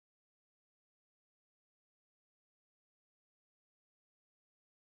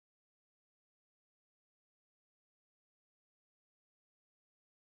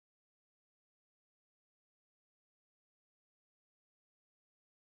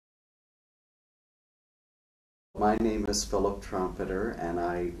My name is Philip Trompeter, and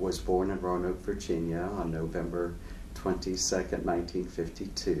I was born in Roanoke, Virginia on November 22nd,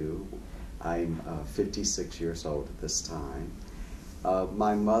 1952. I'm 56 years old at this time.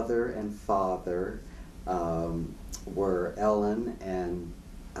 My mother and father were Ellen and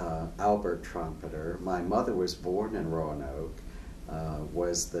Albert Trompeter. My mother was born in Roanoke,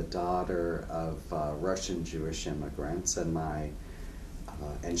 was the daughter of Russian Jewish immigrants,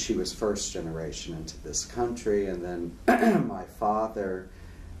 and she was first generation into this country. And then my father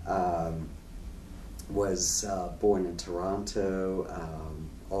was born in Toronto,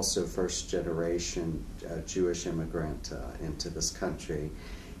 also first generation Jewish immigrant into this country.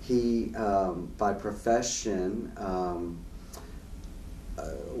 He, by profession,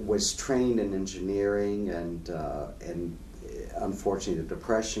 was trained in engineering, and unfortunately the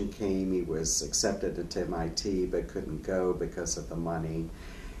Depression came. He was accepted into MIT but couldn't go because of the money.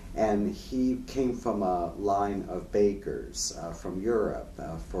 And he came from a line of bakers from Europe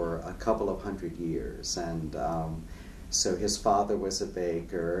for a couple of hundred years. And so his father was a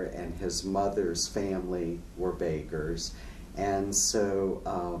baker, and his mother's family were bakers. And so,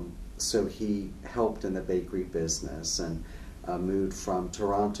 so he helped in the bakery business, and moved from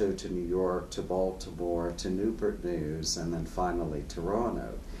Toronto to New York to Baltimore to Newport News, and then finally to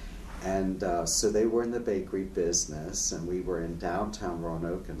Roanoke. And so they were in the bakery business, and we were in downtown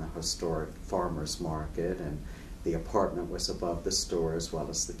Roanoke in the historic farmers market, and the apartment was above the store as well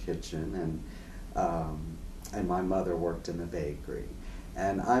as the kitchen, and my mother worked in the bakery.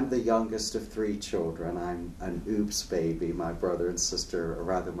 And I'm the youngest of three children. I'm an oops baby. My brother and sister are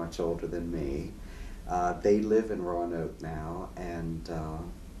rather much older than me. They live in Roanoke now, and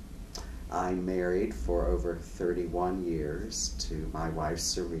I'm married for over 31 years to my wife,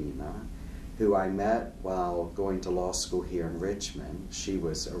 Serena, who I met while going to law school here in Richmond. She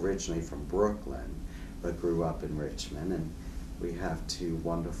was originally from Brooklyn, but grew up in Richmond, and we have two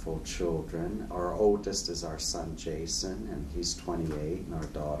wonderful children. Our oldest is our son, Jason, and he's 28, and our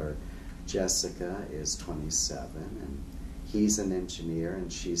daughter, Jessica, is 27, and he's an engineer,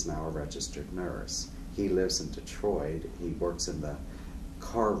 and she's now a registered nurse. He lives in Detroit. He works in the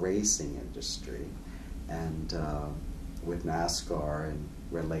car racing industry, and with NASCAR and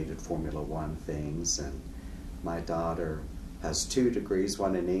related Formula One things. And my daughter has 2 degrees,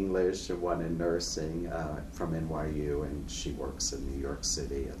 one in English and one in nursing from NYU, and she works in New York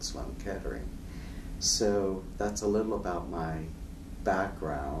City at Sloan Kettering. So that's a little about my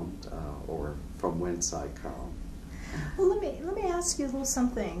background, or from whence I come. Well, let me ask you a little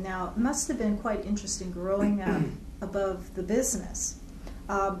something. Now, it must have been quite interesting growing up above the business.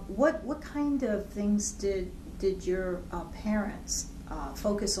 What kind of things did your parents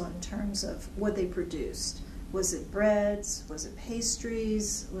focus on in terms of what they produced? Was it breads? Was it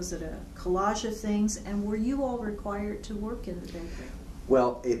pastries? Was it a collage of things? And were you all required to work in the bakery?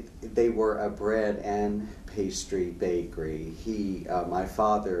 Well, they were a bread and pastry bakery. My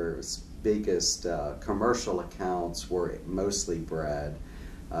father's biggest commercial accounts were mostly bread.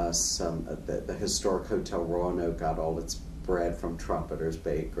 The historic Hotel Roanoke got all its bread from Trompeter's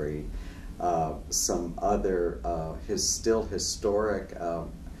Bakery. Some other still historic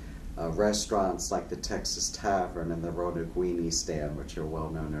restaurants like the Texas Tavern and the Roanoke Weenie Stand, which are well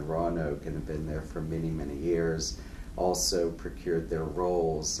known in Roanoke and have been there for many, many years, also procured their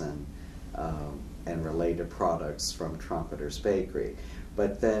rolls and related products from Trompeter's Bakery.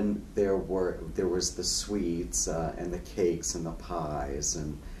 But then there was the sweets and the cakes and the pies,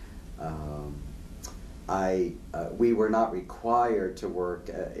 and we were not required to work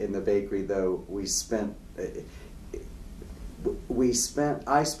in the bakery, though I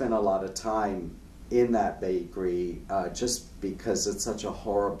spent a lot of time in that bakery just because it's such a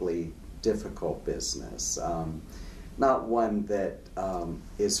horribly difficult business. Not one that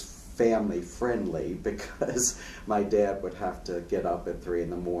is family friendly, because my dad would have to get up at 3 in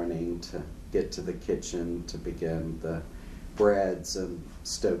the morning to get to the kitchen to begin the breads and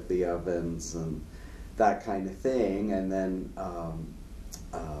stoke the ovens and that kind of thing. And then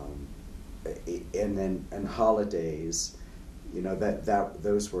and holidays, you know,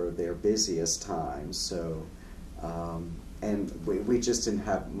 those were their busiest times. So and we just didn't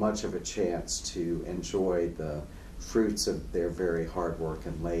have much of a chance to enjoy the fruits of their very hard work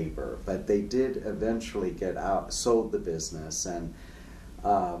and labor. But they did eventually get out, sold the business, and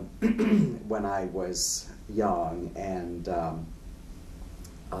when I was young, and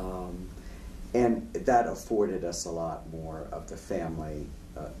that afforded us a lot more of the family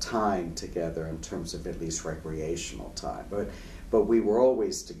time together in terms of at least recreational time. But we were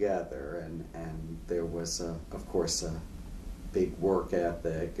always together, and there was, of course, a big work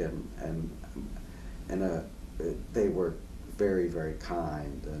ethic and they were very, very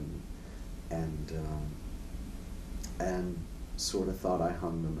kind, and sort of thought I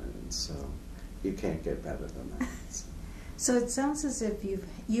hung the moon. So you can't get better than that. So it sounds as if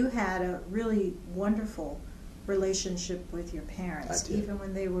you had a really wonderful relationship with your parents, even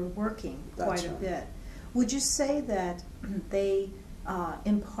when they were working quite a bit. Would you say that they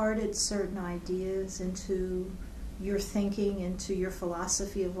imparted certain ideas into your thinking, into your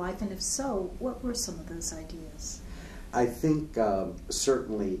philosophy of life? And if so, what were some of those ideas? I think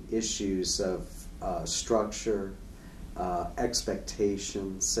certainly issues of structure,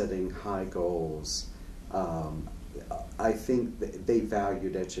 expectations, setting high goals. I think they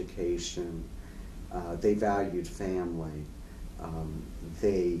valued education. They valued family.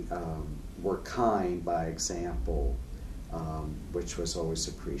 They were kind by example, which was always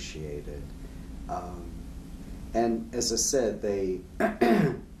appreciated. And as I said, they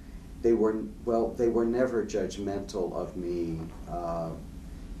were never judgmental of me.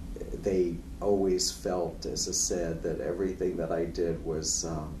 They always felt, as I said, that everything that I did was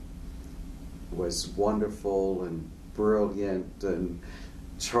wonderful and brilliant and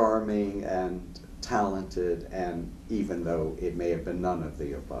charming and talented, and even though it may have been none of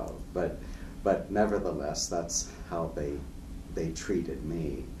the above, but nevertheless, that's how they treated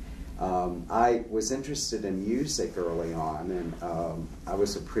me. I was interested in music early on, and I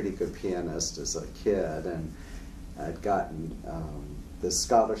was a pretty good pianist as a kid, and I'd gotten the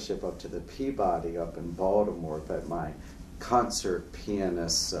scholarship up to the Peabody up in Baltimore, but my concert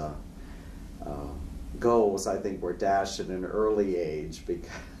pianist goals, I think, were dashed at an early age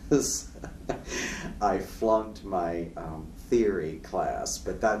because I flunked my theory class,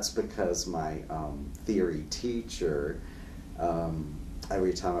 but that's because my theory teacher,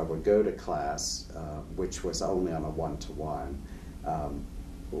 every time I would go to class, which was only on a one-to-one,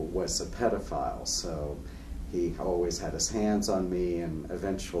 was a pedophile. So he always had his hands on me, and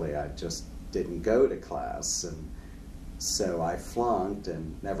eventually I just didn't go to class. And so I flunked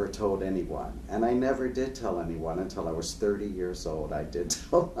and never told anyone. And I never did tell anyone until I was 30 years old. I did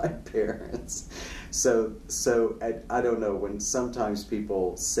tell my parents. So I don't know, when sometimes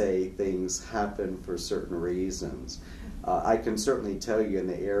people say things happen for certain reasons, I can certainly tell you in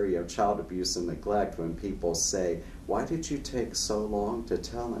the area of child abuse and neglect, when people say, why did you take so long to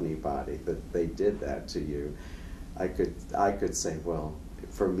tell anybody that they did that to you? I could say, well,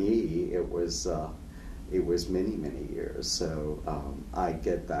 for me, it was many, many years, so I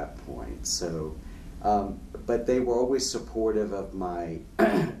get that point. So, but they were always supportive of my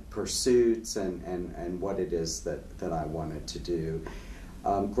pursuits and what it is that I wanted to do.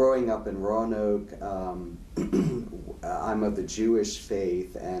 Growing up in Roanoke, I'm of the Jewish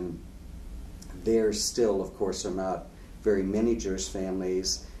faith, and there still, of course, are not very many Jewish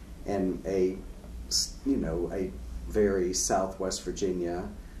families in a very Southwest Virginia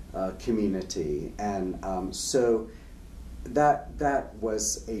community, and so that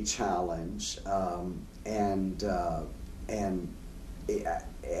was a challenge, and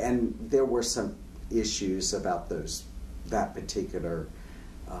there were some issues about that particular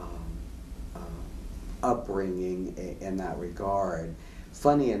upbringing in that regard.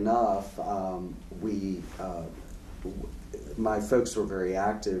 Funny enough, my folks were very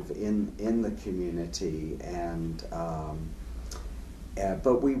active in the community, and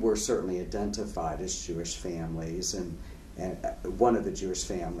but we were certainly identified as Jewish families, and one of the Jewish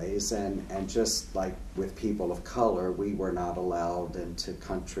families, and just like with people of color, we were not allowed into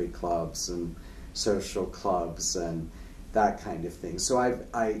country clubs and social clubs and that kind of thing. So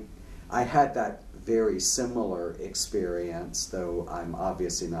I had that very similar experience, though I'm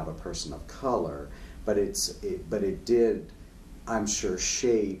obviously not a person of color, but it did, I'm sure,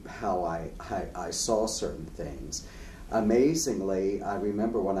 shape how I saw certain things. Amazingly, I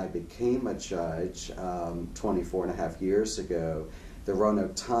remember when I became a judge 24.5 years ago, the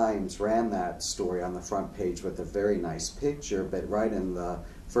Roanoke Times ran that story on the front page with a very nice picture, but right in the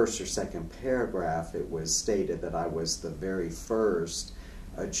first or second paragraph it was stated that I was the very first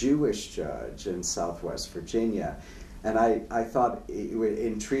Jewish judge in Southwest Virginia. And I thought it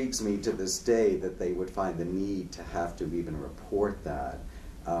intrigues me to this day that they would find the need to have to even report that.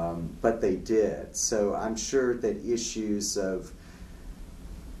 But they did. So I'm sure that issues of,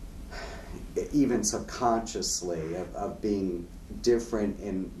 even subconsciously, of being different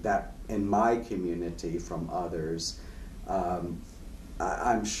in my community from others,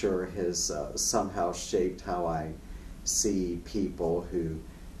 I'm sure has somehow shaped how I see people who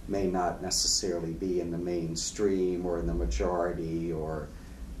may not necessarily be in the mainstream or in the majority, or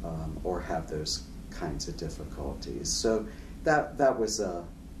have those kinds of difficulties. So that was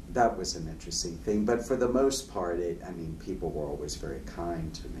that was an interesting thing. But for the most part, I mean, people were always very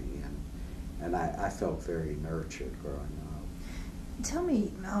kind to me, and I felt very nurtured growing up. Tell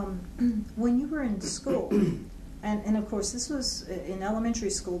me, when you were in school, and of course this was in elementary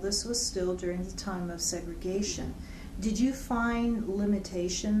school, this was still during the time of segregation, did you find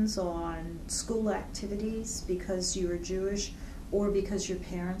limitations on school activities because you were Jewish or because your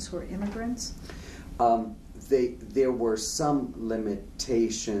parents were immigrants? There were some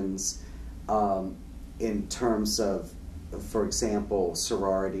limitations in terms of, for example,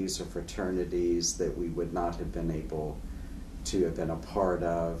 sororities or fraternities that we would not have been able to have been a part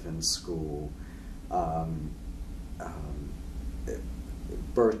of in school.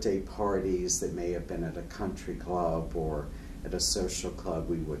 Birthday parties that may have been at a country club or at a social club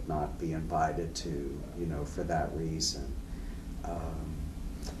we would not be invited to, you know, for that reason.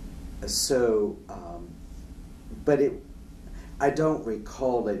 But I don't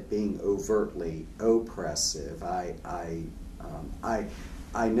recall it being overtly oppressive. I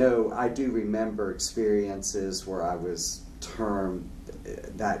know, I do remember experiences where I was termed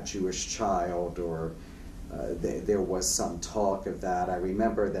that Jewish child, or there was some talk of that. I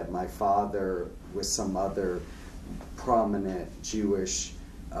remember that my father, with some other prominent Jewish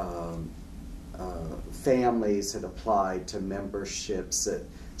families, had applied to memberships at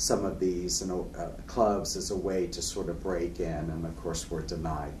some of these clubs as a way to sort of break in, and of course were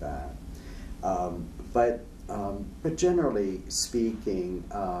denied that. But generally speaking,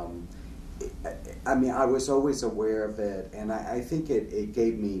 I mean, I was always aware of it, and I think it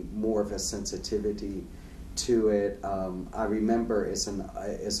gave me more of a sensitivity to it. I remember as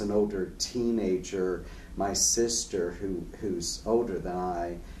an older teenager, my sister, who's older than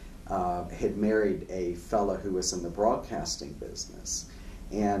I, had married a fellow who was in the broadcasting business,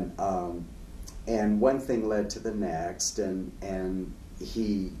 and one thing led to the next, and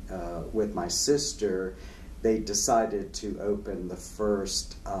he, with my sister, they decided to open the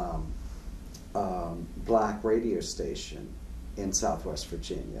first black radio station in Southwest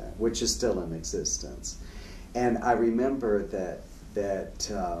Virginia, which is still in existence. And I remember that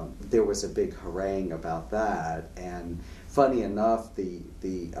there was a big harangue about that, and funny enough, the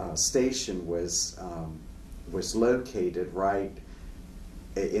station was located right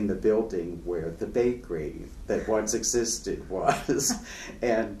in the building where the bakery that once existed was,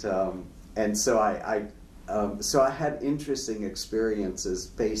 and so I had interesting experiences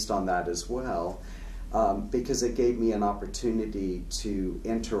based on that as well, because it gave me an opportunity to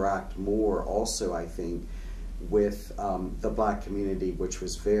interact more also, I think, with the black community, which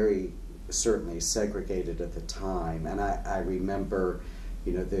was very certainly segregated at the time. And I remember,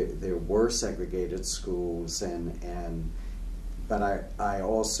 you know, there were segregated schools, but I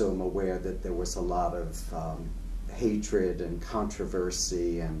also am aware that there was a lot of hatred and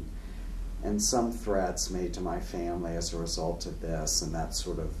controversy and some threats made to my family as a result of this and that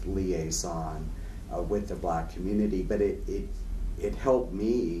sort of liaison with the black community. But it helped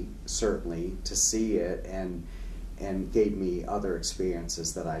me certainly to see it, and gave me other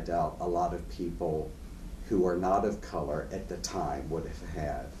experiences that I doubt a lot of people who are not of color at the time would have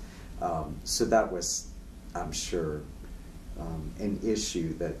had. So that was, I'm sure, an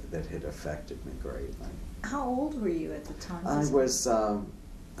issue that had affected me greatly. How old were you at the time? I was,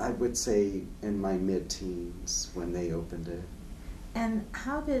 I would say, in my mid-teens when they opened it. And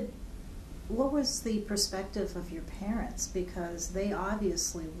what was the perspective of your parents? Because they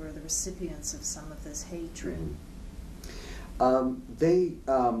obviously were the recipients of some of this hatred. Mm-hmm.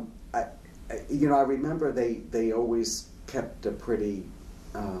 You know, I remember they always kept a pretty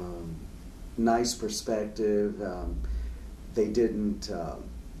nice perspective. They didn't,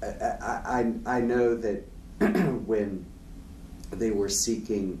 I know that when they were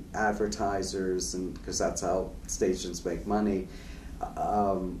seeking advertisers, and because that's how stations make money,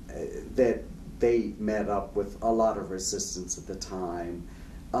 that they met up with a lot of resistance at the time.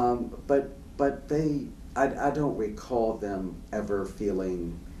 But I don't recall them ever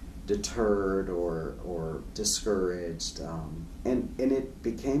feeling deterred or discouraged, and it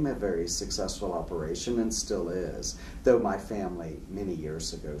became a very successful operation and still is, though my family many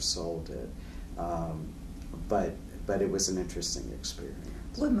years ago sold it, but it was an interesting experience.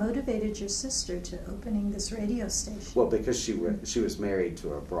 What motivated your sister to opening this radio station? Well, because she was married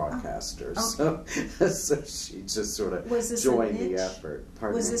to a broadcaster, so she just sort of joined the effort.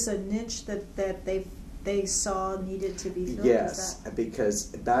 Pardon was me? This a niche that they saw needed to be filled? Yes, because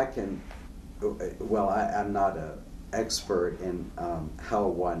back in, well, I'm not an expert in how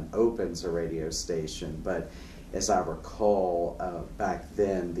one opens a radio station, but as I recall, back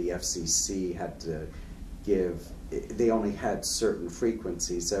then the FCC had to give, they only had certain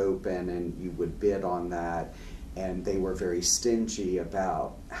frequencies open, and you would bid on that, and they were very stingy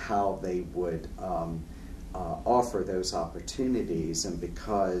about how they would offer those opportunities. And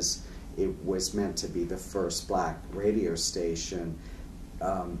because it was meant to be the first black radio station,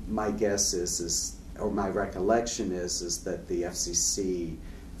 my guess is, or my recollection is that the FCC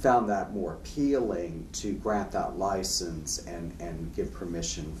found that more appealing to grant that license and give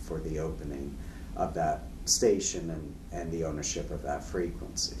permission for the opening of that station and the ownership of that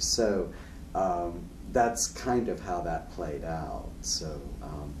frequency. So that's kind of how that played out. So,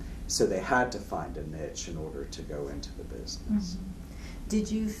 so they had to find a niche in order to go into the business. Mm-hmm.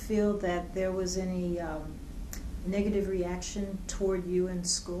 Did you feel that there was any negative reaction toward you in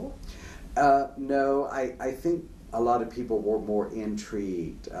school? No, I think a lot of people were more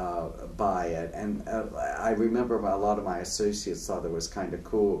intrigued by it, and I remember a lot of my associates thought it was kind of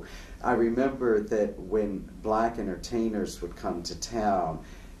cool. I remember that when black entertainers would come to town,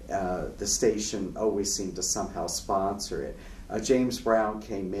 the station always seemed to somehow sponsor it. James Brown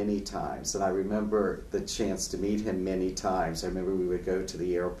came many times, and I remember the chance to meet him many times. I remember we would go to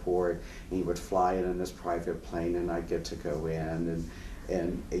the airport, and he would fly in his private plane, and I'd get to go in,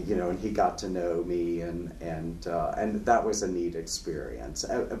 and you know, and he got to know me, and that was a neat experience.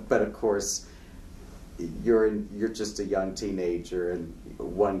 But of course, you're just a young teenager, and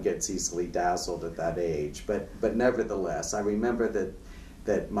one gets easily dazzled at that age. But nevertheless, I remember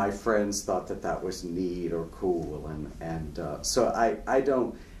that my friends thought that was neat or cool, and so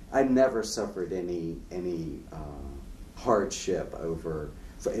I never suffered any hardship over,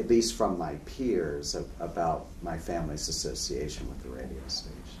 at least from my peers, about my family's association with the radio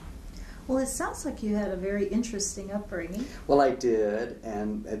station. Well, it sounds like you had a very interesting upbringing. Well, I did,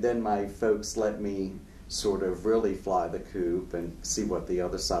 and then my folks let me sort of really fly the coop and see what the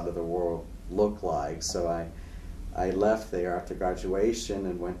other side of the world looked like. So I left there after graduation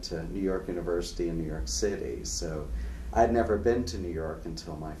and went to New York University in New York City. So I'd never been to New York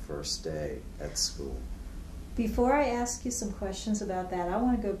until my first day at school. Before I ask you some questions about that, I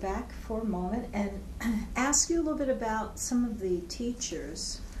want to go back for a moment and ask you a little bit about some of the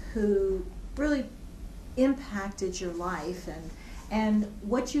teachers who really impacted your life, and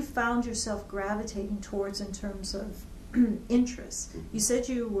what you found yourself gravitating towards in terms of interest. You said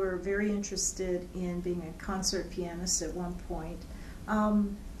you were very interested in being a concert pianist at one point.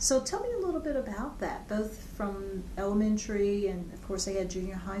 So tell me a little bit about that, both from elementary, and of course I had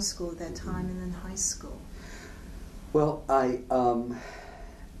junior high school at that time, and then high school. Well, I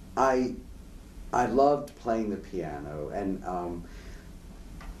loved playing the piano, and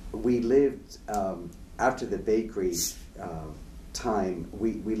we lived, after the bakery time,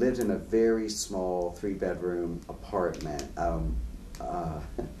 we lived in a very small 3-bedroom apartment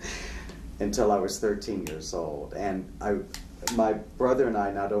until I was 13 years old. And my brother and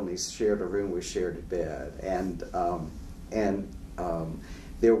I not only shared a room, we shared a bed. And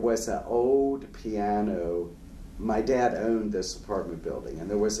there was an old piano. My dad owned this apartment building, and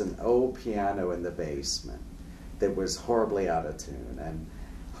there was an old piano in the basement that was horribly out of tune and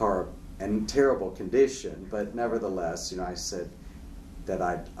in terrible condition. But nevertheless, you know, I said that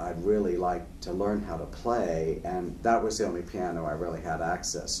I'd really like to learn how to play, and that was the only piano I really had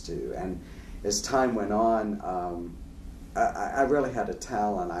access to. And as time went on, I really had a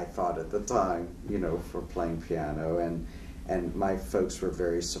talent, I thought at the time, you know, for playing piano, and my folks were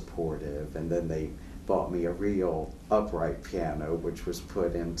very supportive, and then they bought me a real upright piano, which was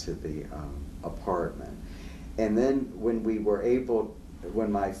put into the apartment. And then when we were able,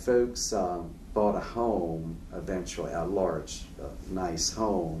 when my folks bought a home, eventually, a large, nice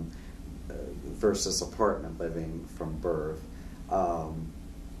home, versus apartment living from birth,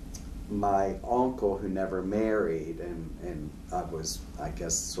 my uncle, who never married, and I was, I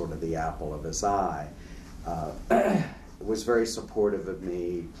guess, sort of the apple of his eye, was very supportive of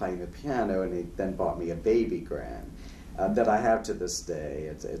me playing the piano, and he then bought me a baby grand that I have to this day.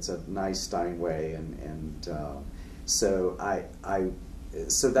 It's a nice Steinway, and so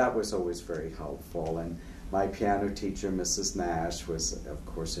so that was always very helpful. And my piano teacher, Mrs. Nash, was, of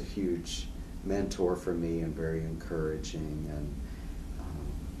course, a huge mentor for me and very encouraging, and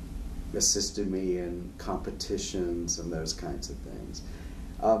assisted me in competitions and those kinds of things.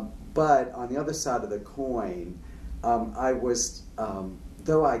 But on the other side of the coin, I was,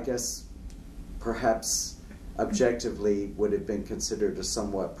 though I guess perhaps objectively would have been considered a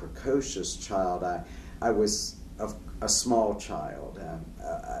somewhat precocious child, I was a small child.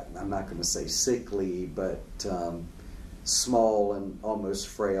 I'm not going to say sickly, but small and almost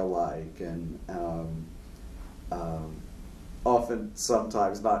frail-like, and often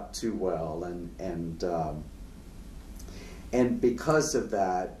sometimes not too well, and because of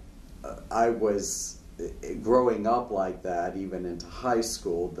that, I was growing up like that, even into high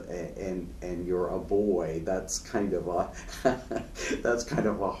school, and you're a boy. That's kind of a that's kind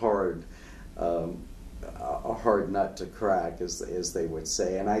of a hard nut to crack, as they would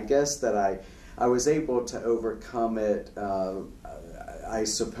say. And I guess that I was able to overcome it, I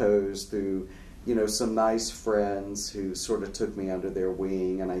suppose, through, you know, some nice friends who sort of took me under their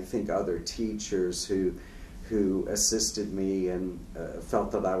wing, and I think other teachers who assisted me and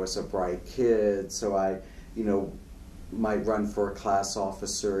felt that I was a bright kid. So I, you know, might run for a class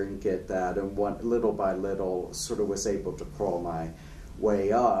officer and get that, and little by little sort of was able to crawl my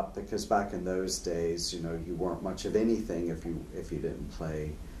way up, because back in those days, you know, you weren't much of anything if you didn't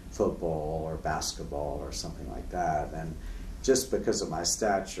play football or basketball or something like that. And just because of my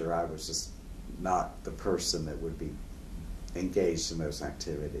stature, I was just not the person that would be engaged in those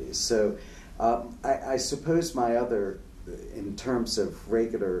activities. So I suppose my other, in terms of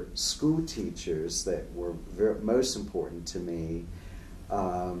regular school teachers that were most important to me,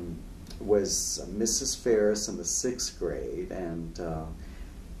 was Mrs. Ferris in the 6th grade,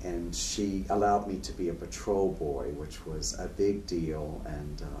 and she allowed me to be a patrol boy, which was a big deal,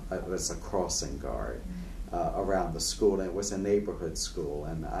 and it was a crossing guard around the school, and it was a neighborhood school,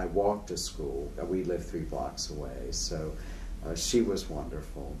 and I walked to school. We lived 3 blocks away, so she was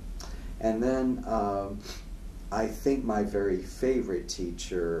wonderful. And then I think my very favorite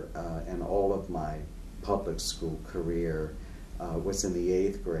teacher in all of my public school career was in the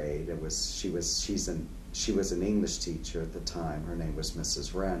 8th grade. She was an English teacher at the time. Her name was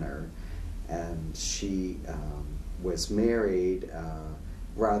Mrs. Renner, and she was married,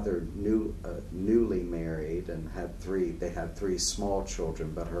 rather newly married, and they had 3 small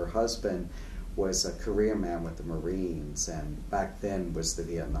children. But her husband was a career man with the Marines, and back then was the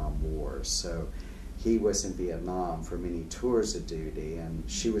Vietnam War. So he was in Vietnam for many tours of duty, and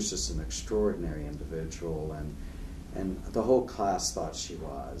she was just an extraordinary individual, and the whole class thought she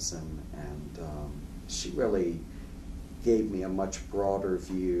was, and she really gave me a much broader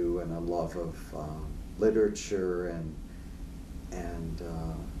view and a love of literature and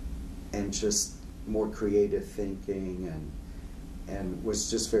just more creative thinking, and was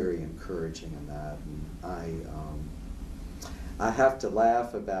just very encouraging in that. And I have to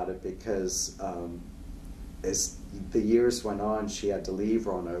laugh about it because as the years went on, she had to leave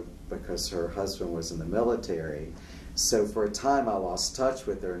Roanoke because her husband was in the military. So for a time I lost touch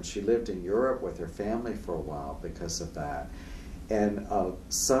with her, and she lived in Europe with her family for a while because of that. And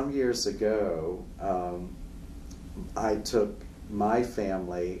some years ago, I took my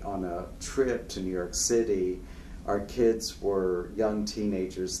family on a trip to New York City. Our kids were young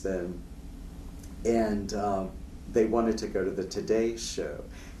teenagers then, and they wanted to go to the Today Show,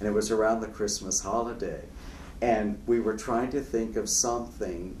 and it was around the Christmas holiday. And we were trying to think of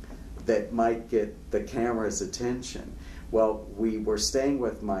something that might get the camera's attention. Well, we were staying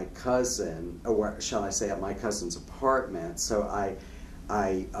with my cousin, or shall I say at my cousin's apartment, so I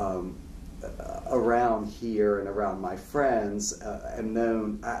around here and around my friends,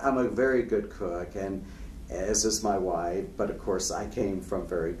 I'm a very good cook, and as is my wife, but of course I came from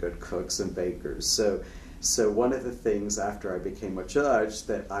very good cooks and bakers. So one of the things after I became a judge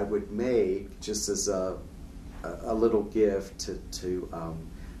that I would make just as a little gift to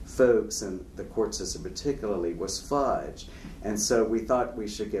folks, and the court system particularly, was fudge. And so we thought we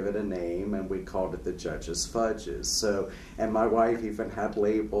should give it a name, and we called it the Judge's Fudges. So, and my wife even had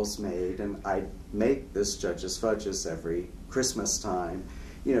labels made, and I'd make this Judge's Fudges every Christmas time,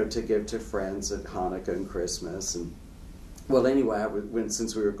 you know, to give to friends at Hanukkah and Christmas. And well, anyway,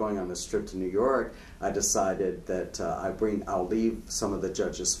 since we were going on this trip to New York, I decided that I'll leave some of the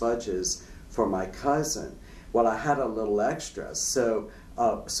Judge's Fudges for my cousin. Well, I had a little extra, so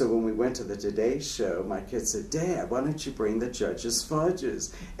when we went to the Today Show, my kids said, "Dad, why don't you bring the Judge's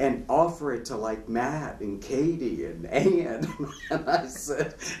Fudges and offer it to like Matt and Katie and Ann?" And I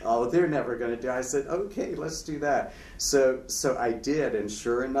said, "Oh, they're never going to do it." I said, "Okay, let's do that." So I did, and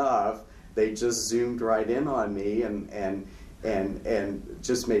sure enough, they just zoomed right in on me and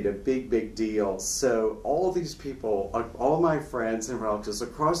just made a big deal. So all these people, all my friends and relatives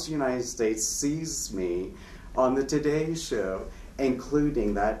across the United States, sees me on the Today Show,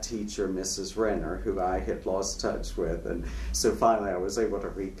 including that teacher, Mrs. Renner, who I had lost touch with. And so finally I was able to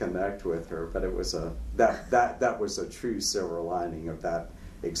reconnect with her, but it was that was a true silver lining of that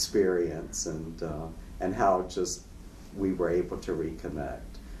experience, and how just we were able to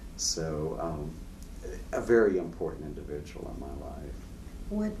reconnect. So a very important individual in my life.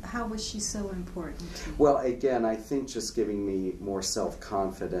 How was she so important to you? Well, again, I think just giving me more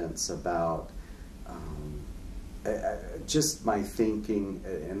self-confidence about just my thinking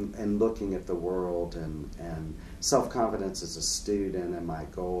and looking at the world, and self-confidence as a student and my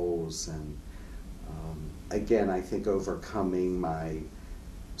goals, and again, I think overcoming my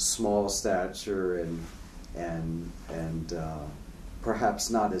small stature and perhaps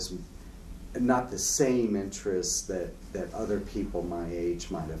not the same interests that other people my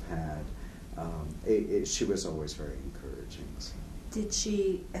age might have had. She was always very encouraging. So. Did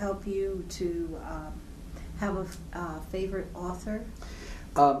she help you to have a favorite author?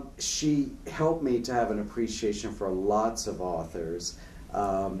 She helped me to have an appreciation for lots of authors,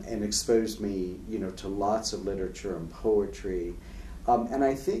 and exposed me, to lots of literature and poetry. And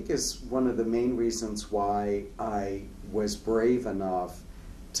I think is one of the main reasons why I was brave enough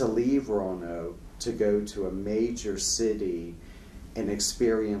to leave Roanoke to go to a major city and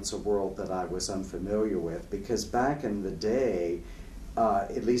experience a world that I was unfamiliar with. Because back in the day,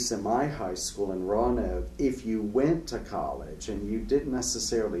 at least in my high school in Roanoke, if you went to college, and you didn't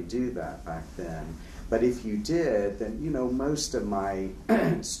necessarily do that back then, but if you did, then most of my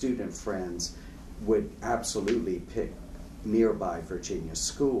student friends would absolutely pick nearby Virginia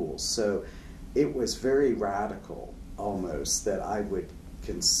schools. So it was very radical almost that I would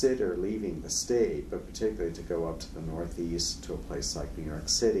consider leaving the state, but particularly to go up to the Northeast to a place like New York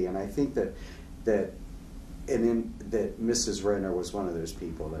City. And I think that Mrs. Renner was one of those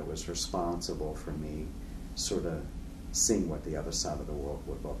people that was responsible for me sort of seeing what the other side of the world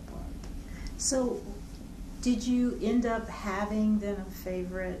would look like. So did you end up having then a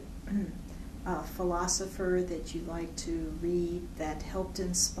favorite philosopher that you like to read that helped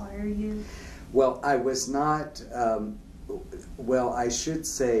inspire you? Well, I was not, well, I should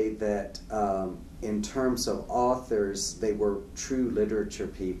say that in terms of authors, they were true literature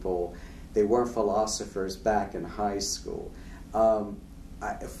people. They weren't philosophers back in high school.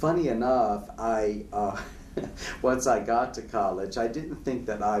 Funny enough, once I got to college, I didn't think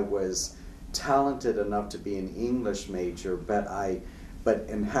that I was talented enough to be an English major, but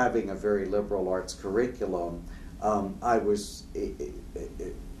in having a very liberal arts curriculum,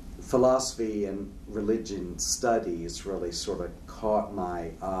 philosophy and religion studies really sort of caught my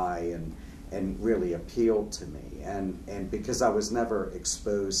eye and really appealed to me, and because I was never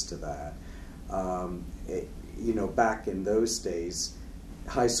exposed to that. Back in those days,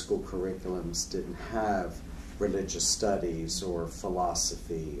 high school curriculums didn't have religious studies or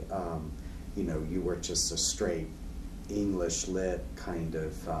philosophy. You were just a straight English lit kind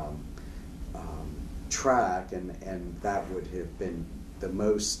of track, and that would have been the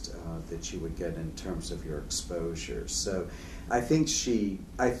most that you would get in terms of your exposure. So I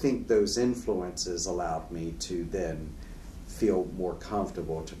think those influences allowed me to then feel more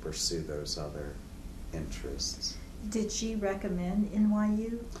comfortable to pursue those other interests. Did she recommend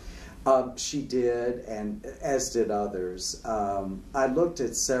NYU? She did, and as did others. I looked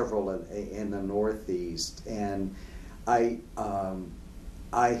at several in the Northeast, and I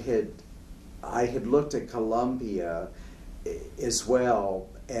had looked at Columbia as well,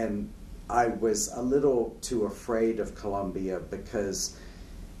 and I was a little too afraid of Columbia because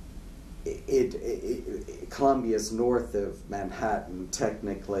Columbia is north of Manhattan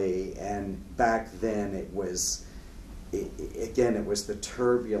technically, and back then it was the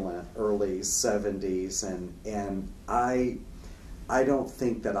turbulent early 70s, and I don't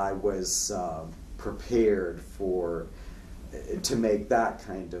think that I was prepared to make that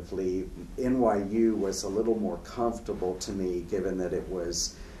kind of leap. NYU was a little more comfortable to me, given that it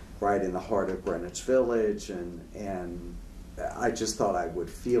was right in the heart of Greenwich Village, and I just thought I would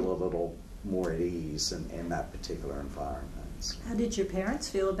feel a little more at ease in that particular environment. How did your parents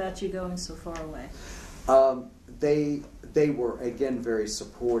feel about you going so far away? They were, again, very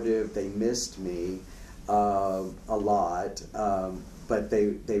supportive. They missed me a lot, but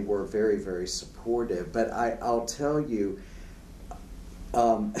they were very, very supportive. But I'll tell you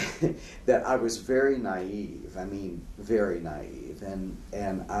that I was very naive. I mean, very naive, and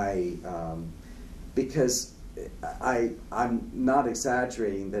I because I'm not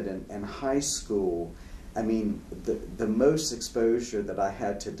exaggerating that in high school, I mean, the most exposure that I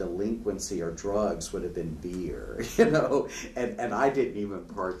had to delinquency or drugs would have been beer, and I didn't even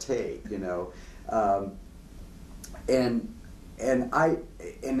partake, and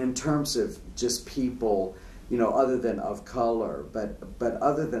in terms of just people, other than of color, but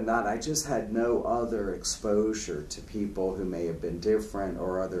other than that, I just had no other exposure to people who may have been different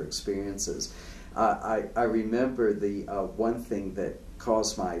or other experiences. I remember the one thing that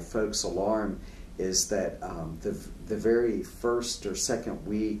caused my folks alarm is that the very first or second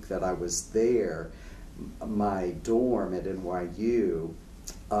week that I was there, my dorm at NYU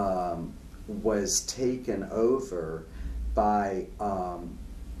was taken over by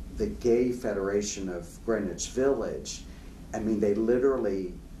the Gay Federation of Greenwich Village. I mean, they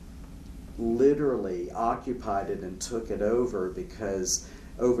literally occupied it and took it over, because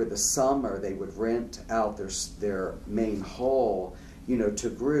over the summer they would rent out their main hall, you know, to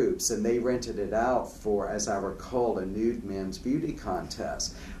groups, and they rented it out for, as I recall, a nude men's beauty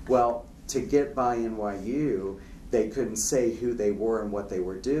contest. Well, to get by NYU, they couldn't say who they were and what they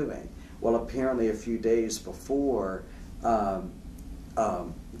were doing. Well, apparently a few days before,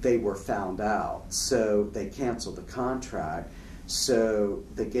 they were found out, so they canceled the contract. So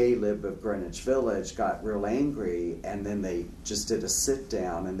the Gay Lib of Greenwich Village got real angry, and then they just did a sit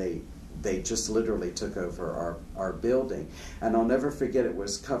down, and they just literally took over our building. And I'll never forget, it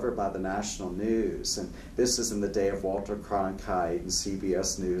was covered by the national news, and this is in the day of Walter Cronkite and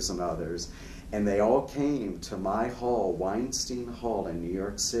CBS News and others, and they all came to my hall, Weinstein Hall in New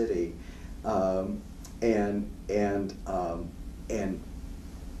York City, and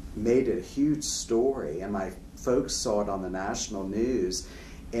made it a huge story, and my folks saw it on the national news.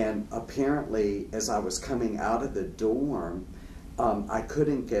 And apparently, as I was coming out of the dorm, I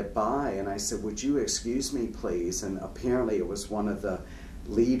couldn't get by, and I said, "Would you excuse me, please?" And apparently it was one of the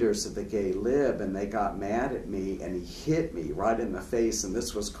leaders of the Gay Lib, and they got mad at me, and he hit me right in the face, and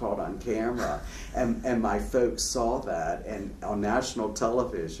this was caught on camera, and my folks saw that, and on national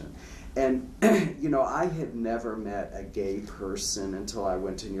television. And, you know, I had never met a gay person until I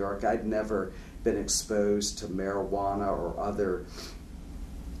went to New York. I'd never been exposed to marijuana or other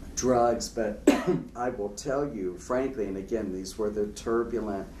drugs, but I will tell you, frankly, and again, these were the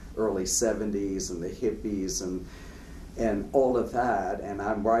turbulent early 70s and the hippies and all of that, and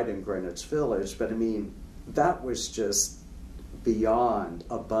I'm right in Greenwich Village, but I mean, that was just beyond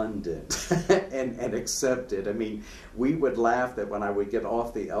abundant and accepted. I mean, we would laugh that when I would get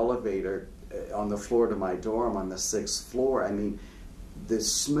off the elevator on the floor to my dorm on the 6th floor, I mean, the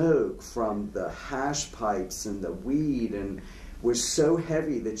smoke from the hash pipes and the weed and was so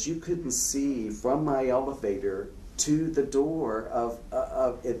heavy that you couldn't see from my elevator to the door of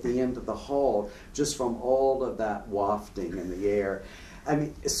at the end of the hall, just from all of that wafting in the air. I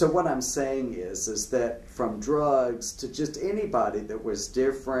mean, so what I'm saying is that from drugs to just anybody that was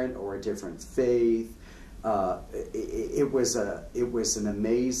different or a different faith, it was an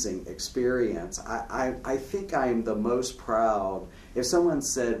amazing experience. I think I am the most proud. If someone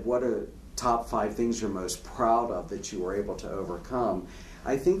said, "What are top 5 things you're most proud of that you were able to overcome?"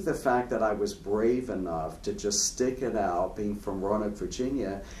 I think the fact that I was brave enough to just stick it out, being from Roanoke,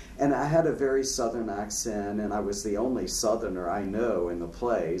 Virginia, and I had a very Southern accent, and I was the only Southerner I know in the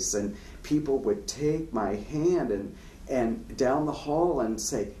place, and people would take my hand and down the hall and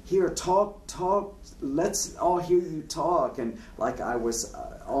say, "Here, talk, let's all hear you talk," and like I was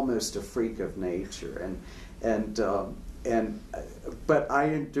almost a freak of nature, but I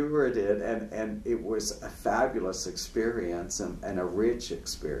endured it, and it was a fabulous experience and a rich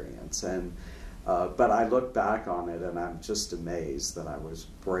experience, and but I look back on it and I'm just amazed that I was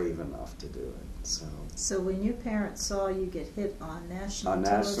brave enough to do it. So when your parents saw you get hit on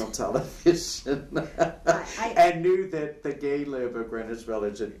national television, and knew that the Gay Lib of Greenwich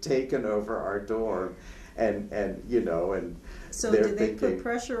Village had taken over our dorm, and you know, and so did they put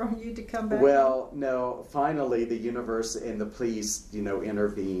pressure on you to come back? Well, no. Finally, the university and the police, you know,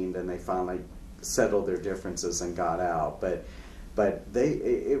 intervened, and they finally settled their differences and got out. But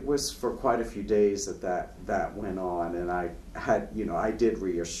it was for quite a few days that went on, and I had, you know, I did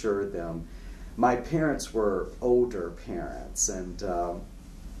reassure them. My parents were older parents, and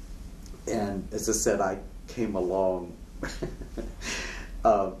as I said, I came along.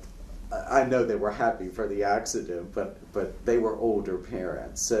 I know they were happy for the accident, but they were older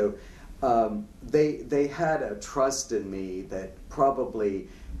parents, so they had a trust in me that probably,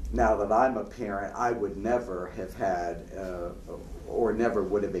 now that I'm a parent, I would never have had or never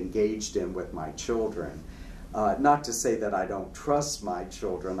would have engaged in with my children. Not to say that I don't trust my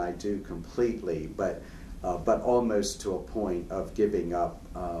children, I do completely, but almost to a point of giving up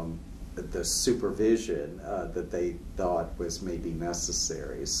the supervision that they thought was maybe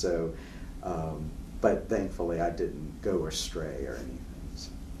necessary. So, but thankfully I didn't go astray or anything.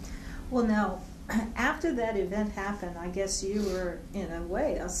 So. Well, now, after that event happened, I guess you were, in a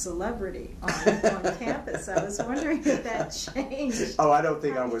way, a celebrity on campus. I was wondering if that changed. Oh, I don't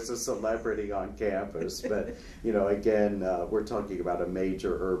think I was a celebrity on campus, but, you know, again, we're talking about a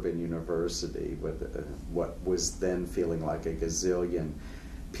major urban university with what was then feeling like a gazillion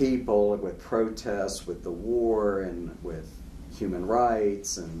people, with protests, with the war, and with human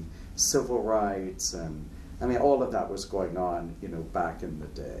rights and civil rights, and I mean, all of that was going on, you know, back in the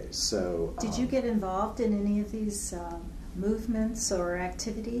day. So, did you get involved in any of these movements or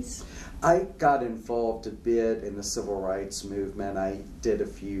activities? I got involved a bit in the civil rights movement. I did a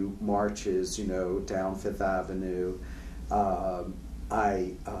few marches, you know, down Fifth Avenue. I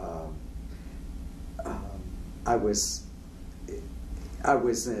was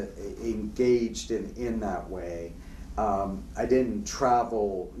engaged in that way. I didn't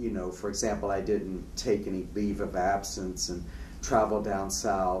travel, you know, for example, I didn't take any leave of absence and travel down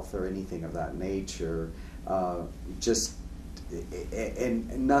south or anything of that nature.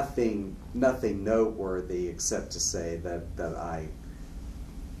 And nothing noteworthy except to say that I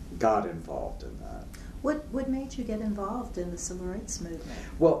got involved in that. What made you get involved in the civil rights movement?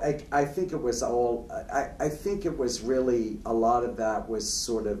 Well, I think it was all, I think it was really, a lot of that was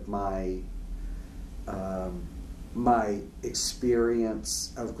sort of my my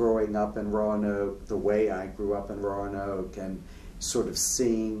experience of growing up in Roanoke, the way I grew up in Roanoke, and sort of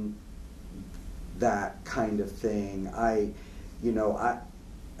seeing that kind of thing.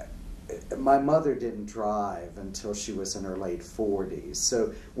 My mother didn't drive until she was in her late 40s,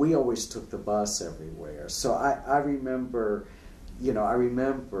 so we always took the bus everywhere. So I remember, you know, I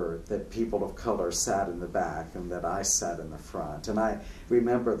remember that people of color sat in the back and that I sat in the front, and I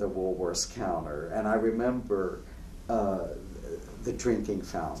remember the Woolworths counter, and I remember the drinking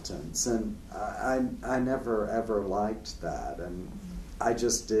fountains, and I never ever liked that, and I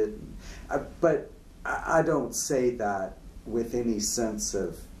just didn't. But I don't say that with any sense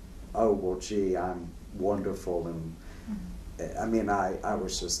of, oh, well, gee, I'm wonderful, and I mean, I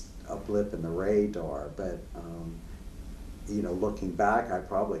was just a blip in the radar, but you know, looking back, I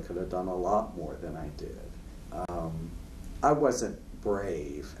probably could have done a lot more than I did. I wasn't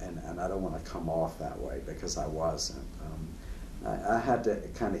brave, and I don't want to come off that way, because I wasn't. I had to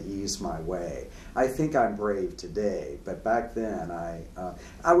kind of ease my way. I think I'm brave today, but back then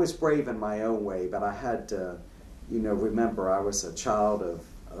I was brave in my own way, but I had to, you know, remember I was a child of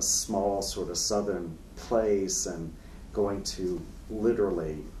a small sort of southern place and going to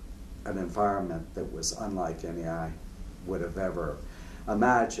literally an environment that was unlike any I would have ever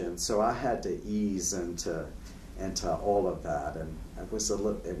imagined. So I had to ease into all of that, and it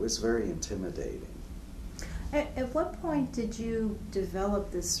was very intimidating. At what point did you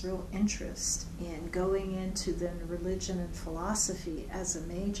develop this real interest in going into then religion and philosophy as a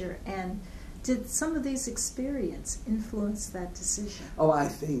major, and did some of these experiences influence that decision? Oh, I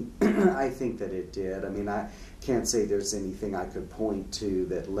think that it did. I mean, I can't say there's anything I could point to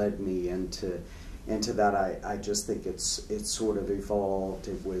that led me into that. I just think it's sort of evolved.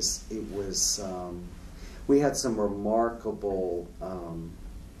 It was we had some remarkable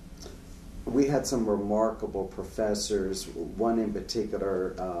professors. One in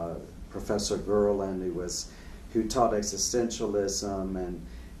particular, Professor Gerland, who taught existentialism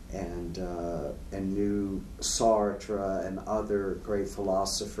and knew Sartre and other great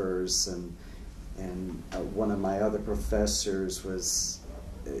philosophers, and one of my other professors was,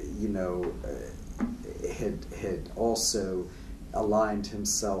 you know, had also aligned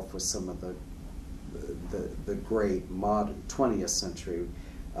himself with some of the great modern 20th century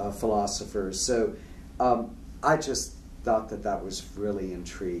philosophers. So I just thought that was really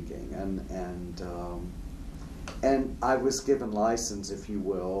intriguing, and I was given license, if you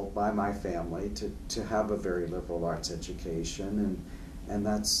will, by my family to have a very liberal arts education, and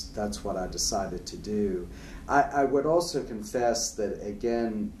that's what I decided to do. I would also confess that,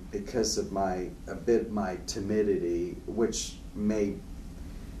 again, because of my timidity, which may,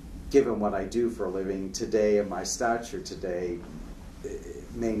 given what I do for a living today and my stature today,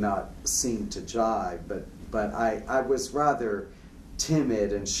 may not seem to jive, but I was rather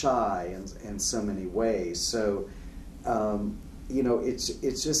timid and shy in so many ways. So you know, it's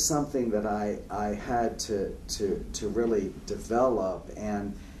just something that I had to really develop,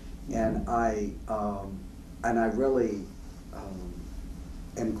 and I really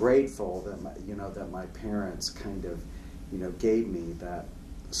am grateful that my parents kind of, you know, gave me that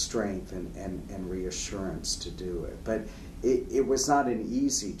strength and reassurance to do it. But it was not an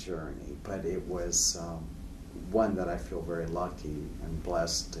easy journey, but it was one that I feel very lucky and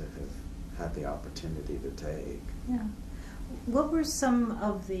blessed to have had the opportunity to take. Yeah. What were some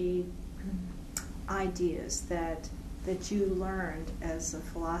of the ideas that you learned as a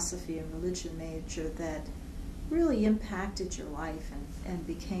philosophy and religion major that really impacted your life and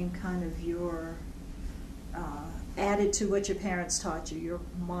became kind of your, added to what your parents taught you, your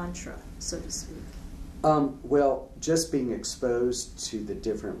mantra, so to speak? Well, just being exposed to the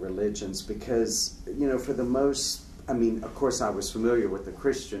different religions, because, you know, for the most, I mean, of course I was familiar with the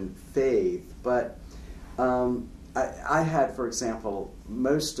Christian faith, but I had, for example,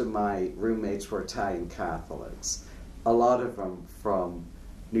 most of my roommates were Italian Catholics, a lot of them from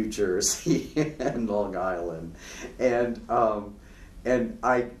New Jersey and Long Island, and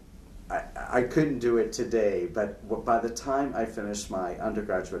I couldn't do it today, but by the time I finished my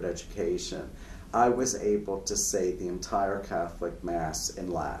undergraduate education, I was able to say the entire Catholic Mass in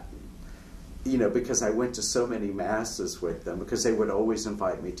Latin. You know, because I went to so many masses with them, because they would always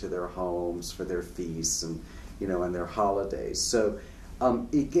invite me to their homes for their feasts and, you know, and their holidays. So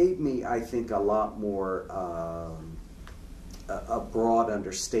it gave me, I think, a lot more a broad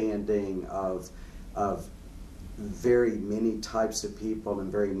understanding of very many types of people and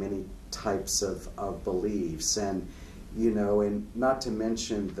very many types of beliefs. And, you know, and not to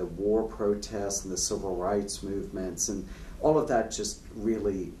mention the war protests and the civil rights movements, and all of that just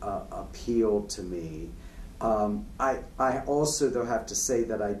really appealed to me. I also, though, have to say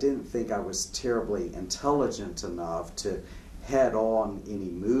that I didn't think I was terribly intelligent enough to head on any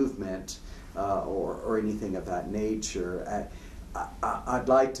movement or anything of that nature. I'd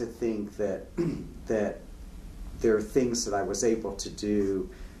like to think that that there are things that I was able to do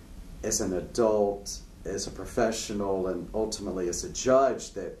as an adult, as a professional, and ultimately as a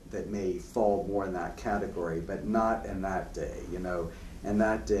judge that may fall more in that category, but not in that day. You know, in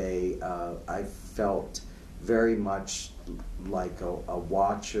that day, I felt very much like a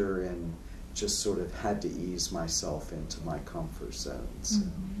watcher, and just sort of had to ease myself into my comfort zones.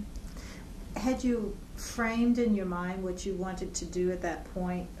 Mm-hmm. Had you framed in your mind what you wanted to do at that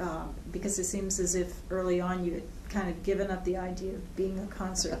point? Because it seems as if early on you had kind of given up the idea of being a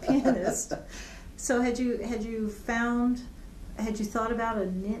concert pianist. So had you thought about a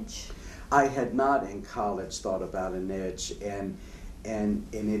niche? I had not in college thought about a niche, and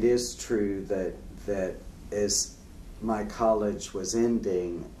it is true that as my college was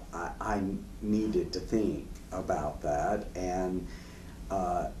ending, I needed to think about that, and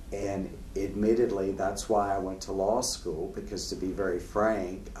admittedly that's why I went to law school, because to be very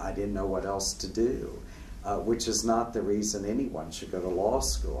frank, I didn't know what else to do. Which is not the reason anyone should go to law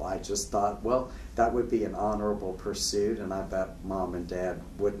school. I just thought, well, that would be an honorable pursuit, and I bet Mom and Dad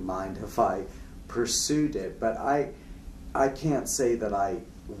wouldn't mind if I pursued it. But I can't say that I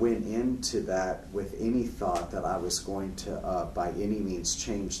went into that with any thought that I was going to, by any means,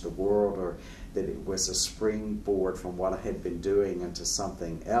 change the world, or that it was a springboard from what I had been doing into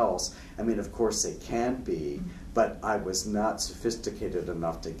something else. I mean, of course it can be, but I was not sophisticated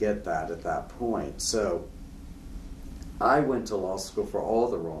enough to get that at that point. So I went to law school for all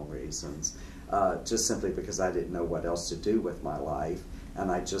the wrong reasons, just simply because I didn't know what else to do with my life, and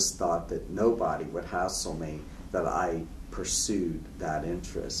I just thought that nobody would hassle me that I pursued that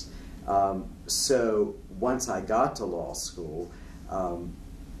interest. So once I got to law school,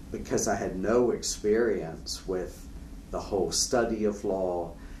 because I had no experience with the whole study of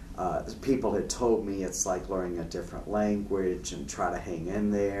law, people had told me it's like learning a different language and try to hang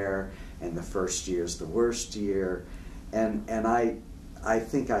in there, and the first year's the worst year. And I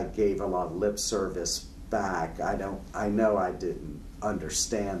think I gave a lot of lip service back. I know I didn't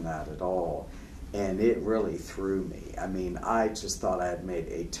understand that at all, and it really threw me. I mean, I just thought I had made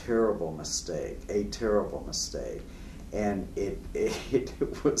a terrible mistake, and it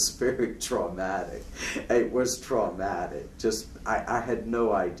was very traumatic. It was traumatic. Just, I had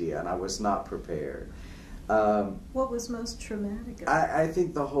no idea, and I was not prepared. What was most traumatic about it? I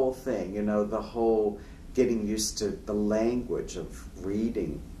think the whole thing, you know, the whole getting used to the language of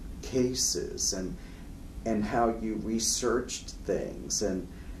reading cases, and how you researched things, and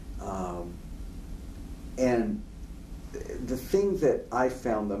the thing that I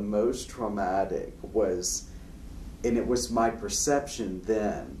found the most traumatic was, and it was my perception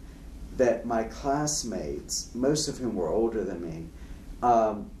then, that my classmates, most of whom were older than me,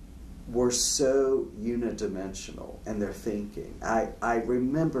 were so unidimensional in their thinking. I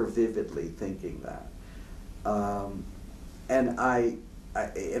remember vividly thinking that. And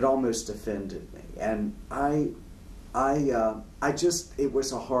it almost offended me. And it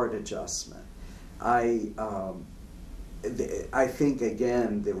was a hard adjustment. I think,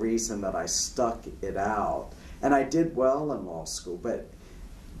 again, the reason that I stuck it out, and I did well in law school,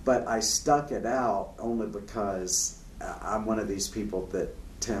 but I stuck it out only because I'm one of these people that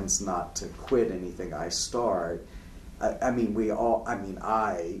tends not to quit anything I start. I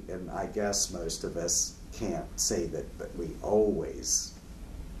guess most of us can't say that we always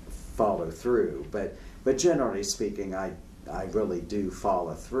follow through, but generally speaking, I really do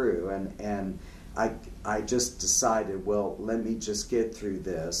follow through, and I just decided, well, let me just get through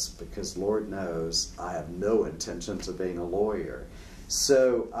this, because Lord knows I have no intentions of being a lawyer.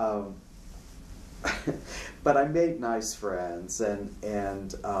 So, but I made nice friends, and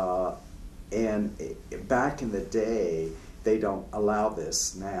back in the day, they don't allow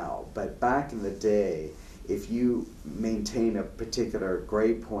this now, but back in the day, if you maintain a particular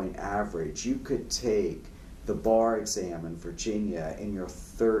grade point average, you could take the bar exam in Virginia in your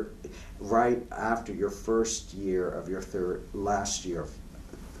right after your first year of your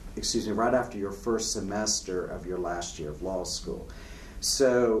right after your first semester of your last year of law school.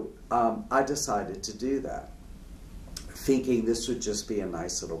 So I decided to do that, thinking this would just be a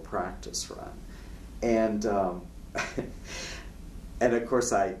nice little practice run. And and of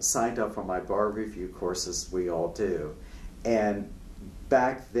course I signed up for my bar review courses, we all do. And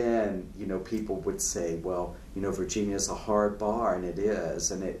back then, you know, people would say, well, you know, Virginia's a hard bar, and it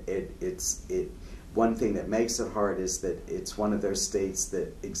is. And it's one thing that makes it hard is that it's one of those states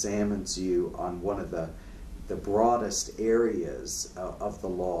that examines you on one of the broadest areas of the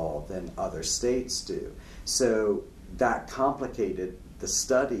law than other states do. So that complicated the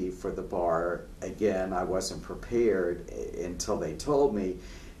study for the bar. Again, I wasn't prepared until they told me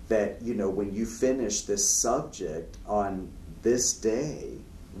that, you know, when you finish this subject on this day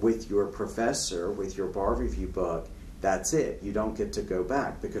with your professor, with your bar review book, that's it. You don't get to go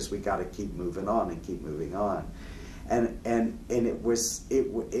back, because we got to keep moving on and keep moving on. And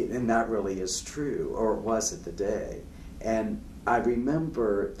that really is true, or it was at the day. And I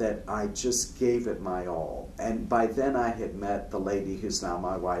remember that I just gave it my all. And by then I had met the lady who's now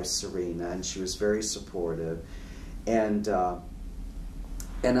my wife, Serena, and she was very supportive. And I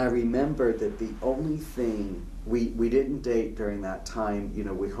remember that the only thing, we didn't date during that time, you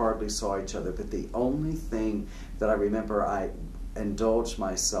know, we hardly saw each other, but the only thing that I remember I indulged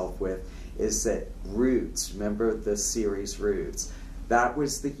myself with is that Roots, remember the series Roots? That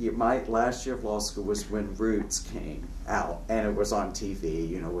was the year, my last year of law school was when Roots came out, and it was on TV,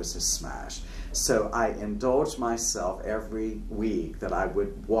 you know, it was a smash. So I indulged myself every week that I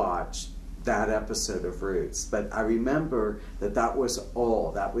would watch that episode of Roots. But I remember that that was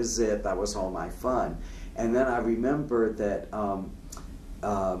all, that was it, that was all my fun. And then I remember that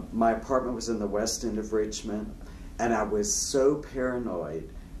my apartment was in the west end of Richmond, and I was so paranoid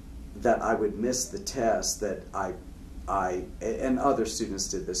that I would miss the test that I and other students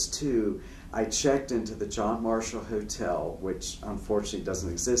did this too, I checked into the John Marshall Hotel, which unfortunately doesn't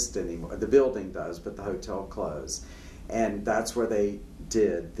exist anymore. The building does, but the hotel closed. And that's where they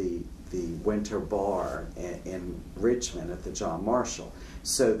did the winter bar in Richmond at the John Marshall.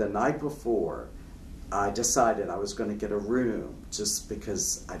 So the night before, I decided I was going to get a room just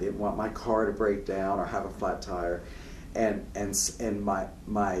because I didn't want my car to break down or have a flat tire. And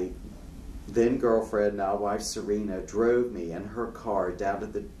my then girlfriend, now wife Serena, drove me in her car down to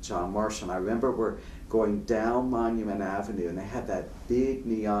the John Marshall. And I remember we're going down Monument Avenue, and they had that big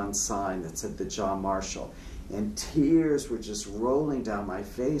neon sign that said the John Marshall. And tears were just rolling down my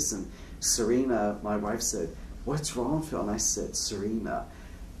face. And Serena, my wife, said, "What's wrong, Phil?" And I said, "Serena,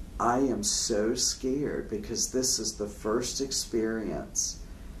 I am so scared because this is the first experience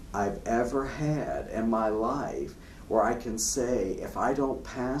I've ever had in my life where I can say, if I don't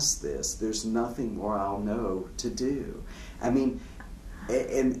pass this, there's nothing more I'll know to do." I mean,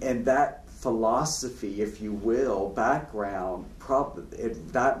 and that philosophy, if you will, background, probably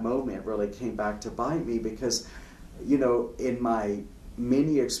at that moment really came back to bite me because, you know, in my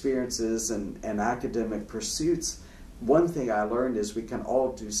many experiences and academic pursuits, one thing I learned is we can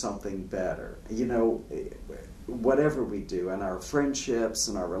all do something better. You know, whatever we do in our friendships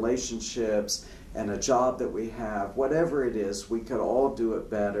and our relationships and a job that we have, whatever it is, we could all do it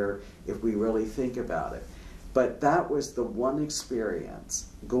better if we really think about it. But that was the one experience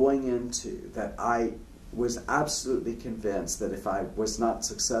going into that I was absolutely convinced that if I was not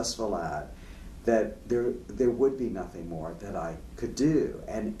successful at, that there would be nothing more that I could do.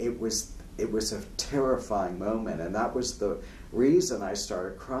 And it was a terrifying moment, and that was the reason I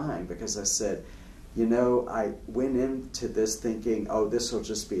started crying, because I said, you know, I went into this thinking, oh, this will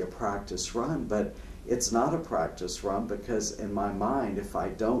just be a practice run, but it's not a practice run, because in my mind, if I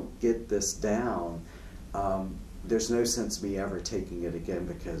don't get this down, there's no sense me ever taking it again,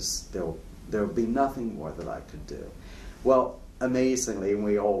 because there'll be nothing more that I could do. Well, amazingly, and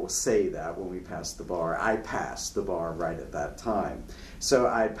we all say that when we pass the bar, I passed the bar right at that time. So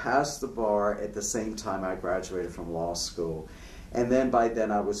I passed the bar at the same time I graduated from law school. And then by then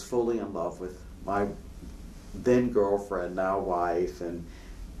I was fully in love with my then girlfriend, now wife, and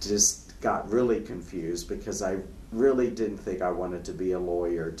just got really confused because I really didn't think I wanted to be a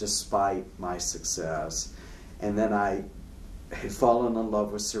lawyer despite my success. And then I had fallen in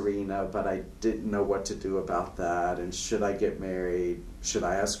love with Serena, but I didn't know what to do about that. And should I get married? Should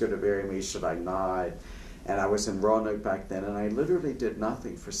I ask her to marry me? Should I not? And I was in Roanoke back then, and I literally did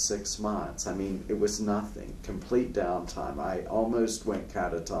nothing for 6 months. I mean, it was nothing, complete downtime. I almost went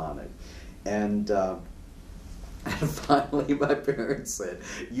catatonic. And finally my parents said,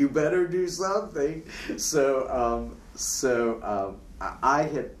 you better do something. So, I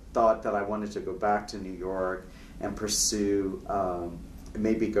had thought that I wanted to go back to New York and pursue,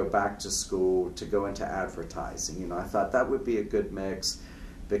 maybe go back to school to go into advertising. You know, I thought that would be a good mix,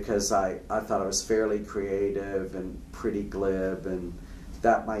 because I thought I was fairly creative and pretty glib, and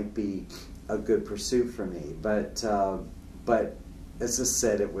that might be a good pursuit for me. But as I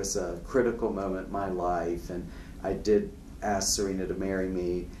said, it was a critical moment in my life, and I did ask Serena to marry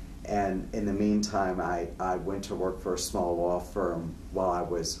me. And in the meantime, I went to work for a small law firm while I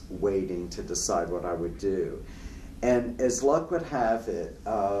was waiting to decide what I would do. And as luck would have it,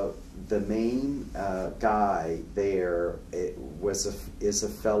 the main guy there is a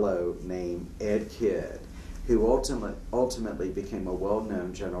fellow named Ed Kidd, who ultimately became a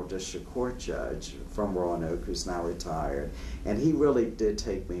well-known General District Court judge from Roanoke, who's now retired. And he really did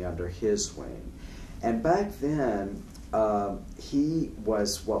take me under his wing. And back then, he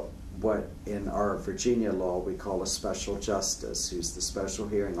was what in our Virginia law we call a special justice, who's the special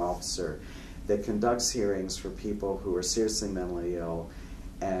hearing officer that conducts hearings for people who are seriously mentally ill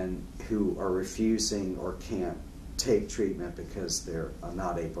and who are refusing or can't take treatment because they're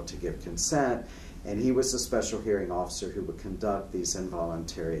not able to give consent. And he was a special hearing officer who would conduct these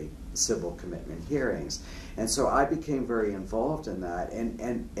involuntary civil commitment hearings. And so I became very involved in that,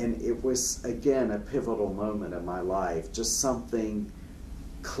 and it was, again, a pivotal moment in my life. Just something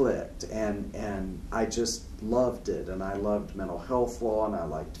clicked, and I just loved it. And I loved mental health law, and I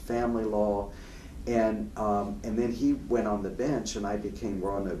liked family law. And then he went on the bench, and I became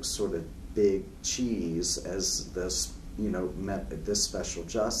Roanoke's sort of big cheese as this, you know, this special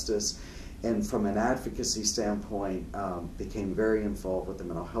justice. And from an advocacy standpoint, became very involved with the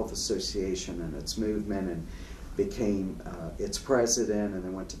Mental Health Association and its movement, and became its president, and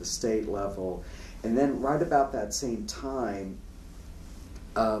then went to the state level. And then right about that same time,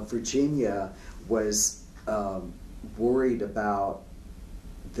 Virginia was worried about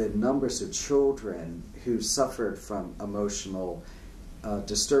the numbers of children who suffered from emotional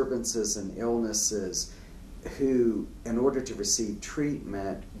disturbances and illnesses, who, in order to receive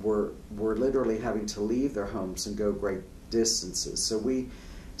treatment, were literally having to leave their homes and go great distances.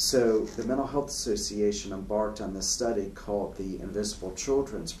 So the Mental Health Association embarked on this study called the Invisible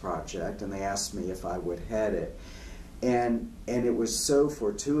Children's Project, and they asked me if I would head it. And it was so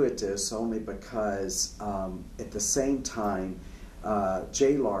fortuitous only because at the same time,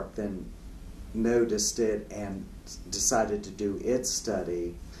 JLARC then noticed it and decided to do its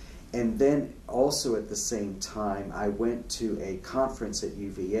study. And then also at the same time, I went to a conference at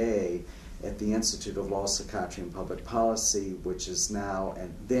UVA at the Institute of Law, Psychiatry, and Public Policy, which is now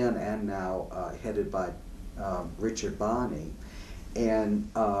and now headed by Richard Bonney. And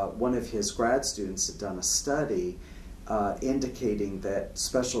one of his grad students had done a study indicating that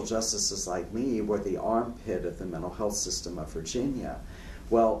special justices like me were the armpit of the mental health system of Virginia.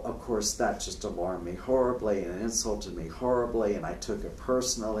 Well, of course, that just alarmed me horribly and insulted me horribly, and I took it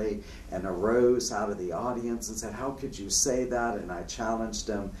personally and arose out of the audience and said, how could you say that? And I challenged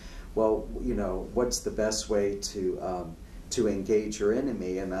him, well, you know, what's the best way to engage your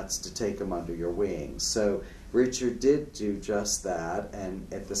enemy? And that's to take him under your wing. So Richard did do just that, and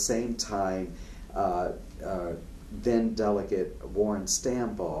at the same time, then Delegate Warren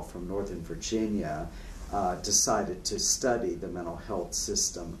Stambaugh from Northern Virginia decided to study the mental health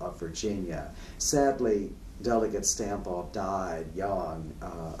system of Virginia. Sadly, Delegate Stambaugh died young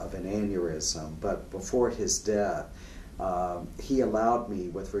of an aneurysm, but before his death, he allowed me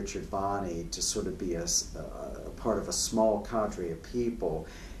with Richard Bonney to sort of be a part of a small cadre of people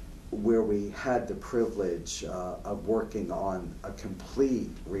where we had the privilege of working on a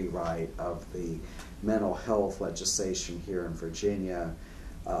complete rewrite of the mental health legislation here in Virginia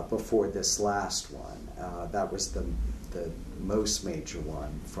before this last one. That was the most major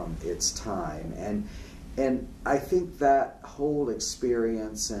one from its time. And I think that whole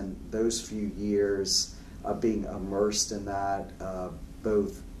experience and those few years of being immersed in that,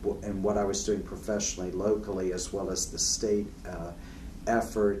 both in what I was doing professionally, locally, as well as the state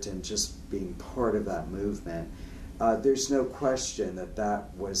effort and just being part of that movement, there's no question that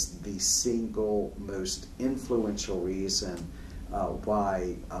that was the single most influential reason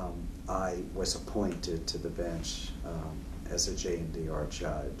why I was appointed to the bench as a J&DR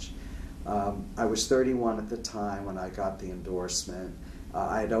judge. I was 31 at the time when I got the endorsement.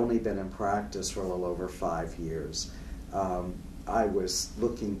 I had only been in practice for a little over 5 years. I was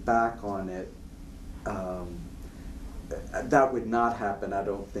looking back on it. That would not happen, I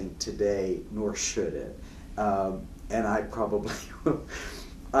don't think, today, nor should it. And I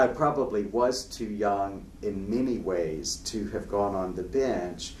probably was too young in many ways to have gone on the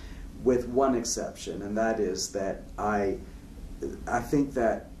bench, with one exception, and that is that I think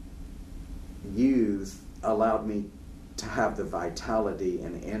that youth allowed me to have the vitality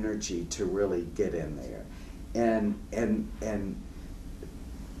and energy to really get in there. And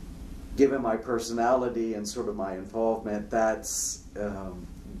given my personality and sort of my involvement, that's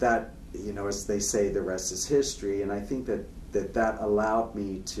that, you know, as they say, the rest is history. And I think that allowed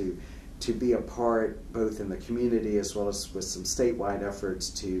me to be a part, both in the community as well as with some statewide efforts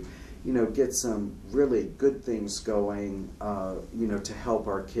to, you know, get some really good things going, you know, to help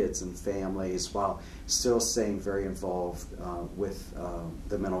our kids and families while still staying very involved with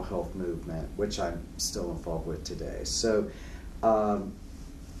the mental health movement, which I'm still involved with today. So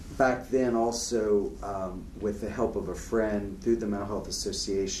back then also, with the help of a friend through the Mental Health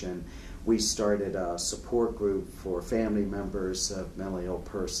Association, we started a support group for family members of mentally ill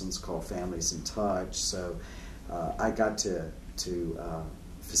persons called Families in Touch. So I got to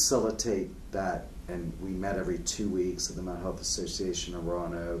facilitate that, and we met every 2 weeks at the Mental Health Association of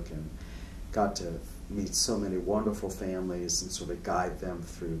Roanoke, and got to meet so many wonderful families and sort of guide them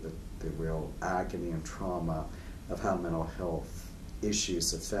through the real agony and trauma of how mental health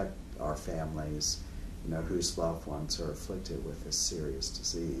issues affect our families, you know, whose loved ones are afflicted with this serious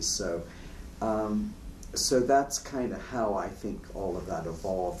disease. So, so that's kind of how I think all of that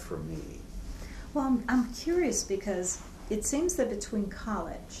evolved for me. Well, I'm curious because it seems that between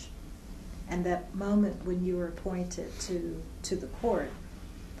college and that moment when you were appointed to the court,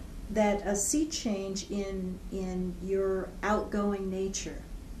 that a sea change in your outgoing nature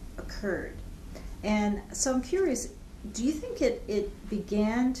occurred. And so I'm curious, do you think it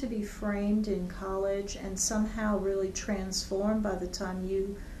began to be framed in college and somehow really transformed by the time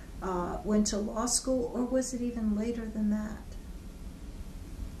you went to law school, or was it even later than that?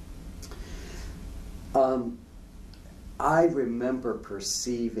 I remember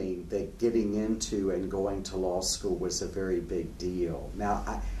perceiving that getting into and going to law school was a very big deal.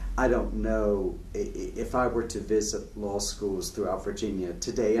 Now, I don't know if I were to visit law schools throughout Virginia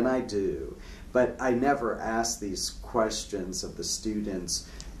today, and I do, but I never ask these questions of the students,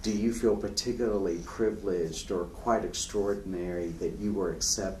 do you feel particularly privileged or quite extraordinary that you were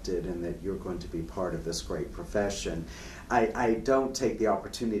accepted and that you're going to be part of this great profession? I don't take the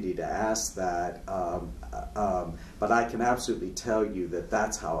opportunity to ask that, but I can absolutely tell you that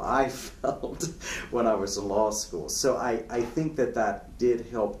that's how I felt when I was in law school. So I think that did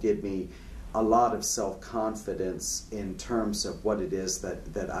help give me a lot of self-confidence in terms of what it is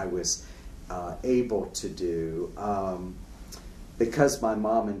that I was able to do. Because my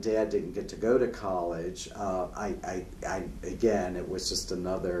mom and dad didn't get to go to college, again, it was just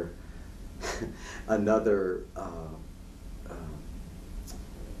another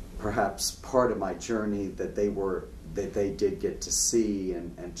perhaps part of my journey that they did get to see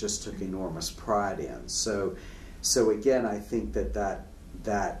and just took enormous pride in. So again, I think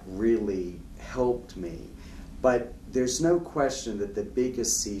that really helped me. But there's no question that the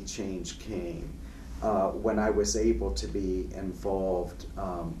biggest sea change came when I was able to be involved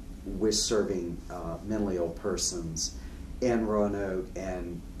with serving mentally ill persons in Roanoke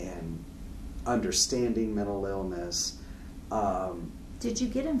and understanding mental illness. Did you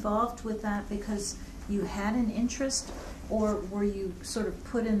get involved with that because you had an interest, or were you sort of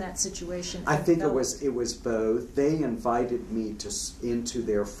put in that situation? I think it was both. They invited me into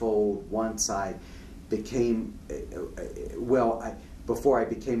their fold once I became, before I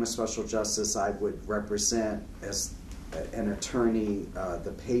became a special justice, I would represent as an attorney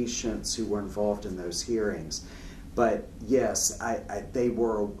the patients who were involved in those hearings. But yes, it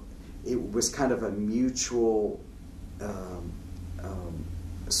was kind of a mutual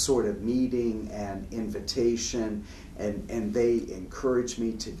sort of meeting and invitation, and they encouraged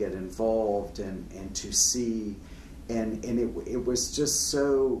me to get involved and to see, and it was just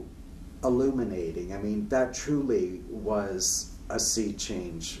so illuminating. I mean, that truly was a sea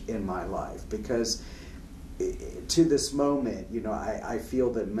change in my life, because to this moment, you know, I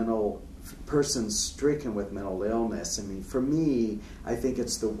feel that persons stricken with mental illness, I mean, for me, I think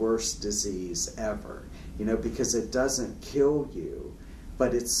it's the worst disease ever, you know, because it doesn't kill you,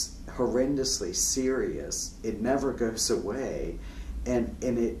 but it's horrendously serious. It never goes away, and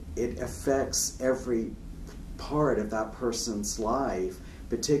it affects every part of that person's life,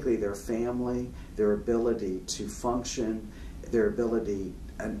 particularly their family, their ability to function, their ability,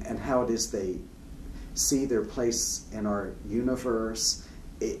 and how it is they see their place in our universe.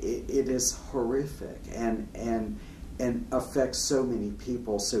 It is horrific and affects so many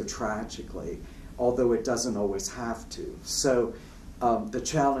people so tragically, although it doesn't always have to. So the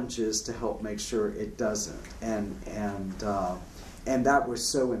challenge is to help make sure it doesn't, and that was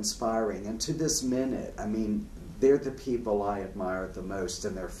so inspiring. And to this minute, I mean, they're the people I admire the most,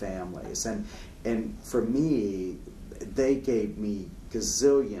 and their families. And for me, they gave me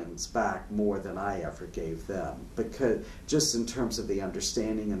gazillions back more than I ever gave them, because just in terms of the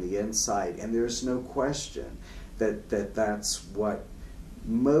understanding and the insight. And there's no question that that's what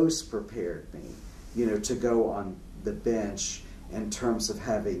most prepared me, you know, to go on the bench in terms of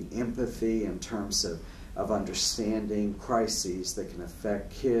having empathy, in terms of understanding crises that can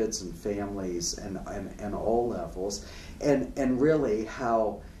affect kids and families and all levels, and really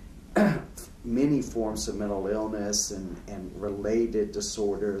how many forms of mental illness and related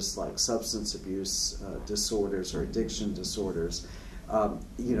disorders like substance abuse disorders or addiction disorders,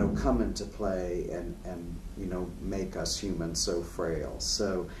 you know, come into play and you know, make us humans so frail.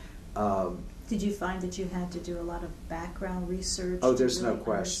 So. Did you find that you had to do a lot of background research? Oh, there's no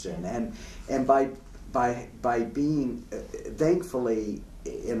question, and by being thankfully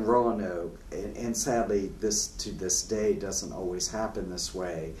in Roanoke, and sadly to this day doesn't always happen this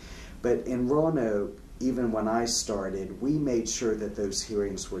way, but in Roanoke, even when I started, we made sure that those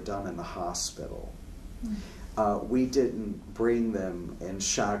hearings were done in the hospital. We didn't bring them in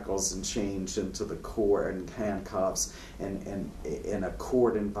shackles and chains into the court and handcuffs and in a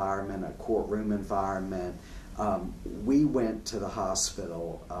court environment, a courtroom environment. We went to the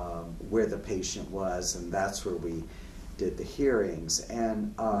hospital where the patient was, and that's where we did the hearings.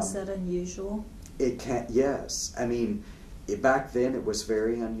 And was that unusual? Yes. I mean, back then it was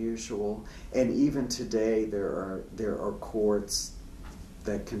very unusual, and even today there are courts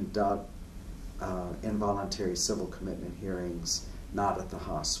that conduct involuntary civil commitment hearings not at the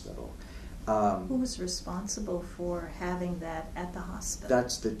hospital. Who was responsible for having that at the hospital?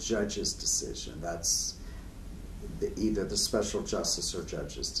 That's the judge's decision. That's either the special justice or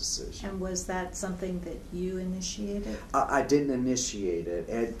judge's decision. And was that something that you initiated? I didn't initiate it.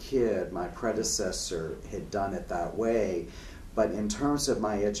 Ed Kidd, my predecessor, had done it that way. But in terms of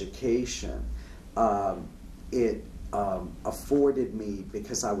my education, it afforded me,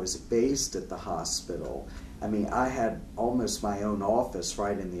 because I was based at the hospital, I mean, I had almost my own office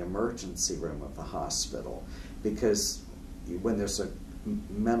right in the emergency room of the hospital, because when there's a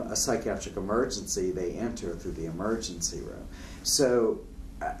psychiatric emergency, they enter through the emergency room. So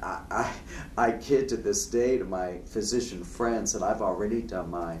I kid to this day to my physician friends that I've already done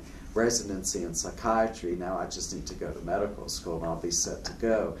my residency in psychiatry. Now I just need to go to medical school and I'll be set to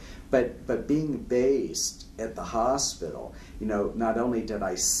go. But being based at the hospital, you know, not only did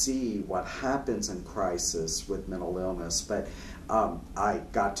I see what happens in crisis with mental illness, but I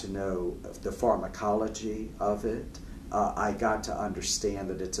got to know the pharmacology of it. I got to understand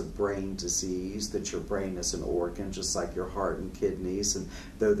that it's a brain disease, that your brain is an organ just like your heart and kidneys, and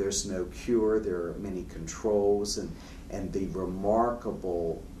though there's no cure, there are many controls, and the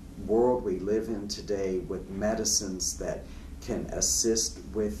remarkable world we live in today with medicines that can assist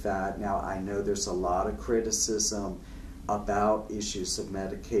with that. Now, I know there's a lot of criticism about issues of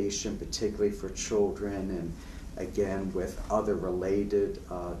medication, particularly for children, and again with other related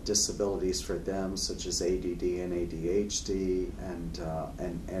disabilities for them, such as ADD and ADHD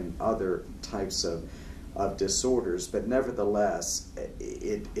and other types of disorders. But nevertheless,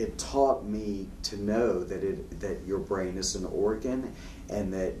 it taught me to know that your brain is an organ,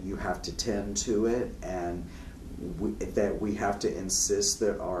 and that you have to tend to it, and that we have to insist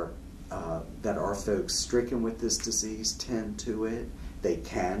that our folks stricken with this disease tend to it. They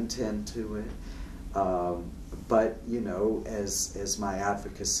can tend to it. But, you know, as my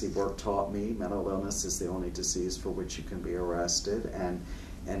advocacy work taught me, mental illness is the only disease for which you can be arrested,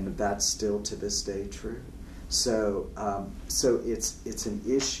 and that's still to this day true. So it's an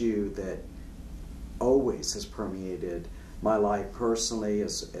issue that always has permeated my life personally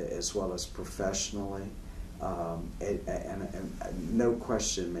as well as professionally, and no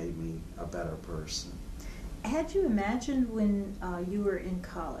question made me a better person. Had you imagined when you were in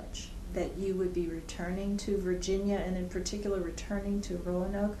college that you would be returning to Virginia, and in particular returning to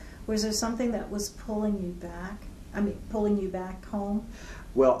Roanoke? Was there something that was pulling you back? I mean, pulling you back home?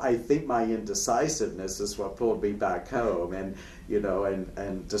 Well, I think my indecisiveness is what pulled me back home, and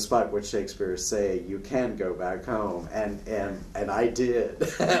and despite what Shakespeare is saying, you can go back home, and I did.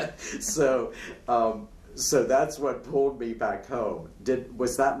 So so that's what pulled me back home.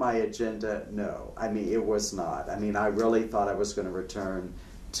 Was that my agenda? No, I mean it was not. I mean I really thought I was going to return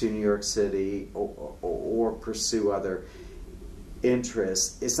to New York City or pursue other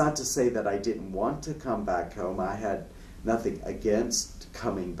interests. It's not to say that I didn't want to come back home. I had nothing against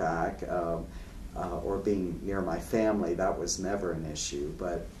coming back or being near my family. That was never an issue,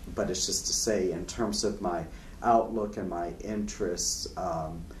 but it's just to say in terms of my outlook and my interests,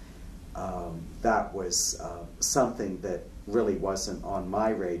 that was something that really wasn't on my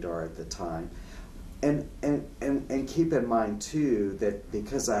radar at the time. And keep in mind too that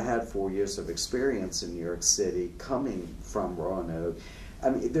because I had 4 years of experience in New York City coming from Roanoke, I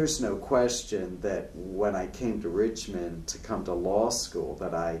mean, there's no question that when I came to Richmond to come to law school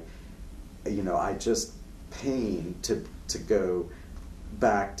that I just pained to go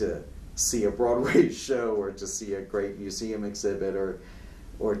back to see a Broadway show or to see a great museum exhibit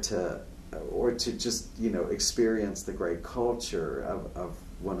or to just experience the great culture of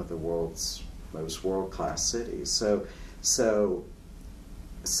one of the world's most world-class cities. So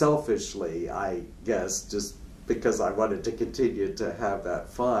selfishly, I guess, just because I wanted to continue to have that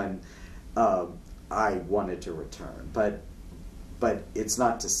fun, I wanted to return. But it's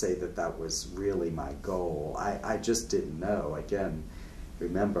not to say that that was really my goal. I just didn't know. Again,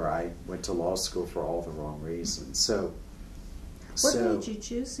 remember, I went to law school for all the wrong reasons. What made you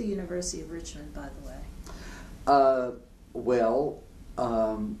choose the University of Richmond, by the way?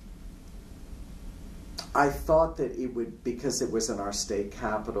 I thought that it would, because it was in our state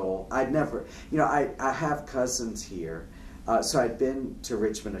capital. I'd never, I have cousins here, so I'd been to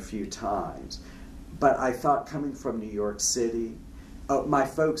Richmond a few times. But I thought coming from New York City, my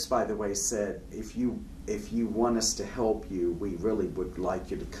folks, by the way, said, if you want us to help you, we really would like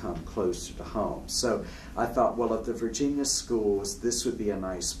you to come closer to home. So I thought, well, at the Virginia schools, this would be a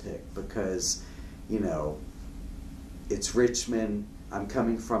nice pick because, it's Richmond, I'm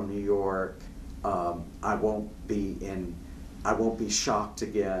coming from New York, I won't be shocked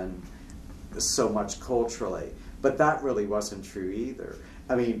again so much culturally. But that really wasn't true either.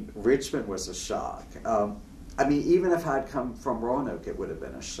 I mean, Richmond was a shock. I mean, even if I'd come from Roanoke, it would have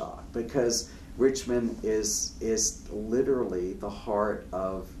been a shock because Richmond is literally the heart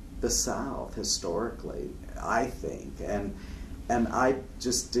of the South historically, I think, and I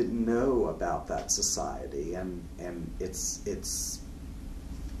just didn't know about that society and it's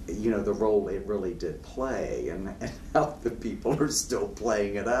the role it really did play and how the people are still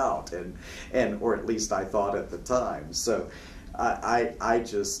playing it out and or at least I thought at the time. So I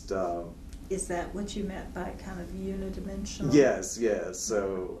just is that what you meant by kind of unidimensional? Yes.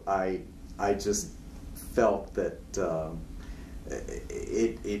 So I just felt that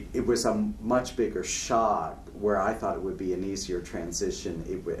it was a much bigger shock where I thought it would be an easier transition.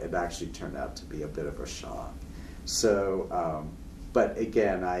 It actually turned out to be a bit of a shock. So, but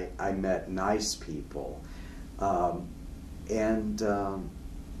again, I met nice people, and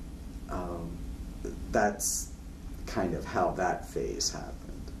that's kind of how that phase happened.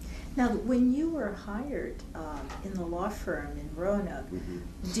 Now, when you were hired in the law firm in Roanoke,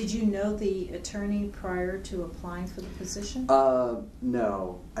 did you know the attorney prior to applying for the position?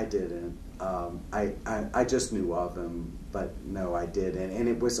 No, I didn't. I just knew of him, but no, I didn't. And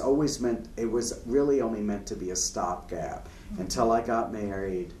it was really only meant to be a stopgap until I got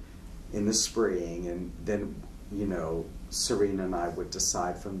married in the spring, and then, Serena and I would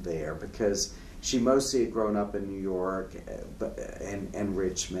decide from there because she mostly had grown up in New York and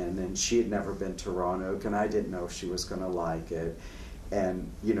Richmond, and she had never been to Roanoke, and I didn't know if she was going to like it. And,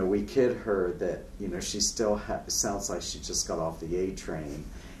 we kid her that, she still sounds like she just got off the A train.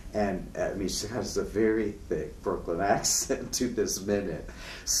 And, I mean, she has a very thick Brooklyn accent to this minute.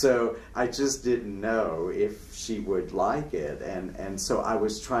 So I just didn't know if she would like it. And so I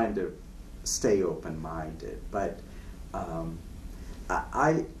was trying to stay open-minded. But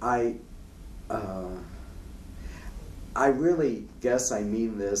I really guess I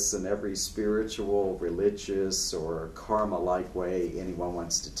mean this in every spiritual, religious, or karma-like way anyone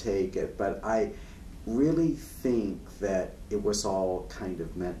wants to take it, but I really think that it was all kind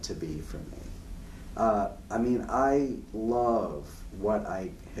of meant to be for me. I mean, I love what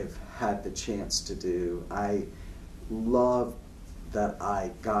I have had the chance to do. I love that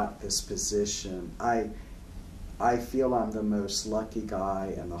I got this position. I feel I'm the most lucky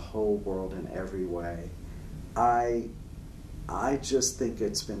guy in the whole world in every way. I just think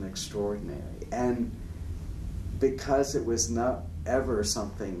it's been extraordinary. And because it was not ever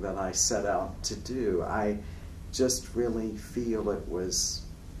something that I set out to do. I just really feel it was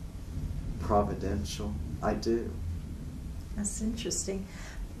providential. I do. That's interesting.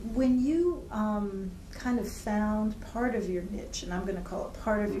 When you kind of found part of your niche, and I'm going to call it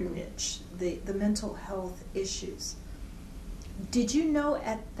part of your niche, the mental health issues, did you know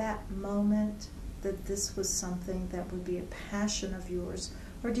at that moment that this was something that would be a passion of yours,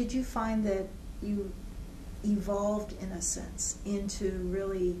 or did you find that you evolved, in a sense, into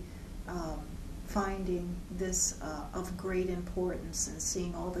really finding this of great importance and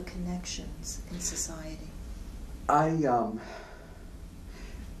seeing all the connections in society? I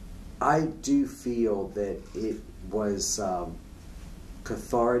do feel that it was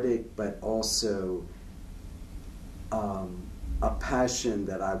cathartic, but also a passion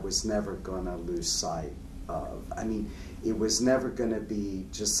that I was never going to lose sight of. I mean, it was never going to be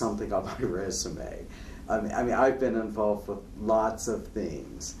just something on my resume. I mean, I've been involved with lots of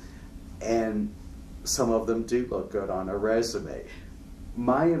things, and some of them do look good on a resume.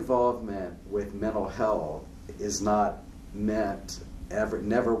 My involvement with mental health is not meant,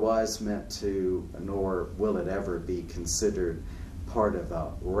 never was meant to, nor will it ever be considered part of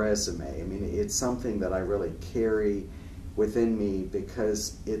a resume. I mean, it's something that I really carry within me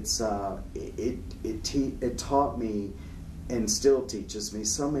because it's it taught me and still teaches me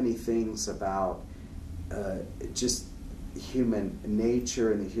so many things about just human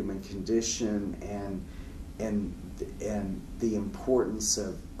nature and the human condition and the importance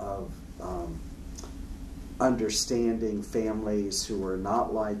of understanding families who are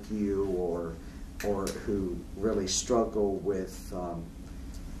not like you or who really struggle with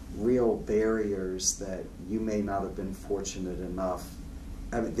real barriers that you may not have been fortunate enough,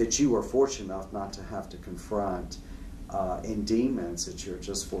 that you were fortunate enough not to have to confront, and demons that you're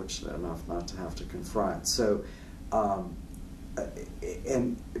just fortunate enough not to have to confront. So, and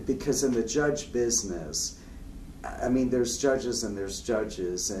because in the judge business, I mean, there's judges and there's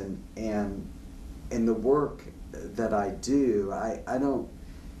judges, and in the work that I do, I don't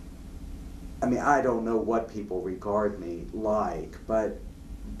know what people regard me like, but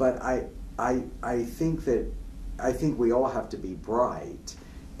I think we all have to be bright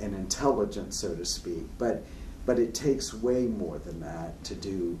and intelligent, so to speak, but it takes way more than that to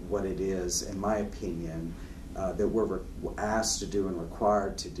do what it is, in my opinion, that we're asked to do and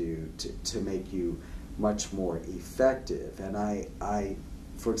required to do to make you much more effective. And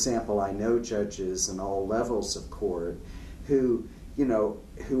for example, I know judges in all levels of court who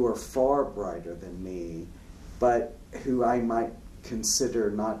are far brighter than me, but who I might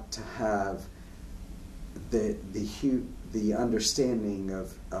consider not to have the understanding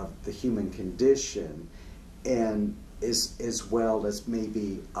of the human condition, and as well as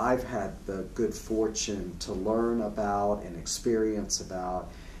maybe I've had the good fortune to learn about and experience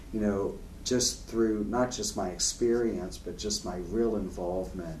about, just through not just my experience, but just my real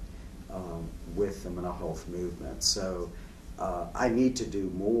involvement with the mental health movement. So I need to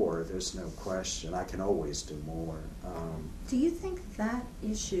do more, there's no question. I can always do more. Do you think that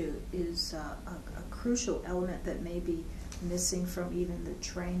issue is a crucial element that may be missing from even the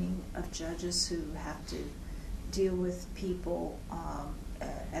training of judges who have to deal with people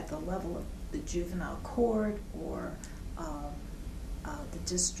at the level of the juvenile court or the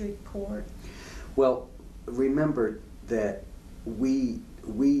district court? Well, remember that we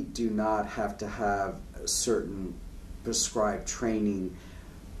do not have to have a certain prescribed training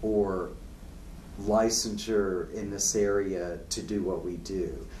or licensure in this area to do what we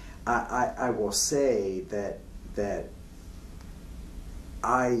do. I will say that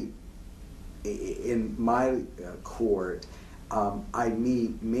in my court, I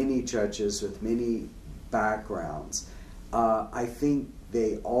meet many judges with many backgrounds. I think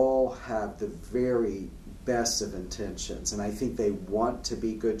they all have the very best of intentions, and I think they want to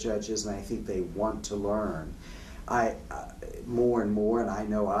be good judges, and I think they want to learn. More and more, and I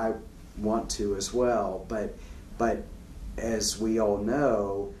know I want to as well, but as we all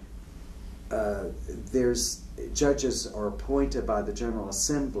know, judges are appointed by the General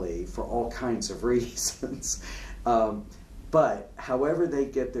Assembly for all kinds of reasons. But however they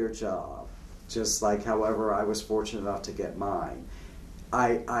get their job, just like however I was fortunate enough to get mine,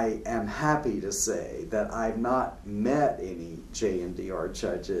 I am happy to say that I've not met any J&DR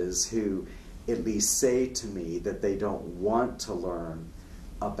judges who at least say to me that they don't want to learn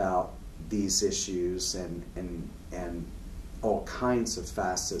about these issues and all kinds of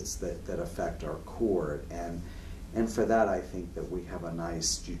facets that affect our court, and for that I think that we have a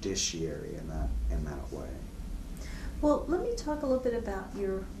nice judiciary in that way. Well, let me talk a little bit about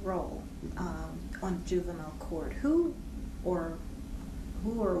your role on juvenile court. Who or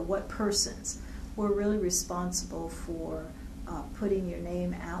what persons were really responsible for putting your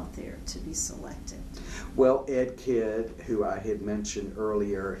name out there to be selected? Well, Ed Kidd, who I had mentioned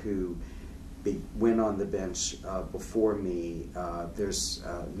earlier, who went on the bench before me, there's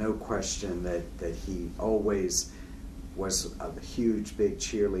no question that he always was a huge, big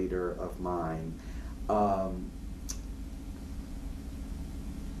cheerleader of mine.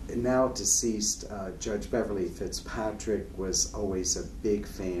 Now deceased Judge Beverly Fitzpatrick was always a big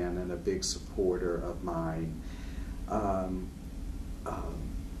fan and a big supporter of mine.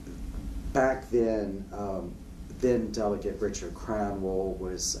 Back then, then Delegate Richard Cranwell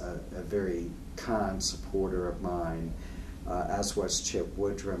was a very kind supporter of mine, as was Chip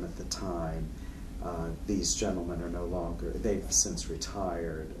Woodrum at the time. These gentlemen are no longer, they've since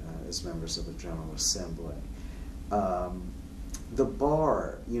retired as members of the General Assembly. The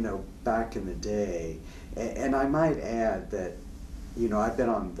bar, you know, back in the day, and I might add that, you know, I've been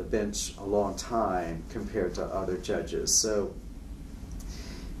on the bench a long time compared to other judges, so,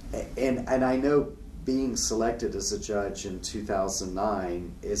 and I know being selected as a judge in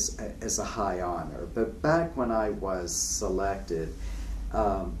 2009 is a high honor, but back when I was selected,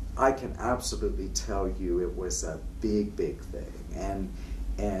 I can absolutely tell you it was a big, big thing,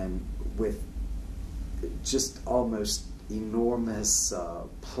 and with just almost enormous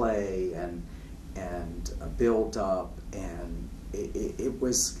play and a build up, and it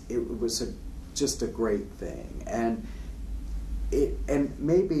was just a great thing, and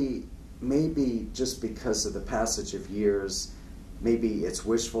maybe just because of the passage of years, maybe it's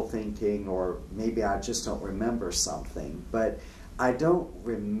wishful thinking, or maybe I just don't remember something, but I don't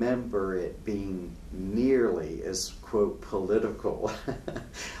remember it being nearly as, quote, political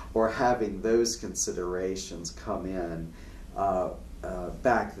or having those considerations come in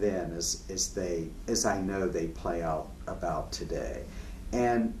back then as I know they play out about today.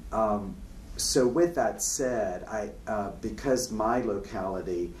 And so with that said, because my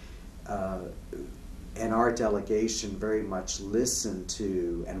locality and our delegation very much listened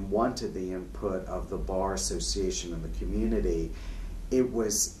to and wanted the input of the Bar Association and the community, it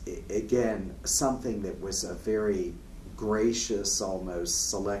was, again, something that was a very gracious, almost,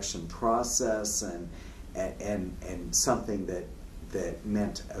 selection process, and something that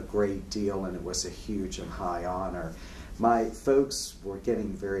meant a great deal, and it was a huge and high honor. My folks were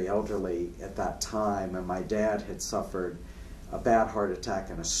getting very elderly at that time, and my dad had suffered a bad heart attack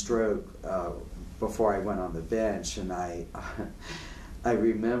and a stroke before I went on the bench, and I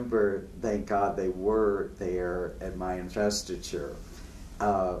remember, thank God they were there at my investiture,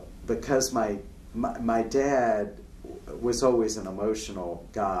 because my dad was always an emotional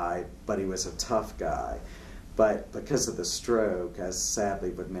guy, but he was a tough guy. But because of the stroke, as sadly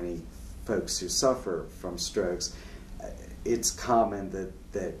with many folks who suffer from strokes, it's common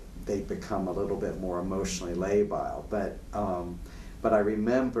that they become a little bit more emotionally labile. But I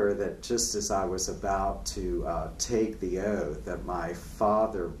remember that just as I was about to take the oath, that my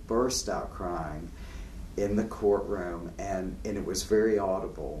father burst out crying in the courtroom, and it was very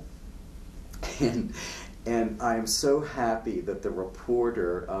audible. And I am so happy that the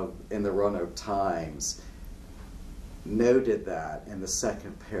reporter in the Roanoke Times noted that in the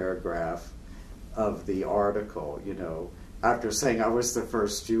second paragraph of the article, you know, after saying I was the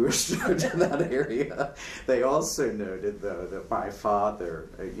first Jewish judge in that area. They also noted, though, that my father,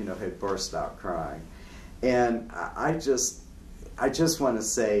 you know, had burst out crying. And I just want to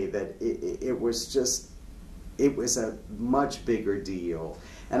say that it was a much bigger deal.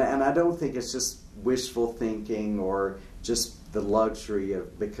 And I don't think it's just wishful thinking or just the luxury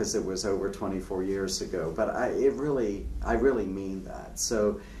of, because it was over 24 years ago, but I really mean that.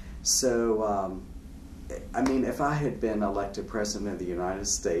 So I mean, if I had been elected President of the United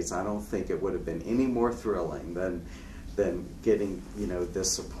States, I don't think it would have been any more thrilling than getting, you know,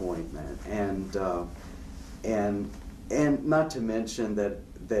 this appointment. And not to mention that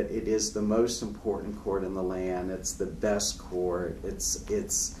it is the most important court in the land. It's the best court.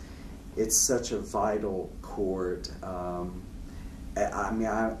 It's such a vital court. I mean,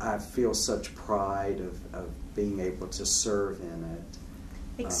 I feel such pride of being able to serve in it.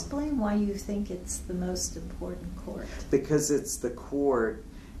 Explain why you think it's the most important court. Because it's the court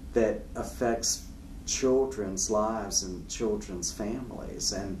that affects children's lives and children's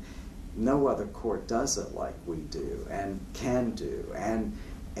families, and no other court does it like we do and can do. And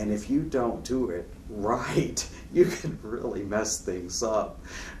if you don't do it right, you can really mess things up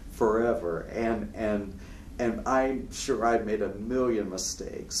forever. And and I'm sure I've made a million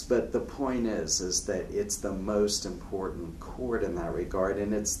mistakes, but the point is that it's the most important court in that regard,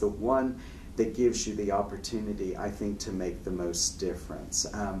 and it's the one that gives you the opportunity, I think, to make the most difference.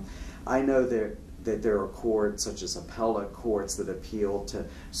 I know that there are courts, such as appellate courts, that appeal to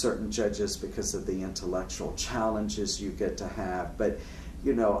certain judges because of the intellectual challenges you get to have. But,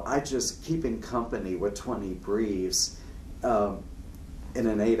 you know, I just, keeping company with 20 briefs in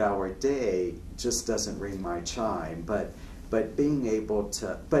an 8-hour day just doesn't ring my chime. But being able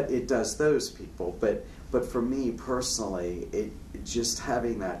to, but it does those people. But for me personally, it just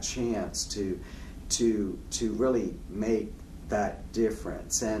having that chance to really make that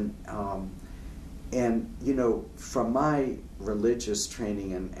difference. And you know, from my religious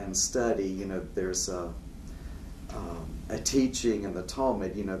training and study, you know, there's a teaching in the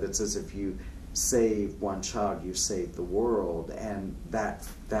Talmud, you know, that says if you save one child, you save the world, and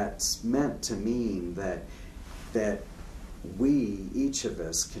that's meant to mean that we, each of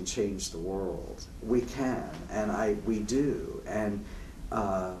us, can change the world. We can, and we do, and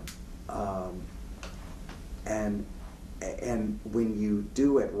when you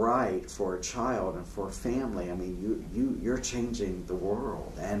do it right for a child and for a family, I mean, you're changing the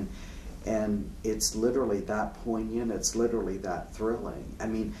world, and it's literally that poignant. It's literally that thrilling. I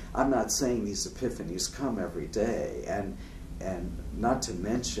mean, I'm not saying these epiphanies come every day, and not to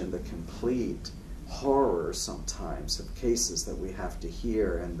mention the complete horror sometimes of cases that we have to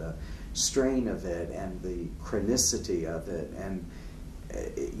hear, and the strain of it, and the chronicity of it, and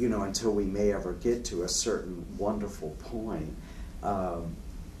you know, until we may ever get to a certain wonderful point.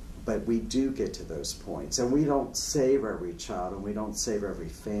 But we do get to those points, and we don't save every child, and we don't save every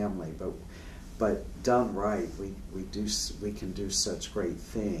family, but done right, we can do such great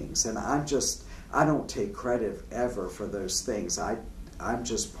things. And I don't take credit ever for those things. I'm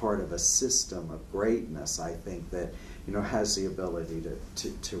just part of a system of greatness, I think, that, you know, has the ability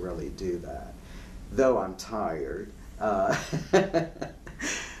to really do that. Though I'm tired.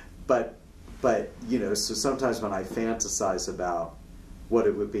 But you know, so sometimes when I fantasize about what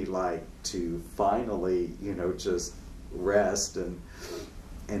it would be like to finally, you know, just rest and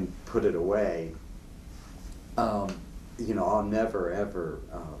put it away, you know, I'll never ever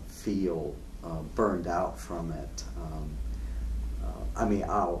feel burned out from it. I mean,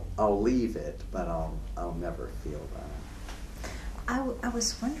 I'll leave it, but I'll never feel that. I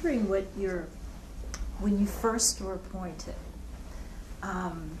was wondering when you first were appointed,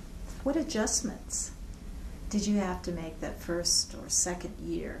 what adjustments did you have to make that first or second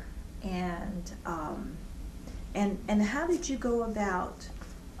year, and how did you go about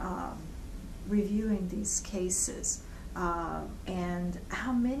reviewing these cases, and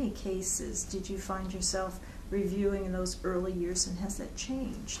how many cases did you find yourself reviewing in those early years, and has that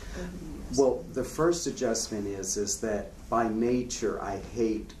changed over the years? Well, the first adjustment is that by nature I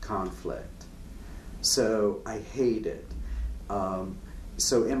hate conflict. So I hate it.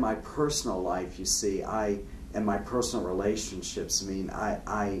 So in my personal life, you see, in my personal relationships, I mean,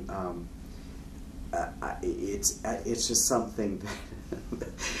 it's just something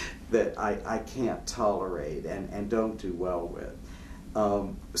that I can't tolerate and don't do well with.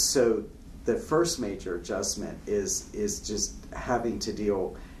 So the first major adjustment is just having to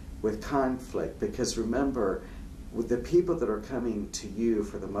deal with conflict, because remember, with the people that are coming to you,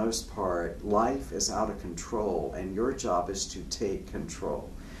 for the most part, life is out of control, and your job is to take control.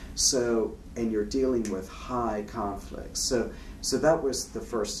 So, and you're dealing with high conflict. So that was the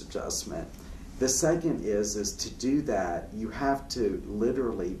first adjustment. The second is to do that, you have to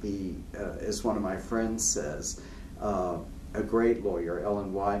literally be, as one of my friends says, a great lawyer,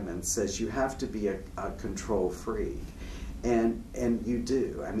 Ellen Wyman, says you have to be a control freak. And you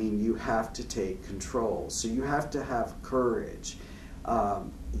do. I mean, you have to take control. So you have to have courage.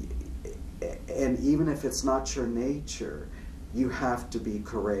 And even if it's not your nature, you have to be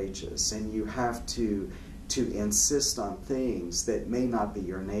courageous, and you have to insist on things that may not be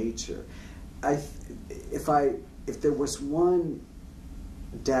your nature. If there was one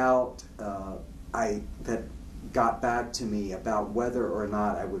doubt that got back to me about whether or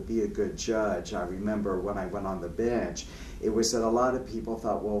not I would be a good judge, I remember when I went on the bench, it was that a lot of people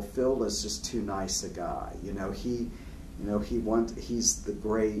thought, well, Phil is just too nice a guy. You know, he's the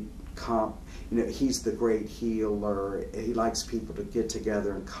great he's the great healer. He likes people to get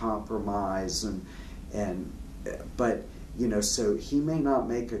together and compromise, but you know, so he may not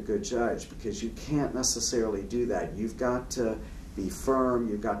make a good judge, because you can't necessarily do that. You've got to be firm,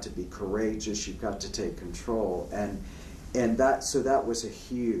 you've got to be courageous, you've got to take control, and that was a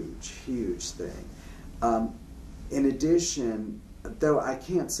huge thing. In addition, though I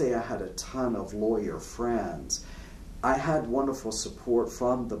can't say I had a ton of lawyer friends, I had wonderful support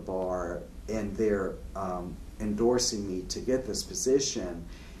from the bar and their endorsing me to get this position.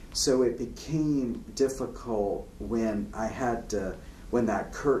 So it became difficult when when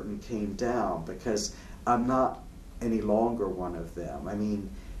that curtain came down, because I'm not any longer one of them. I mean,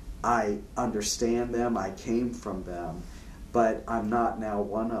 I understand them, I came from them, but I'm not now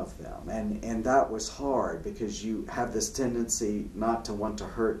one of them. And that was hard, because you have this tendency not to want to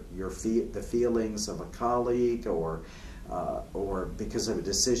hurt the feelings of a colleague, or because of a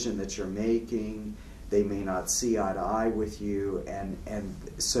decision that you're making. They may not see eye to eye with you, and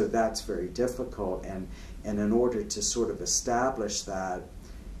so that's very difficult. And in order to sort of establish that,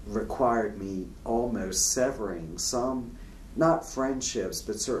 required me almost severing some, not friendships,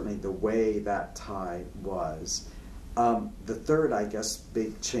 but certainly the way that tie was. The third, I guess,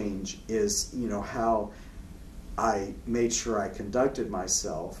 big change is, you know, how I made sure I conducted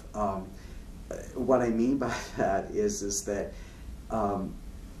myself. What I mean by that is that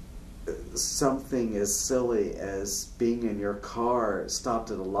something as silly as being in your car,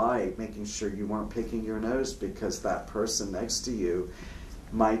 stopped at a light, making sure you weren't picking your nose, because that person next to you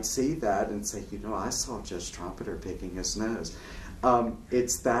might see that and say, you know, I saw Judge Trompeter picking his nose.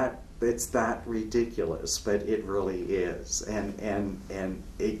 It's that ridiculous, but it really is, and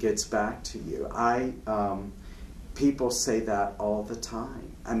it gets back to you. People say that all the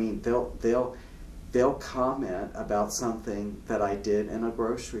time. I mean, they'll comment about something that I did in a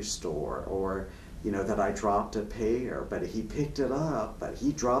grocery store, or, you know, that I dropped a pear, but he picked it up, but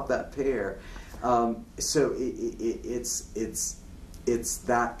he dropped that pear. So it's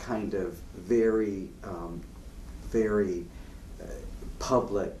that kind of very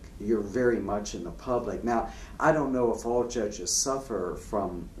public. You're very much in the public. Now, I don't know if all judges suffer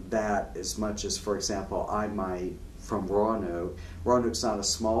from that as much as, for example, I might from Roanoke. Roanoke's not a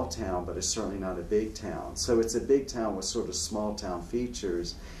small town, but it's certainly not a big town. So it's a big town with sort of small town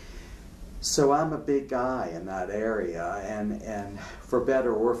features. So I'm a big guy in that area, and for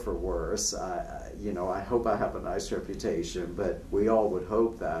better or for worse, you know, I hope I have a nice reputation, but we all would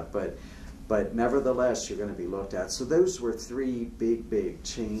hope that. But nevertheless, you're going to be looked at. So those were three big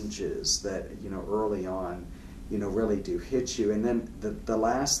changes that, you know, early on, you know, really do hit you. And then the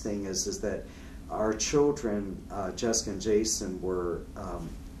last thing is that our children, Jessica and Jason, were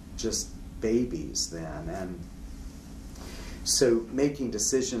just babies then, and so making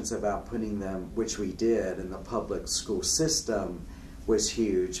decisions about putting them, which we did, in the public school system was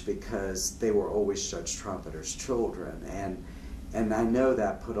huge, because they were always Judge Trompeter's children, and I know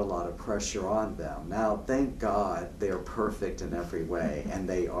that put a lot of pressure on them. Now, thank God, they're perfect in every way, and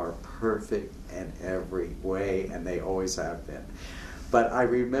they are perfect in every way, and they always have been. But I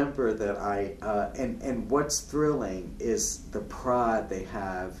remember that and what's thrilling is the pride they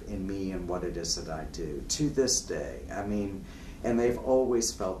have in me and what it is that I do to this day. I mean, and they've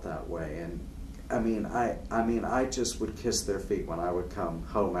always felt that way. And I mean, I just would kiss their feet when I would come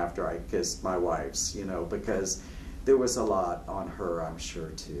home after I kissed my wife's, you know, because there was a lot on her, I'm sure,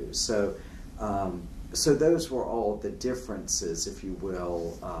 too. So, so those were all the differences, if you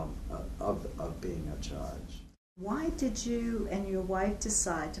will, of being a judge. Why did you and your wife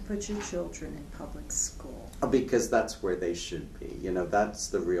decide to put your children in public school? Because that's where they should be. You know,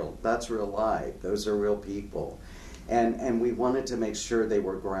 that's real life. Those are real people. And we wanted to make sure they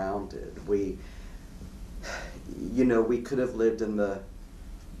were grounded. You know, we could have lived in the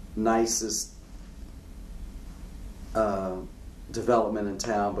nicest development in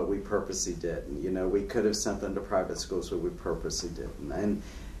town, but we purposely didn't. You know, we could have sent them to private schools, but we purposely didn't. And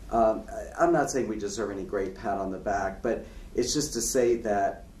I'm not saying we deserve any great pat on the back, but it's just to say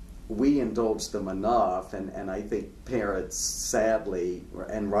that we indulged them enough, and I think parents sadly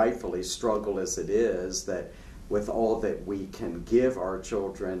and rightfully struggle as it is, that with all that we can give our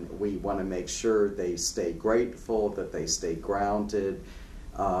children, we want to make sure they stay grateful, that they stay grounded,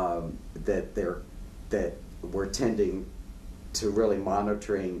 that we're tending to really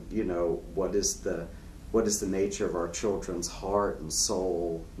monitoring, you know, what is the nature of our children's heart and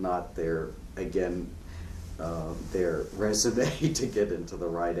soul, not their, again, their resume to get into the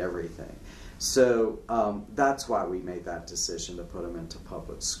right everything. So that's why we made that decision to put them into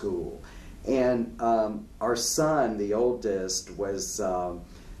public school. And our son, the oldest, was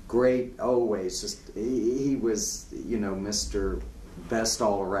great always. Just he was, you know, Mr. Best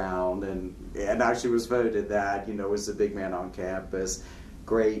all around, and actually was voted that, you know, was the big man on campus.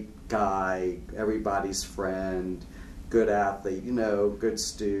 Great guy, everybody's friend, good athlete, you know, good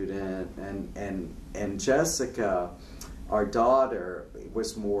student. And Jessica, Our daughter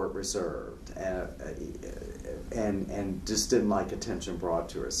was more reserved and just didn't like attention brought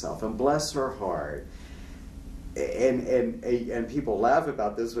to herself. And bless her heart, and people laugh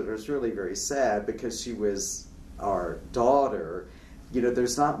about this, but it was really very sad because she was our daughter. You know,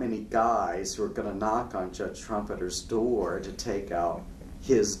 there's not many guys who are going to knock on Judge Trumpeter's door to take out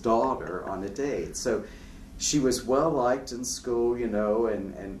his daughter on a date. So she was well liked in school, you know,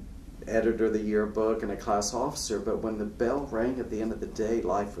 and editor of the yearbook and a class officer, but when the bell rang at the end of the day,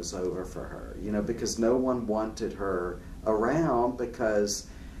 life was over for her, you know, because no one wanted her around because,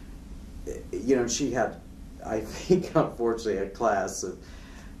 you know, she had, I think, unfortunately, a class of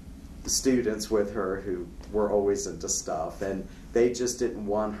students with her who were always into stuff, and they just didn't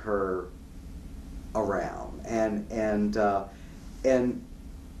want her around. And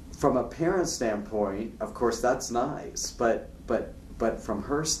from a parent standpoint, of course, that's nice, but from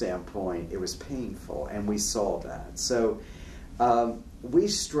her standpoint, it was painful, and we saw that. So we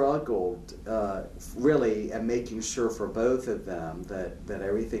struggled really at making sure for both of them that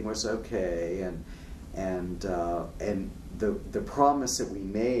everything was okay, and the promise that we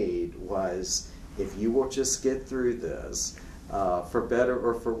made was, if you will just get through this, for better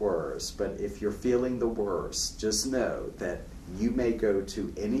or for worse, but if you're feeling the worst, just know that you may go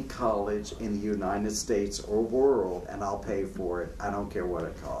to any college in the United States or world, and I'll pay for it. I don't care what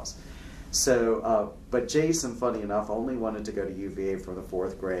it costs. So, but Jason, funny enough, only wanted to go to UVA for the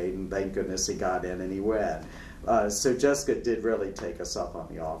 4th grade, and thank goodness he got in and he went. So Jessica did really take us up on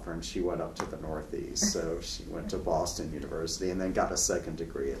the offer, and she went up to the Northeast. So she went to Boston University and then got a 2nd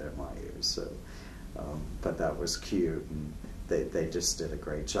degree at NYU. So, but that was cute, and they just did a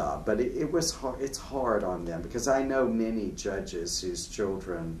great job. But it was hard. It's hard on them because I know many judges whose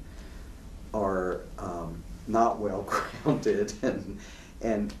children are not well grounded,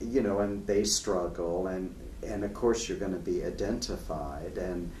 and you know, and they struggle, and of course you're going to be identified,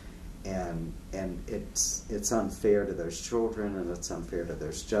 and it's unfair to those children, and it's unfair to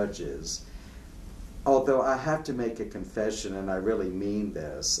those judges. Although I have to make a confession, and I really mean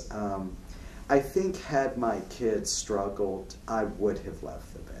this. I think had my kids struggled, I would have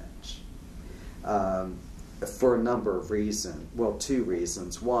left the bench for a number of reasons. Well, 2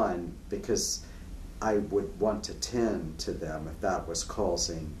 reasons. One, because I would want to tend to them if that was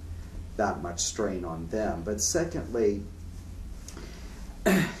causing that much strain on them. But secondly,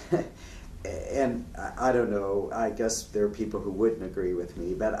 and I don't know, I guess there are people who wouldn't agree with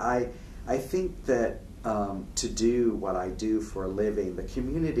me, but I think that to do what I do for a living, the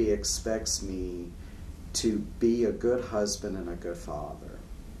community expects me to be a good husband and a good father,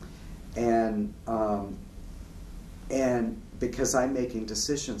 and because I'm making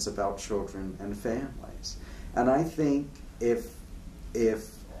decisions about children and families, and I think if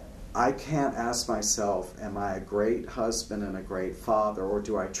I can't ask myself, am I a great husband and a great father, or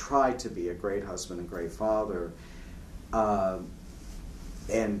do I try to be a great husband and great father,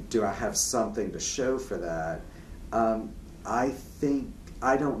 and do I have something to show for that?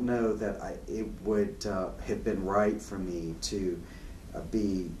 I don't know that it would have been right for me to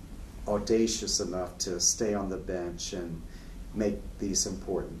be audacious enough to stay on the bench and make these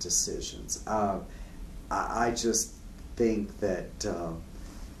important decisions. I just think that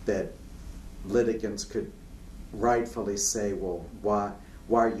that litigants could rightfully say, well, why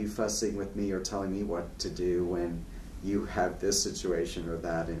are you fussing with me or telling me what to do when you have this situation or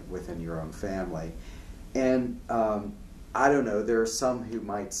that within your own family? And I don't know, there are some who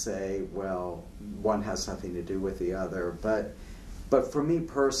might say, well, one has nothing to do with the other, but for me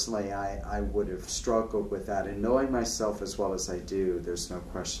personally, I would have struggled with that, and knowing myself as well as I do, there's no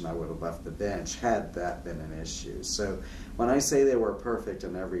question I would have left the bench had that been an issue. So when I say they were perfect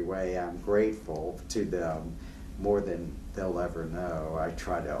in every way, I'm grateful to them more than they'll ever know. I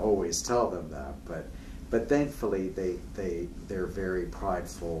try to always tell them that, but thankfully they're very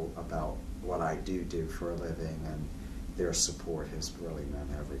prideful about what I do for a living, and their support has really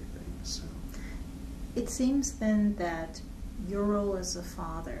meant everything. So it seems then that your role as a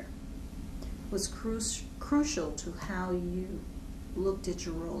father was crucial to how you looked at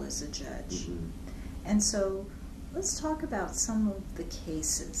your role as a judge. Mm-hmm. And so let's talk about some of the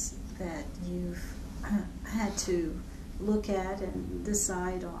cases that you've had to look at and mm-hmm.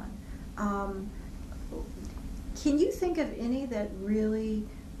 decide on. Can you think of any that really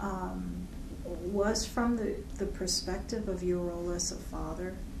was from the perspective of your role as a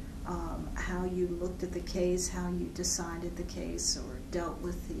father? How you looked at the case, how you decided the case, or dealt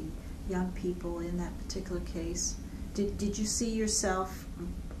with the young people in that particular case? Did you see yourself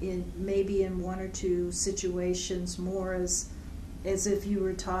maybe in 1 or 2 situations more as if you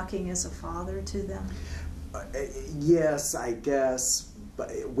were talking as a father to them? Yes, I guess.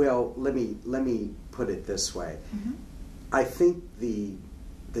 But, well, let me put it this way. Mm-hmm. I think the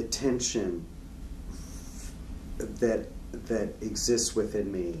tension that exists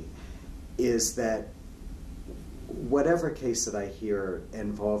within me is that whatever case that I hear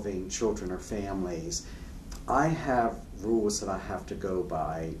involving children or families, I have rules that I have to go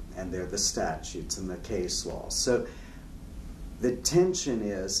by, and they're the statutes and the case law. So the tension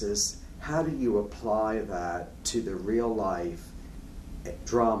is how do you apply that to the real life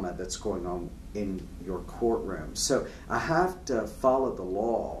drama that's going on in your courtroom? So I have to follow the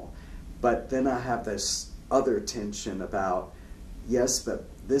law, but then I have this other tension about, yes, but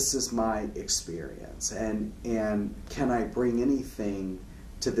this is my experience, and can I bring anything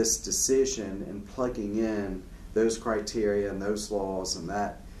to this decision and plugging in those criteria and those laws and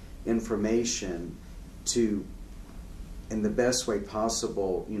that information to, in the best way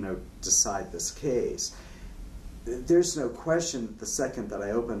possible, decide this case. There's no question that the second that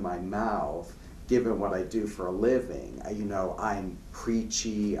I open my mouth, given what I do for a living, I'm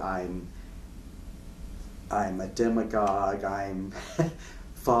preachy, I'm a demagogue, I'm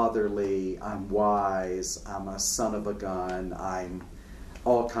fatherly, I'm wise, I'm a son of a gun, I'm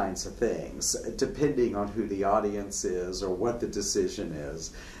all kinds of things, depending on who the audience is or what the decision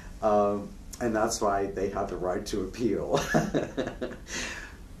is. And that's why they have the right to appeal.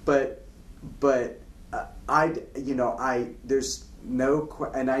 but there's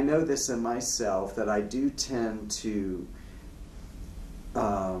no, and I know this in myself, that I do tend to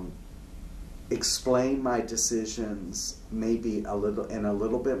explain my decisions maybe in a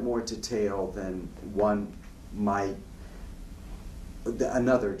little bit more detail than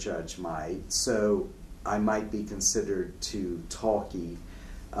another judge might. So I might be considered too talky.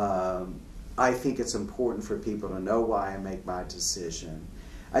 I think it's important for people to know why I make my decision.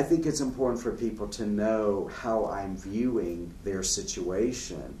 I think it's important for people to know how I'm viewing their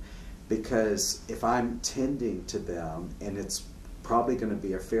situation, because if I'm tending to them, and it's probably going to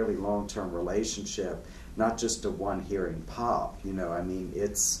be a fairly long-term relationship, not just a one hearing pop, we're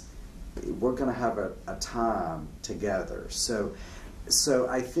going to have a time together. So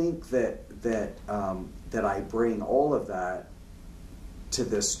I think that I bring all of that to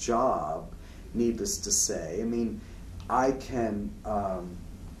this job. Needless to say, I can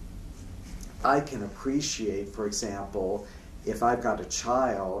appreciate, for example, if I've got a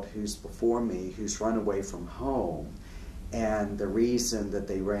child who's before me who's run away from home, and the reason that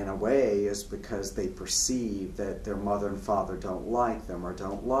they ran away is because they perceive that their mother and father don't like them or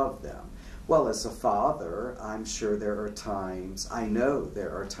don't love them. Well, as a father, I'm sure I know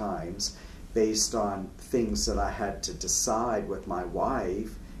there are times, based on things that I had to decide with my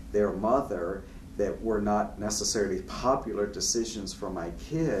wife, their mother, that were not necessarily popular decisions for my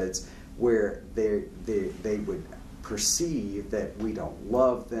kids, where they would perceive that we don't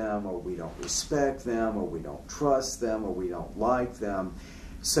love them, or we don't respect them, or we don't trust them, or we don't like them.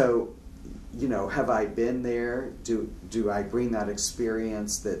 So, have I been there? Do I bring that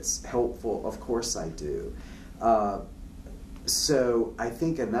experience that's helpful? Of course I do. So I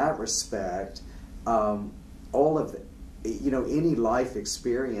think in that respect, all of any life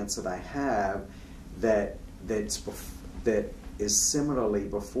experience that I have that is similarly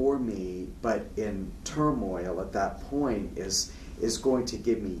before me, but in turmoil at that point, is going to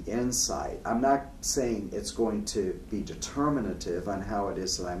give me insight. I'm not saying it's going to be determinative on how it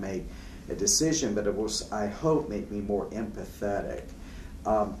is that I make a decision, but it will, I hope, make me more empathetic.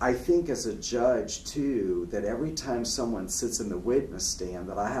 I think as a judge, too, that every time someone sits in the witness stand,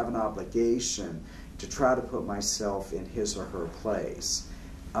 that I have an obligation to try to put myself in his or her place.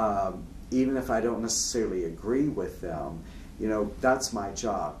 Even if I don't necessarily agree with them, that's my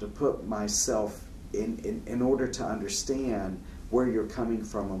job, to put myself in order to understand where you're coming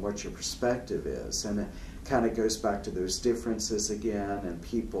from and what your perspective is. And it kind of goes back to those differences again, and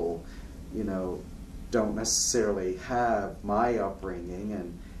people, don't necessarily have my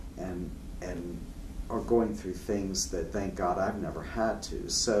upbringing and are going through things that, thank God, I've never had to.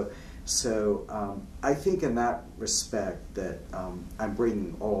 So I think in that respect that I'm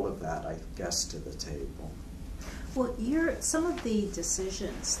bringing all of that, I guess, to the table. Well, some of the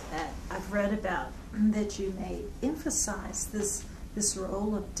decisions that I've read about that you made emphasize this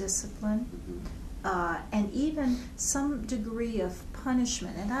role of discipline, and even some degree of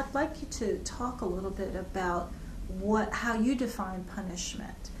punishment. And I'd like you to talk a little bit about how you define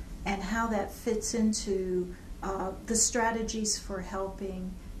punishment and how that fits into the strategies for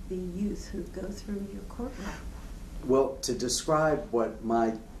helping the youth who go through your courtroom. Well, to describe what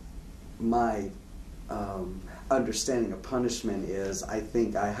my understanding of punishment is, I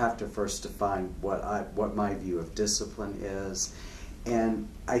think I have to first define what my view of discipline is. And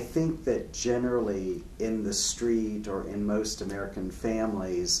I think that generally in the street or in most American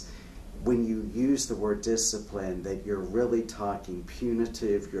families, when you use the word discipline, that you're really talking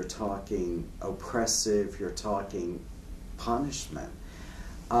punitive, you're talking oppressive, you're talking punishment.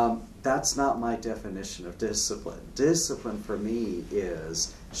 That's not my definition of discipline. Discipline for me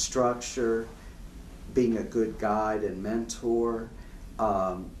is structure, being a good guide and mentor,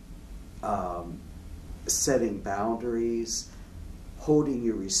 setting boundaries, holding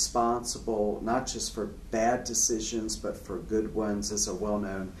you responsible, not just for bad decisions, but for good ones. As a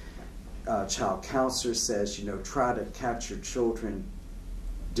well-known child counselor says, you know, try to catch your children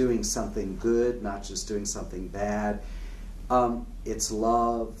doing something good, not just doing something bad. It's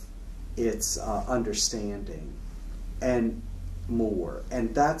love, it's understanding, and more.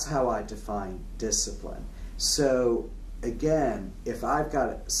 And that's how I define discipline. So again, if I've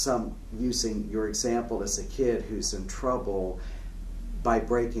got using your example as a kid who's in trouble by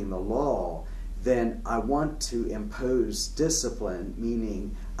breaking the law, then I want to impose discipline,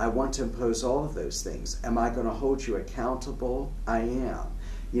 meaning I want to impose all of those things. Am I going to hold you accountable? I am.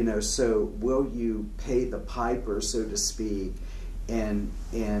 You know, so will you pay the piper, so to speak, in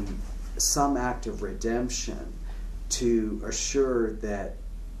some act of redemption to assure that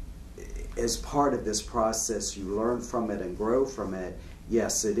as part of this process you learn from it and grow from it?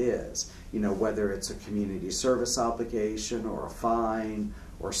 Yes, it is. You know, whether it's a community service obligation or a fine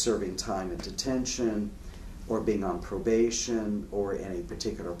or serving time in detention or being on probation or in a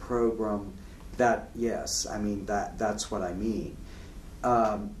particular program, that, yes, I mean, that's what I mean.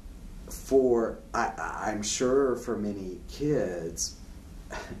 I'm sure for many kids,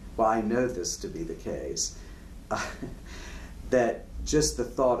 well, I know this to be the case, that just the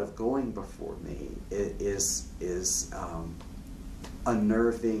thought of going before me is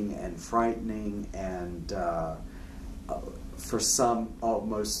unnerving and frightening, and for some,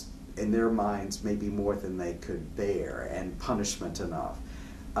 almost in their minds, maybe more than they could bear, and punishment enough.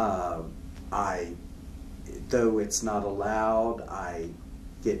 Though it's not allowed, I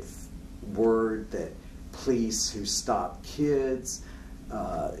get word that police who stop kids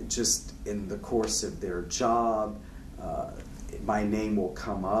just in the course of their job, my name will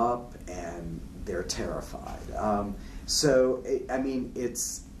come up and they're terrified. So, I mean,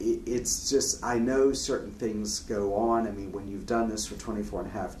 it's just, I know certain things go on. I mean, when you've done this for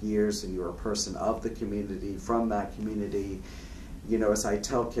 24.5 years and you're a person of the community, from that community, you know, as I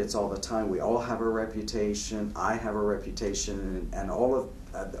tell kids all the time, we all have a reputation. I have a reputation, and all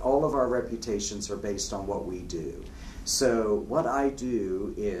of our reputations are based on what we do. So what I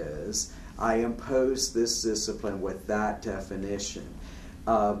do is I impose this discipline with that definition.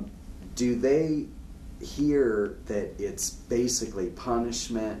 Do they hear that it's basically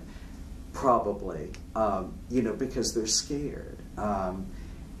punishment? Probably, you know, because they're scared.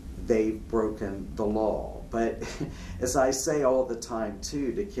 They've broken the law. But as I say all the time,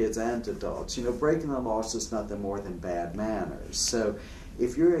 too, to kids and adults, you know, breaking the law is just nothing more than bad manners. So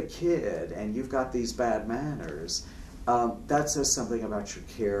if you're a kid and you've got these bad manners, that says something about your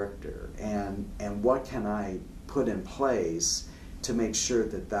character, and what can I put in place to make sure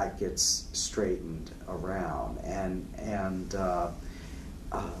that that gets straightened around.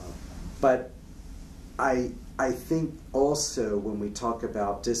 But I think also when we talk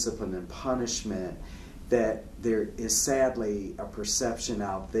about discipline and punishment, that there is sadly a perception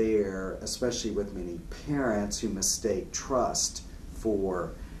out there, especially with many parents, who mistake trust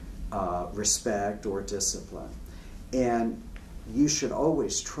for respect or discipline. And you should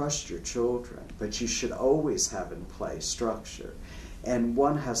always trust your children, but you should always have in place structure. And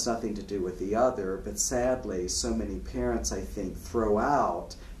one has nothing to do with the other, but sadly, so many parents, I think, throw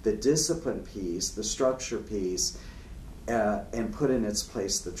out the discipline piece, the structure piece, and put in its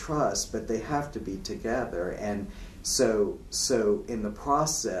place the trust, but they have to be together. And so in the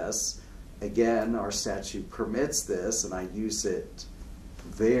process, again, our statute permits this, and I use it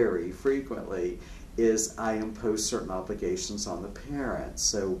very frequently, is I impose certain obligations on the parents.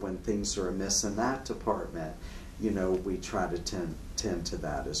 So when things are amiss in that department, you know, we try to tend to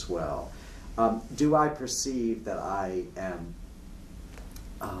that as well. Do I perceive that I am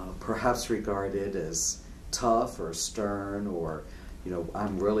perhaps regarded as tough or stern, or, you know,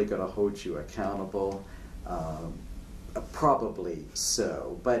 I'm really going to hold you accountable? Probably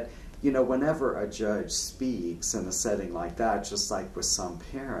so. But, you know, whenever a judge speaks in a setting like that, just like with some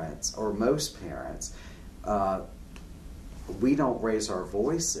parents, or most parents, we don't raise our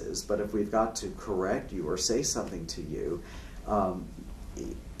voices, but if we've got to correct you or say something to you,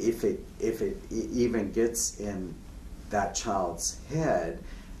 if it even gets in that child's head,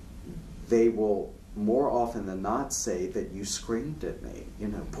 they will more often than not say that you screamed at me. You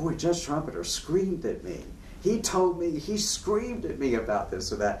know, boy, Judge Trumpeter screamed at me. He told me, he screamed at me about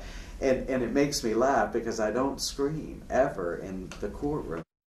this or that. And it makes me laugh because I don't scream ever in the courtroom.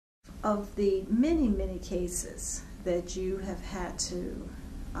 Of the many, many cases that you have had to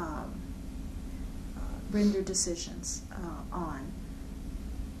render decisions on,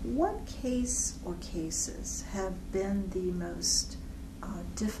 what case or cases have been the most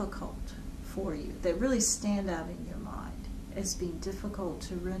difficult for you, that really stand out in your mind as being difficult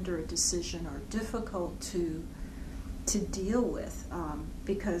to render a decision or difficult to deal with?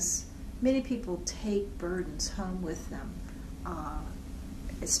 Because many people take burdens home with them,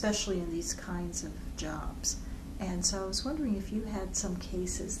 especially in these kinds of jobs. And so I was wondering if you had some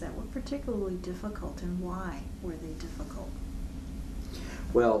cases that were particularly difficult, and why were they difficult?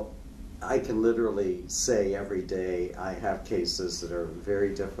 Well, I can literally say every day I have cases that are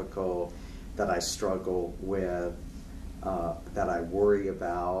very difficult, that I struggle with, that I worry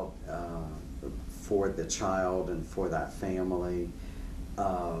about for the child and for that family.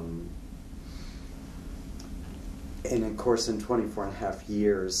 And of course, in 24 and a half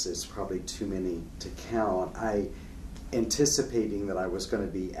years, it's probably too many to count. Anticipating that I was going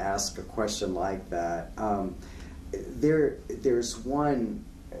to be asked a question like that, there's one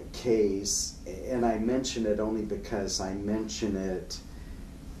case, and I mention it only because I mention it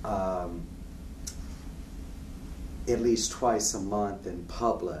at least twice a month in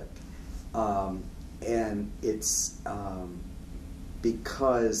public, and it's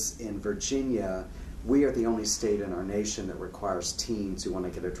because in Virginia, we are the only state in our nation that requires teens who want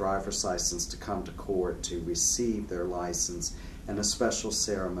to get a driver's license to come to court to receive their license and a special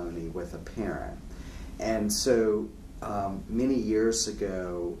ceremony with a parent. And so many years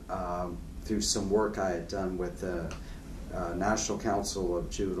ago, through some work I had done with the National Council of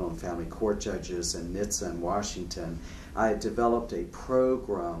Juvenile and Family Court Judges in NHTSA in Washington, I had developed a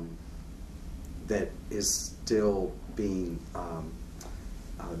program that is still being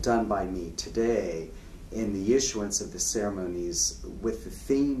done by me today in the issuance of the ceremonies, with the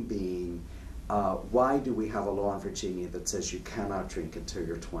theme being, why do we have a law in Virginia that says you cannot drink until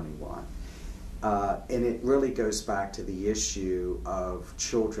you're 21? And it really goes back to the issue of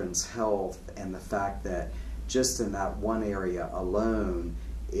children's health and the fact that just in that one area alone,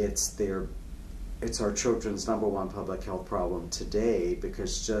 it's our children's #1 public health problem today,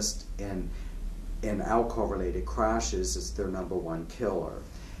 because just in alcohol-related crashes, it's their #1 killer.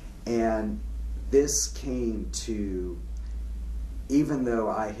 And this came to, even though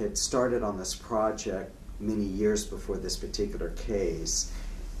I had started on this project many years before this particular case,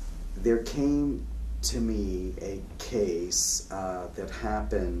 there came to me a case that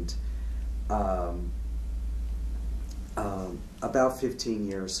happened about 15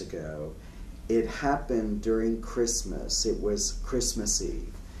 years ago. It happened during Christmas. It was Christmas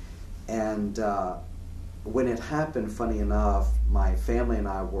Eve. And when it happened, funny enough, my family and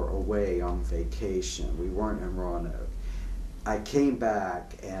I were away on vacation. We weren't in Roanoke. I came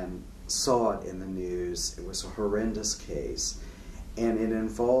back and saw it in the news. It was a horrendous case. And it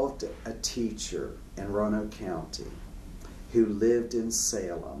involved a teacher in Roanoke County who lived in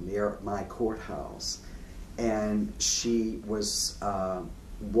Salem near my courthouse. And she was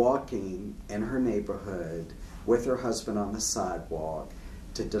walking in her neighborhood with her husband on the sidewalk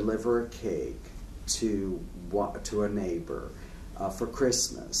to deliver a cake to a neighbor for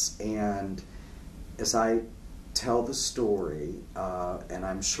Christmas. And as I tell the story, and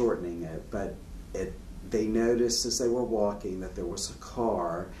I'm shortening it, but they noticed as they were walking that there was a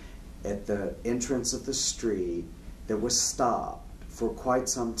car at the entrance of the street that was stopped for quite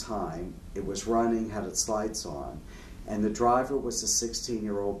some time. It was running, had its lights on, and the driver was a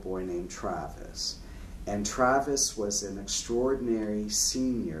 16-year-old boy named Travis. And Travis was an extraordinary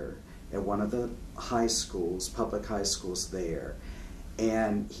senior at one of the high schools, public high schools there.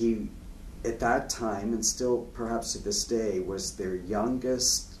 And he, at that time, and still perhaps to this day, was their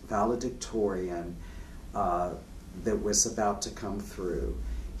youngest valedictorian that was about to come through.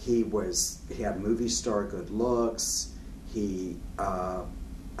 He had movie star good looks. He,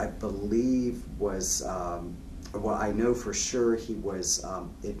 I believe, was, well, I know for sure he was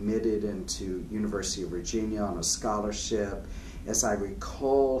admitted into University of Virginia on a scholarship. As I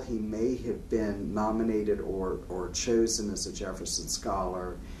recall, he may have been nominated or chosen as a Jefferson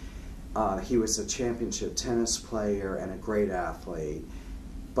Scholar. He was a championship tennis player and a great athlete.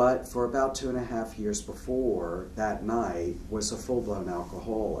 But for about 2.5 years before that night was a full-blown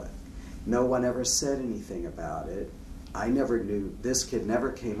alcoholic. No one ever said anything about it. I never knew, this kid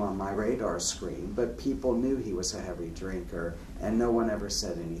never came on my radar screen, but people knew he was a heavy drinker, and no one ever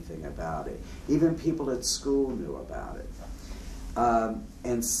said anything about it. Even people at school knew about it.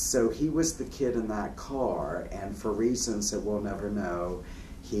 And so he was the kid in that car, and for reasons that we'll never know,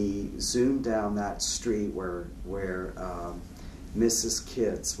 he zoomed down that street where Mrs.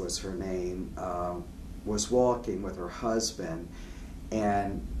 Kitts was her name, was walking with her husband,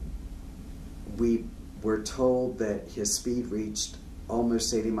 and we were told that his speed reached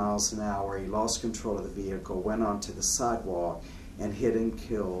almost 80 miles an hour. He lost control of the vehicle, went onto the sidewalk, and hit and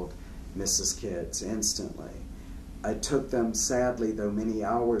killed Mrs. Kitts instantly. It took them, sadly, though, many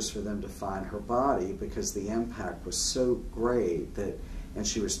hours for them to find her body because the impact was so great that, and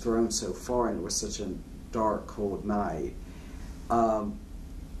she was thrown so far, and it was such a dark, cold night.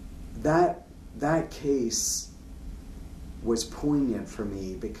 That case was poignant for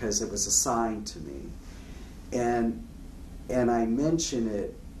me because it was a sign to me, and I mention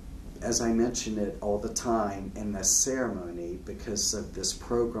it, as I mention it all the time in this ceremony, because of this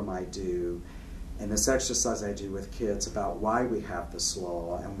program I do and this exercise I do with kids about why we have this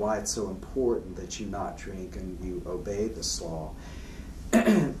law and why it's so important that you not drink and you obey this law.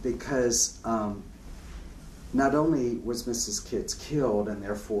 Because not only was Mrs. Kitts killed, and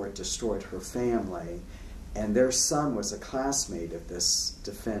therefore it destroyed her family, and their son was a classmate of this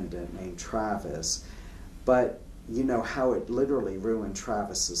defendant named Travis, but you know how it literally ruined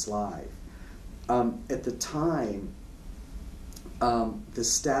Travis's life. At the time, the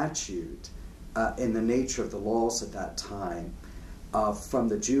statute and the nature of the laws at that time, from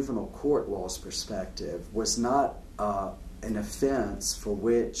the juvenile court laws perspective, was not an offense for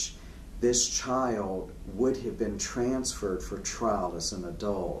which this child would have been transferred for trial as an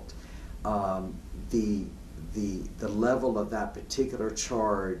adult. The level of that particular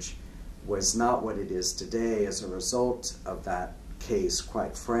charge was not what it is today as a result of that case,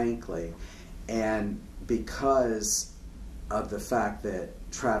 quite frankly. And because of the fact that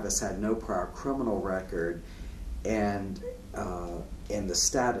Travis had no prior criminal record and the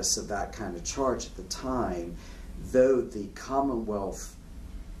status of that kind of charge at the time, though the Commonwealth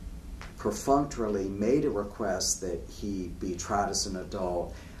perfunctorily made a request that he be tried as an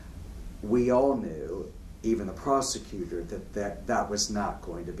adult, we all knew, even the prosecutor, that was not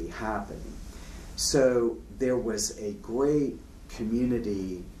going to be happening. So there was a great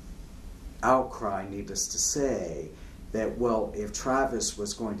community outcry, needless to say, that, well, if Travis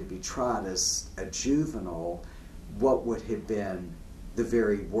was going to be tried as a juvenile, what would have been the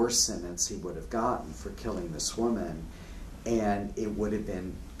very worst sentence he would have gotten for killing this woman? And it would have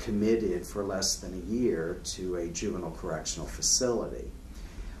been committed for less than a year to a juvenile correctional facility.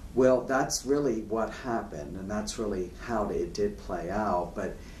 Well, that's really what happened, and that's really how it did play out.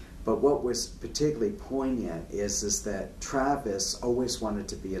 But what was particularly poignant is that Travis always wanted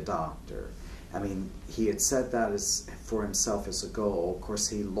to be a doctor. I mean, he had set that for himself as a goal. Of course,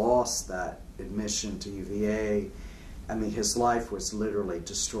 he lost that admission to UVA. I mean, his life was literally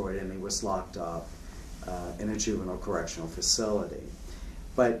destroyed, and he was locked up in a juvenile correctional facility.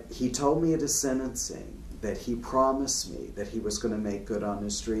 But he told me at his sentencing that he promised me that he was going to make good on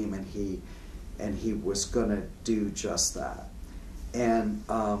his dream, and he was going to do just that. And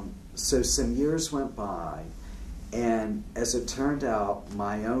so some years went by, and as it turned out,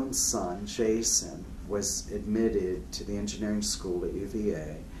 my own son, Jason, was admitted to the engineering school at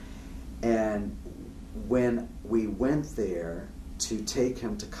UVA. And when we went there to take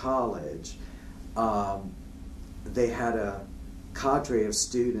him to college, they had a cadre of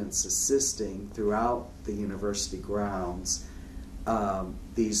students assisting throughout the university grounds,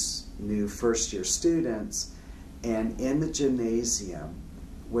 these new first-year students, and in the gymnasium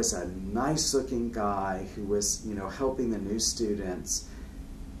was a nice-looking guy who was, you know, helping the new students,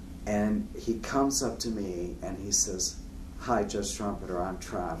 and he comes up to me and he says, "Hi, Judge Trompeter, I'm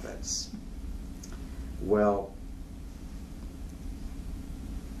Travis." Well,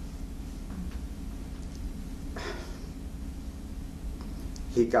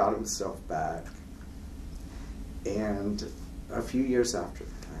 he got himself back, and a few years after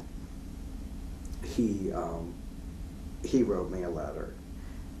that, he wrote me a letter,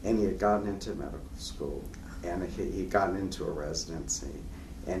 and he had gotten into medical school, and he'd gotten into a residency,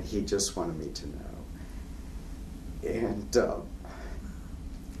 and he just wanted me to know. And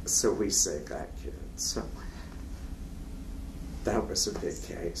so we saved that kid. So that was a big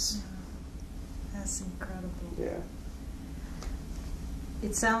case. That's incredible. Yeah.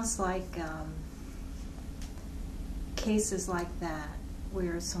 It sounds like cases like that,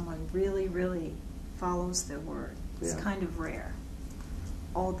 where someone really, really follows their word, is kind of rare.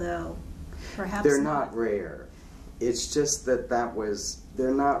 Although, perhaps they're not rare. it's just that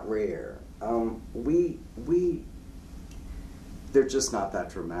they're not rare. They're just not that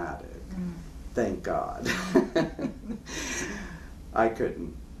dramatic. Thank God. I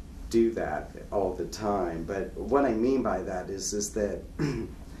couldn't do that all the time. But what I mean by that is that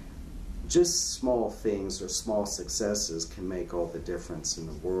just small things or small successes can make all the difference in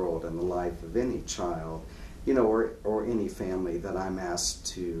the world and the life of any child, you know, or any family that I'm asked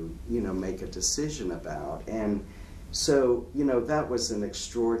to, you know, make a decision about. And so, you know, that was an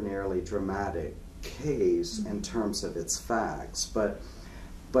extraordinarily dramatic case in terms of its facts, but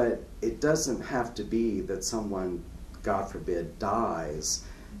it doesn't have to be that someone, God forbid, dies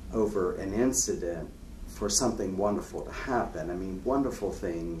over an incident for something wonderful to happen. I mean, wonderful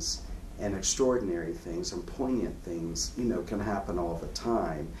things and extraordinary things and poignant things, you know, can happen all the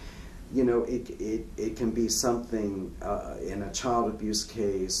time. You know, it can be something in a child abuse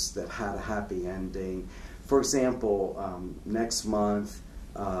case that had a happy ending. For example, next month,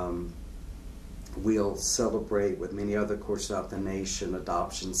 we'll celebrate with many other courts throughout the nation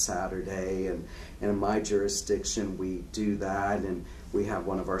Adoption Saturday, and in my jurisdiction we do that, and we have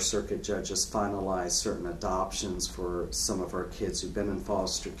one of our circuit judges finalize certain adoptions for some of our kids who've been in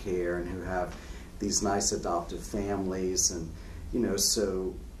foster care and who have these nice adoptive families. And you know,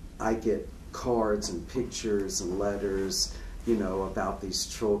 so I get cards and pictures and letters, you know, about these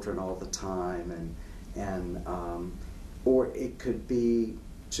children all the time, and or it could be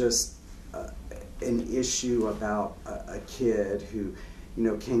just an issue about a kid who, you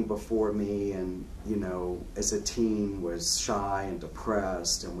know, came before me and, you know, as a teen was shy and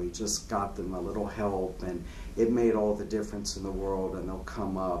depressed, and we just got them a little help, and it made all the difference in the world. And they'll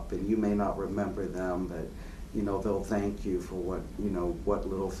come up, and you may not remember them, but, you know, they'll thank you for what, you know, what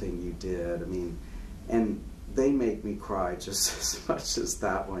little thing you did. I mean, and they make me cry just as much as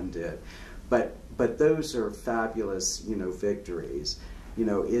that one did. But those are fabulous, you know, victories. You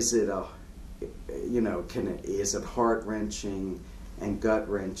know, is it a, you know, is it heart-wrenching and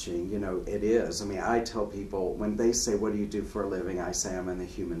gut-wrenching? You know, it is. I mean, I tell people, when they say, what do you do for a living? I say, I'm in the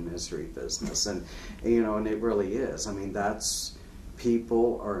human misery business. And you know, and it really is. I mean, that's,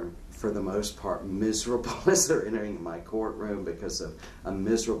 people are, for the most part, miserable as they're entering my courtroom because of a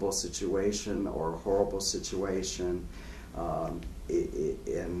miserable situation or a horrible situation. And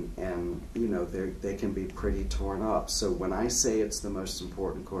you know, they can be pretty torn up. So when I say it's the most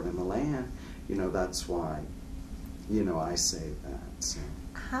important court in the land, you know, that's why, you know, I say that. So.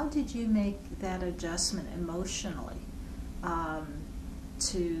 How did you make that adjustment emotionally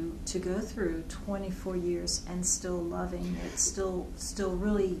to go through 24 years and still loving it, still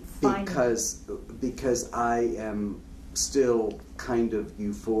really finding? Because I am still kind of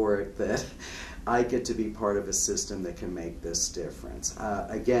euphoric that I get to be part of a system that can make this difference.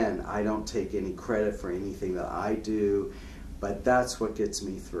 Again, I don't take any credit for anything that I do, but that's what gets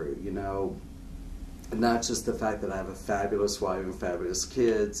me through, you know. Not just the fact that I have a fabulous wife and fabulous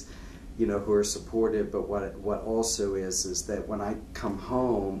kids, you know, who are supportive, but what also is that when I come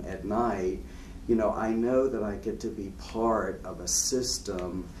home at night, you know, I know that I get to be part of a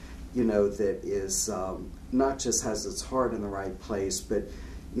system, you know, that is not just has its heart in the right place, but,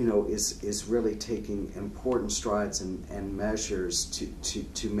 you know, is really taking important strides and measures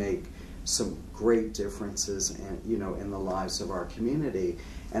to make some great differences, and you know, in the lives of our community.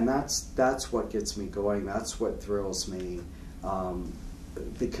 And that's what gets me going. That's what thrills me,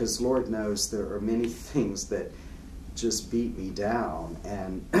 because Lord knows there are many things that just beat me down,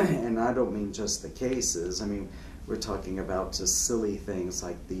 and and I don't mean just the cases. I mean, we're talking about just silly things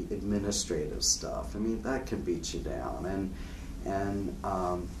like the administrative stuff. I mean, that can beat you down, and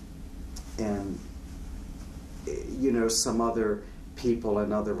you know, some other people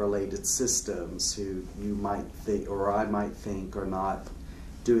and other related systems who you might think, or I might think, are not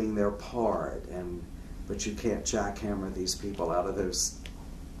doing their part, but you can't jackhammer these people out of those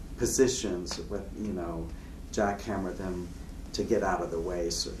positions with, you know, jackhammer them to get out of the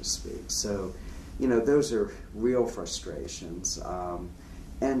way, so to speak. So, you know, those are real frustrations,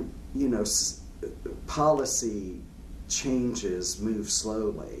 and you know, policy changes move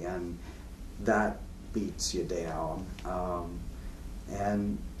slowly, and that beats you down.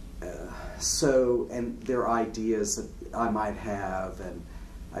 And there are ideas that I might have, and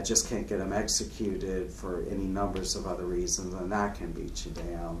I just can't get them executed for any numbers of other reasons, and that can beat you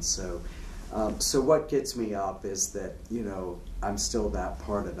down. So, so what gets me up is that, you know, I'm still that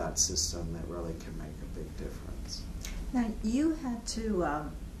part of that system that really can make a big difference. Now, you had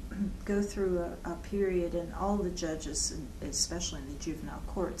to go through a period, and all the judges, especially in the juvenile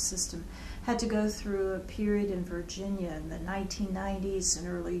court system, had to go through a period in Virginia in the 1990s and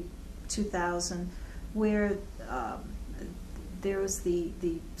early 2000 where there was the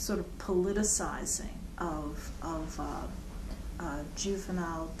sort of politicizing of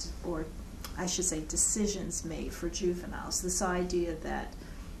juvenile, or I should say decisions made for juveniles. This idea that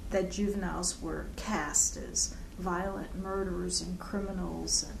juveniles were cast as violent murderers and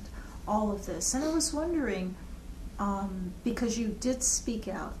criminals and all of this. And I was wondering, because you did speak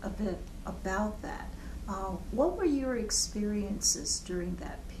out a bit about that, what were your experiences during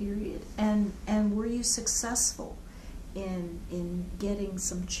that period, and were you successful in getting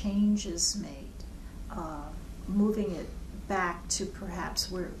some changes made, moving it back to perhaps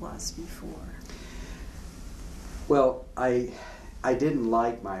where it was before? Well, I didn't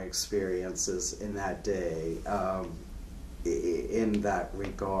like my experiences in that day, in that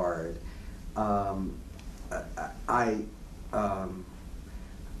regard.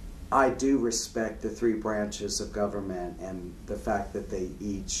 I do respect the three branches of government and the fact that they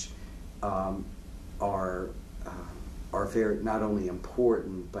each are very, not only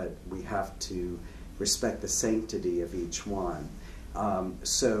important, but we have to respect the sanctity of each one.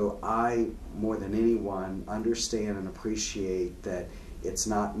 So I, more than anyone, understand and appreciate that it's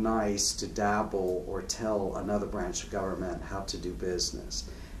not nice to dabble or tell another branch of government how to do business.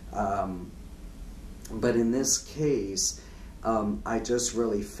 But in this case, I just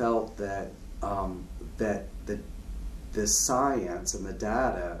really felt that that the science and the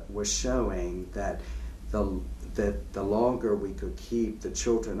data was showing that the longer we could keep the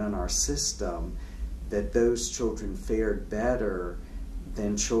children in our system, that those children fared better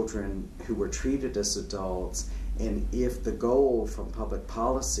than children who were treated as adults. And if the goal from public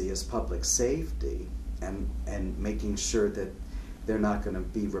policy is public safety and making sure that they're not going to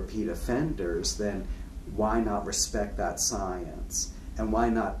be repeat offenders, then why not respect that science? And why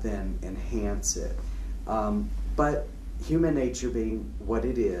not then enhance it? But human nature being what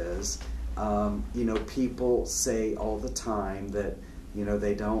it is, you know, people say all the time that, you know,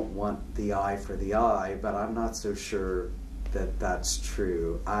 they don't want the eye for the eye, but I'm not so sure that that's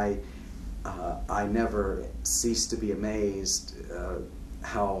true. I never cease to be amazed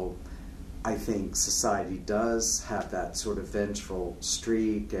how I think society does have that sort of vengeful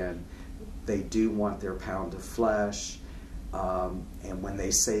streak, and they do want their pound of flesh. And when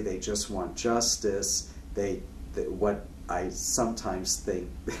they say they just want justice, what I sometimes think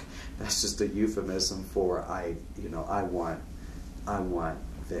that's just a euphemism for I want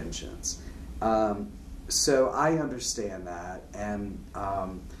vengeance. So I understand that, and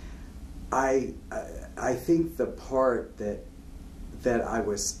I think the part that I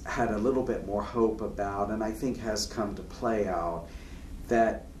had a little bit more hope about, and I think has come to play out,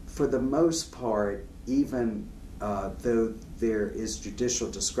 that for the most part, even though there is judicial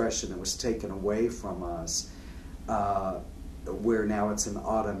discretion that was taken away from us, where now it's an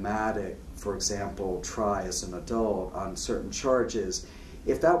automatic, for example, try as an adult on certain charges,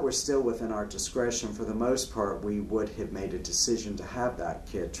 if that were still within our discretion, for the most part, we would have made a decision to have that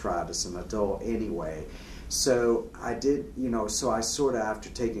kid tried as an adult anyway. So I did, you know, so I sort of, after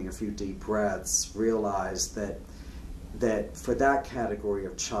taking a few deep breaths, realized that for that category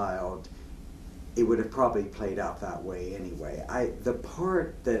of child, it would have probably played out that way anyway. The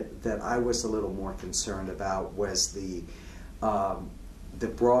part that I was a little more concerned about was the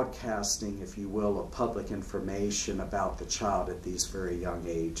broadcasting, if you will, of public information about the child at these very young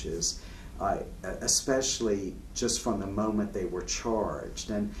ages, especially just from the moment they were charged.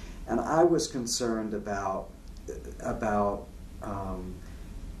 And I was concerned about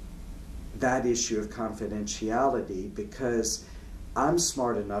that issue of confidentiality, because I'm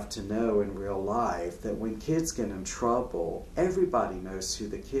smart enough to know in real life that when kids get in trouble, everybody knows who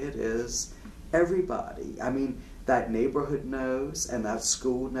the kid is. Everybody. I mean, that neighborhood knows, and that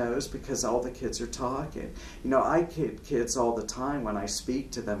school knows, because all the kids are talking. You know, I kid kids all the time when I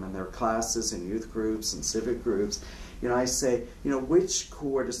speak to them in their classes and youth groups and civic groups. You know, I say, you know, which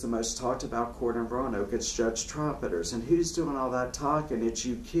court is the most talked about court in Roanoke? It's Judge Trompeter's. And who's doing all that talking? It's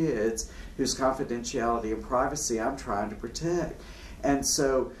you kids whose confidentiality and privacy I'm trying to protect. And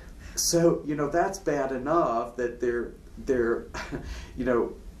so you know, that's bad enough that they're you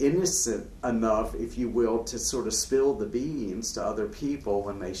know, innocent enough, if you will, to sort of spill the beans to other people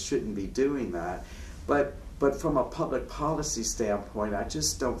when they shouldn't be doing that. But from a public policy standpoint, I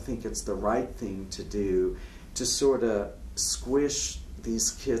just don't think it's the right thing to do, to sort of squish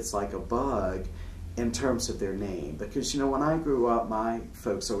these kids like a bug in terms of their name. Because, you know, when I grew up, my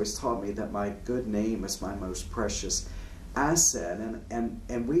folks always taught me that my good name is my most precious asset,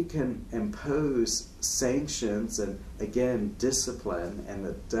 and we can impose sanctions and, again, discipline, and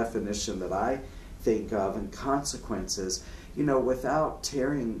the definition that I think of, and consequences, you know, without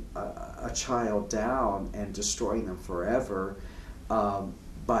tearing a child down and destroying them forever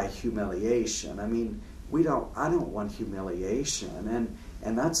by humiliation. I mean, I don't want humiliation,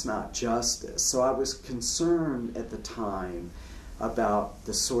 and that's not justice. So I was concerned at the time about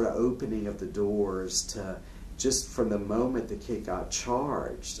the sort of opening of the doors to, just from the moment the kid got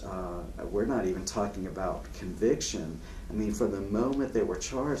charged, we're not even talking about conviction. I mean, from the moment they were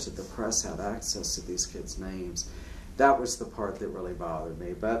charged, that the press had access to these kids' names. That was the part that really bothered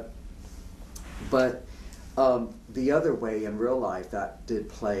me. But the other way in real life that did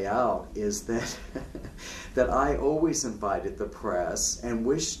play out is that that I always invited the press and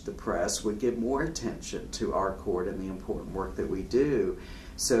wished the press would give more attention to our court and the important work that we do.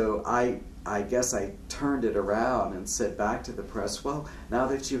 So I guess I turned it around and said back to the press, well, now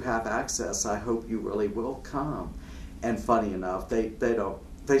that you have access, I hope you really will come. And funny enough, they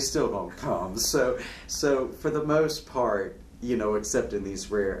still don't come. So for the most part, you know, except in these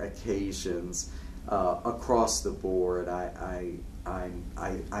rare occasions, across the board, I'm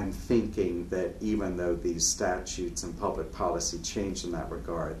thinking that even though these statutes and public policy change in that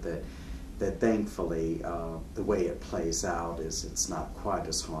regard, that thankfully the way it plays out is it's not quite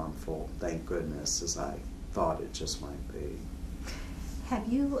as harmful, thank goodness, as I thought it just might be. Have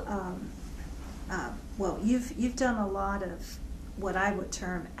you, well, you've done a lot of what I would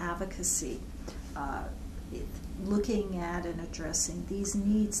term advocacy, looking at and addressing these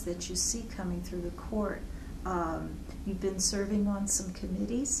needs that you see coming through the court. You've been serving on some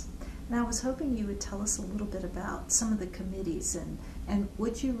committees, and I was hoping you would tell us a little bit about some of the committees and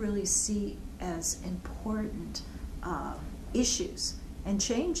what you really see as important issues and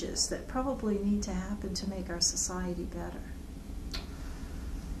changes that probably need to happen to make our society better.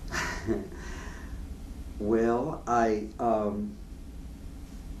 Well, I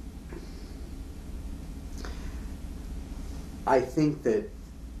think that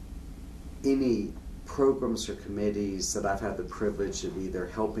any programs or committees that I've had the privilege of either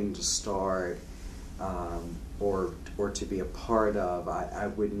helping to start or to be a part of, I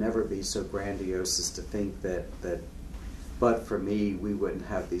would never be so grandiose as to think that but for me, we wouldn't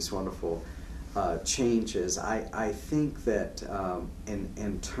have these wonderful changes. I think that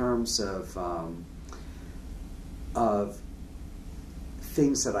in terms of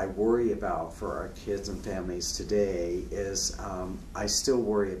things that I worry about for our kids and families today is I still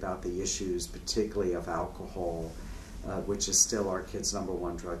worry about the issues, particularly of alcohol, which is still our kids'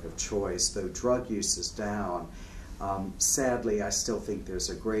 #1 drug of choice. Though drug use is down, sadly, I still think there's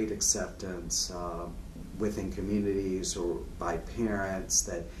a great acceptance within communities or by parents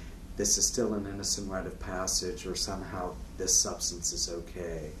that this is still an innocent rite of passage, or somehow this substance is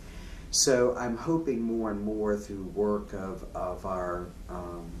okay. So I'm hoping more and more through work of our,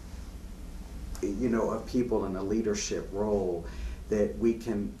 you know, of people in a leadership role, that we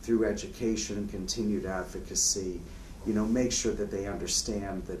can, through education and continued advocacy, you know, make sure that they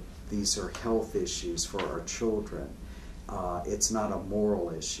understand that these are health issues for our children. It's not a moral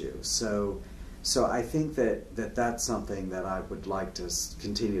issue. So I think that that's something that I would like to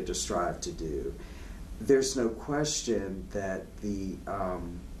continue to strive to do. There's no question that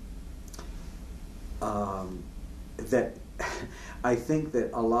that I think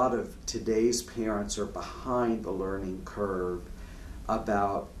that a lot of today's parents are behind the learning curve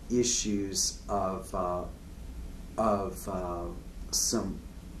about issues of some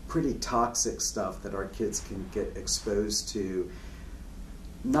pretty toxic stuff that our kids can get exposed to,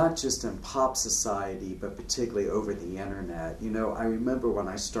 not just in pop society, but particularly over the internet. You know, I remember when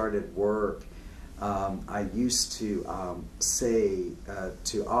I started work, I used to say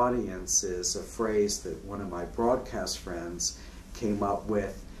to audiences a phrase that one of my broadcast friends came up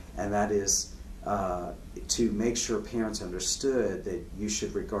with, and that is to make sure parents understood that you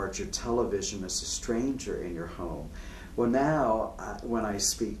should regard your television as a stranger in your home. Well, now when I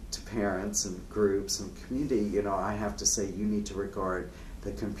speak to parents and groups and community, you know, I have to say you need to regard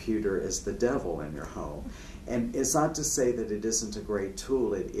the computer as the devil in your home. And it's not to say that it isn't a great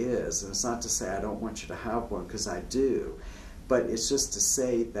tool, it is. And it's not to say I don't want you to have one, because I do. But it's just to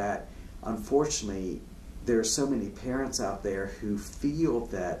say that, unfortunately, there are so many parents out there who feel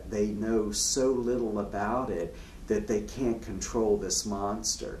that they know so little about it that they can't control this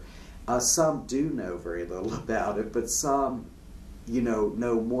monster. Some do know very little about it, but some, you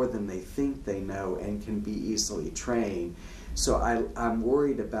know more than they think they know and can be easily trained. So I'm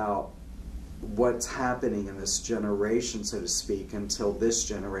worried about what's happening in this generation, so to speak, until this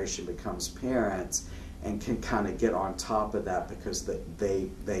generation becomes parents and can kind of get on top of that, because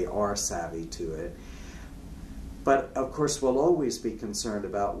they are savvy to it. But of course we'll always be concerned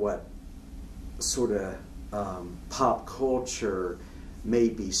about what sort of pop culture may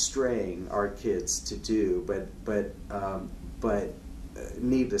be straying our kids to do, but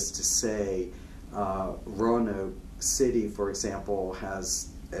needless to say, Roanoke City, for example, has,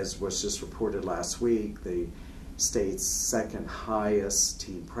 as was just reported last week, the state's second highest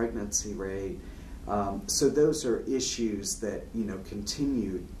teen pregnancy rate. So those are issues that, you know,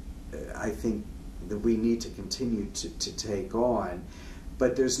 continue. I think that we need to continue to take on.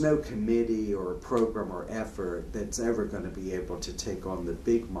 But there's no committee or program or effort that's ever going to be able to take on the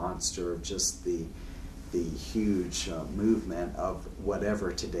big monster of just the huge movement of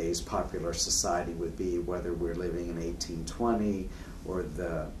whatever today's popular society would be, whether we're living in 1820 or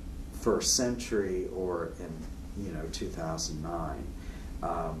the first century or in, you know, 2009.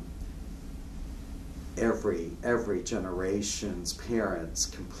 Every generation's parents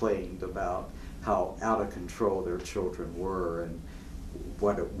complained about how out of control their children were and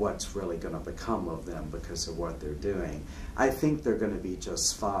what's really going to become of them because of what they're doing. I think they're going to be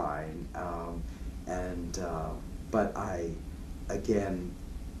just fine, but I, again,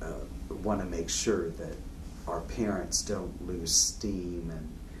 want to make sure that our parents don't lose steam and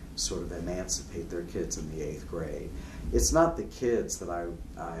sort of emancipate their kids in the 8th grade. It's not the kids that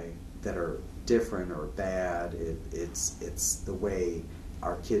that are different or bad. It's the way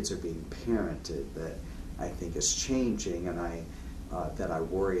our kids are being parented that I think is changing, and that I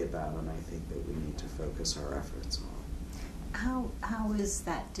worry about, and I think that we need to focus our efforts on. How is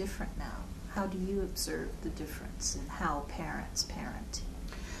that different now? How do you observe the difference in how parents parent?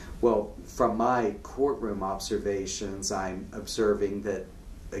 Well, from my courtroom observations, I'm observing that,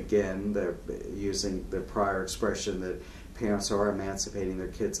 again, they're using the prior expression that parents are emancipating their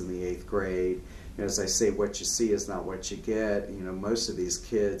kids in the 8th grade. You know, as I say, what you see is not what you get. You know, most of these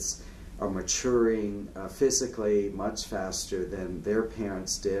kids are maturing physically much faster than their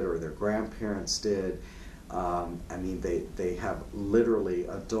parents did or their grandparents did. I mean, they have literally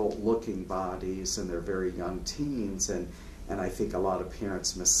adult-looking bodies, and they're very young teens, and I think a lot of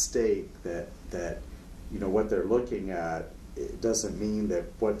parents mistake that you know, what they're looking at, it doesn't mean that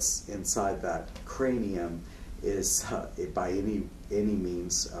what's inside that cranium is by any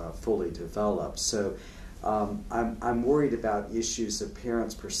means fully developed. So I'm worried about issues of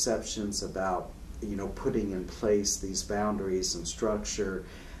parents' perceptions about, you know, putting in place these boundaries and structure.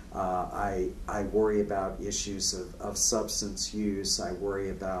 I worry about issues of substance use. I worry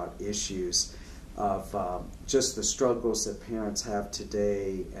about issues of just the struggles that parents have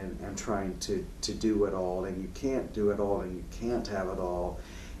today and trying to do it all, and you can't do it all and you can't have it all.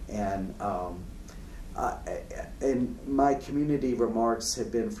 And my community remarks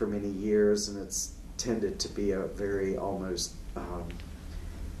have been for many years, and it's tended to be a very almost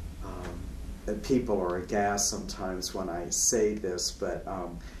people are aghast sometimes when I say this, but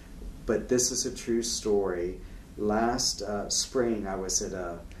this is a true story. Last spring, I was at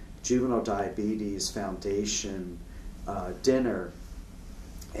a Juvenile Diabetes Foundation dinner,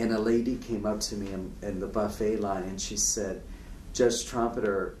 and a lady came up to me in the buffet line, and she said, "Judge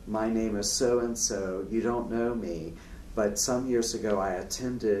Trompeter, my name is so-and-so, you don't know me, but some years ago I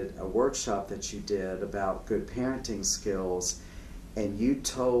attended a workshop that you did about good parenting skills, and you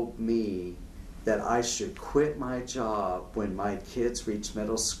told me that I should quit my job when my kids reach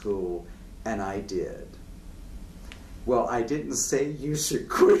middle school, and I did." Well, I didn't say you should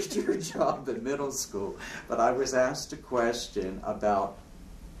quit your job in middle school, but I was asked a question about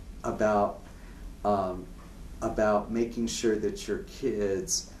making sure that your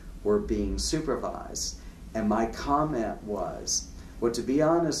kids were being supervised. And my comment was, well, to be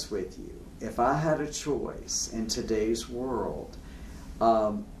honest with you, if I had a choice in today's world,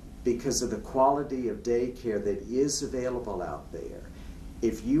 because of the quality of daycare that is available out there,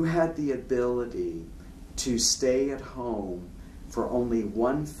 if you had the ability to stay at home for only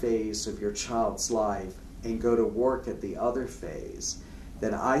one phase of your child's life and go to work at the other phase,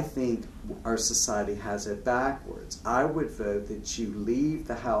 then I think our society has it backwards. I would vote that you leave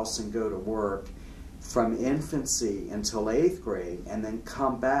the house and go to work from infancy until 8th grade, and then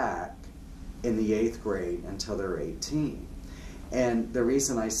come back in the 8th grade until they're 18. And the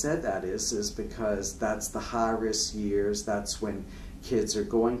reason I said that is because that's the high-risk years. That's when kids are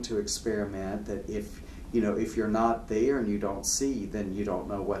going to experiment. That if you're not there and you don't see, then you don't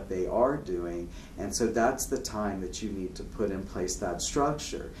know what they are doing. And so that's the time that you need to put in place that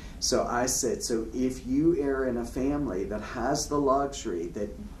structure. So I said, so if you are in a family that has the luxury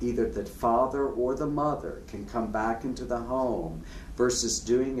that either the father or the mother can come back into the home versus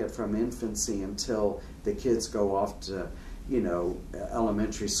doing it from infancy until the kids go off to,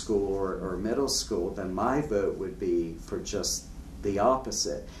 elementary school or middle school, then my vote would be for just the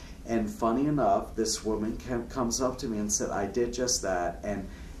opposite. And funny enough, this woman comes up to me and said, I did just that.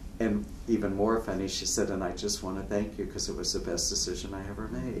 And even more funny, she said, and I just want to thank you because it was the best decision I ever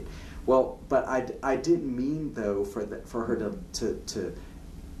made. Well, but I didn't mean, though, for her to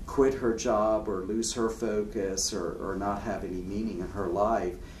quit her job or lose her focus or not have any meaning in her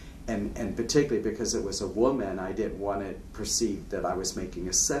life. And particularly because it was a woman, I didn't want it perceived that I was making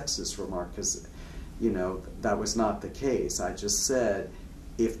a sexist remark, because, you know, that was not the case. I just said,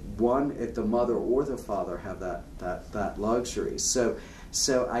 if the mother or the father have that luxury. So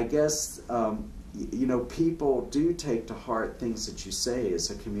I guess, you know, people do take to heart things that you say as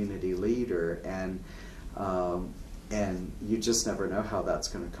a community leader, and you just never know how that's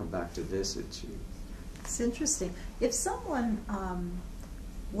going to come back to visit you. It's interesting. If someone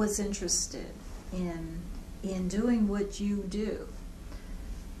was interested in doing what you do,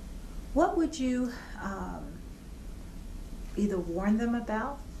 what would you either warn them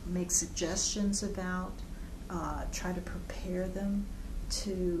about, make suggestions about, try to prepare them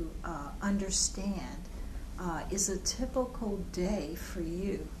to understand is a typical day for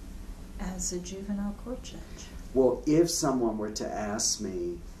you as a juvenile court judge? Well, if someone were to ask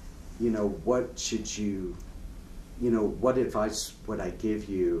me, you know, what should you know, what advice would I give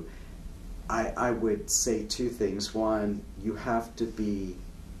you? I would say two things. One, you have to be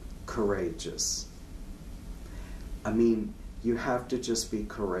courageous. I mean, you have to just be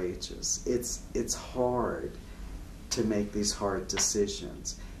courageous. It's hard to make these hard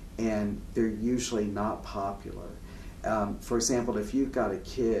decisions, and they're usually not popular. For example, if you've got a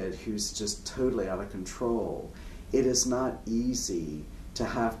kid who's just totally out of control, it is not easy to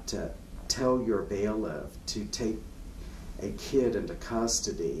have to tell your bailiff to take a kid into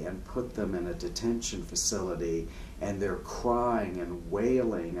custody and put them in a detention facility, and they're crying and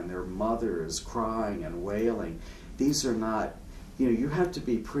wailing, and their mother is crying and wailing. These are not, you know, you have to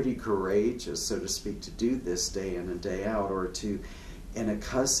be pretty courageous, so to speak, to do this day in and day out, or to, in a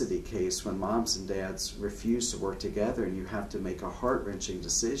custody case when moms and dads refuse to work together and you have to make a heart-wrenching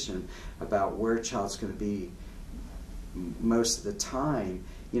decision about where a child's going to be most of the time.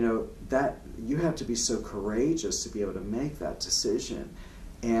 You know, that you have to be so courageous to be able to make that decision.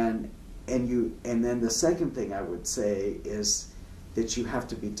 And then the second thing I would say is that you have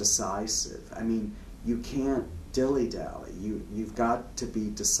to be decisive. I mean, you can't dilly-dally. You've got to be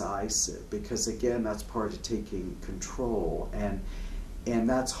decisive, because again, that's part of taking control, and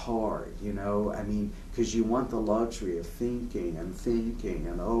that's hard, you know. I mean, because you want the luxury of thinking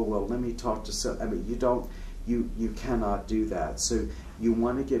and oh well, let me talk to some. I mean, you cannot do that. So you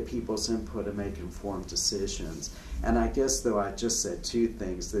want to get people's input and make informed decisions. And I guess, though, I just said two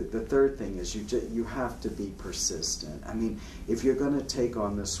things. The third thing is you have to be persistent. I mean, if you're going to take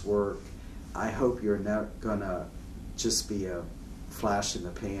on this work, I hope you're not going to just be a flash in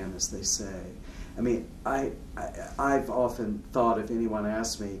the pan, as they say. I mean, I've often thought, if anyone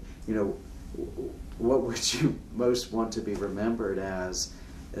asked me, you know, what would you most want to be remembered as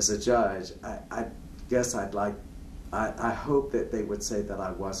a judge, I guess I hope that they would say that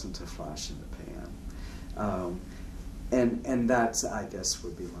I wasn't a flash in the pan. And that's, I guess,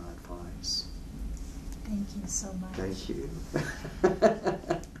 would be my advice. Thank you so much. Thank you.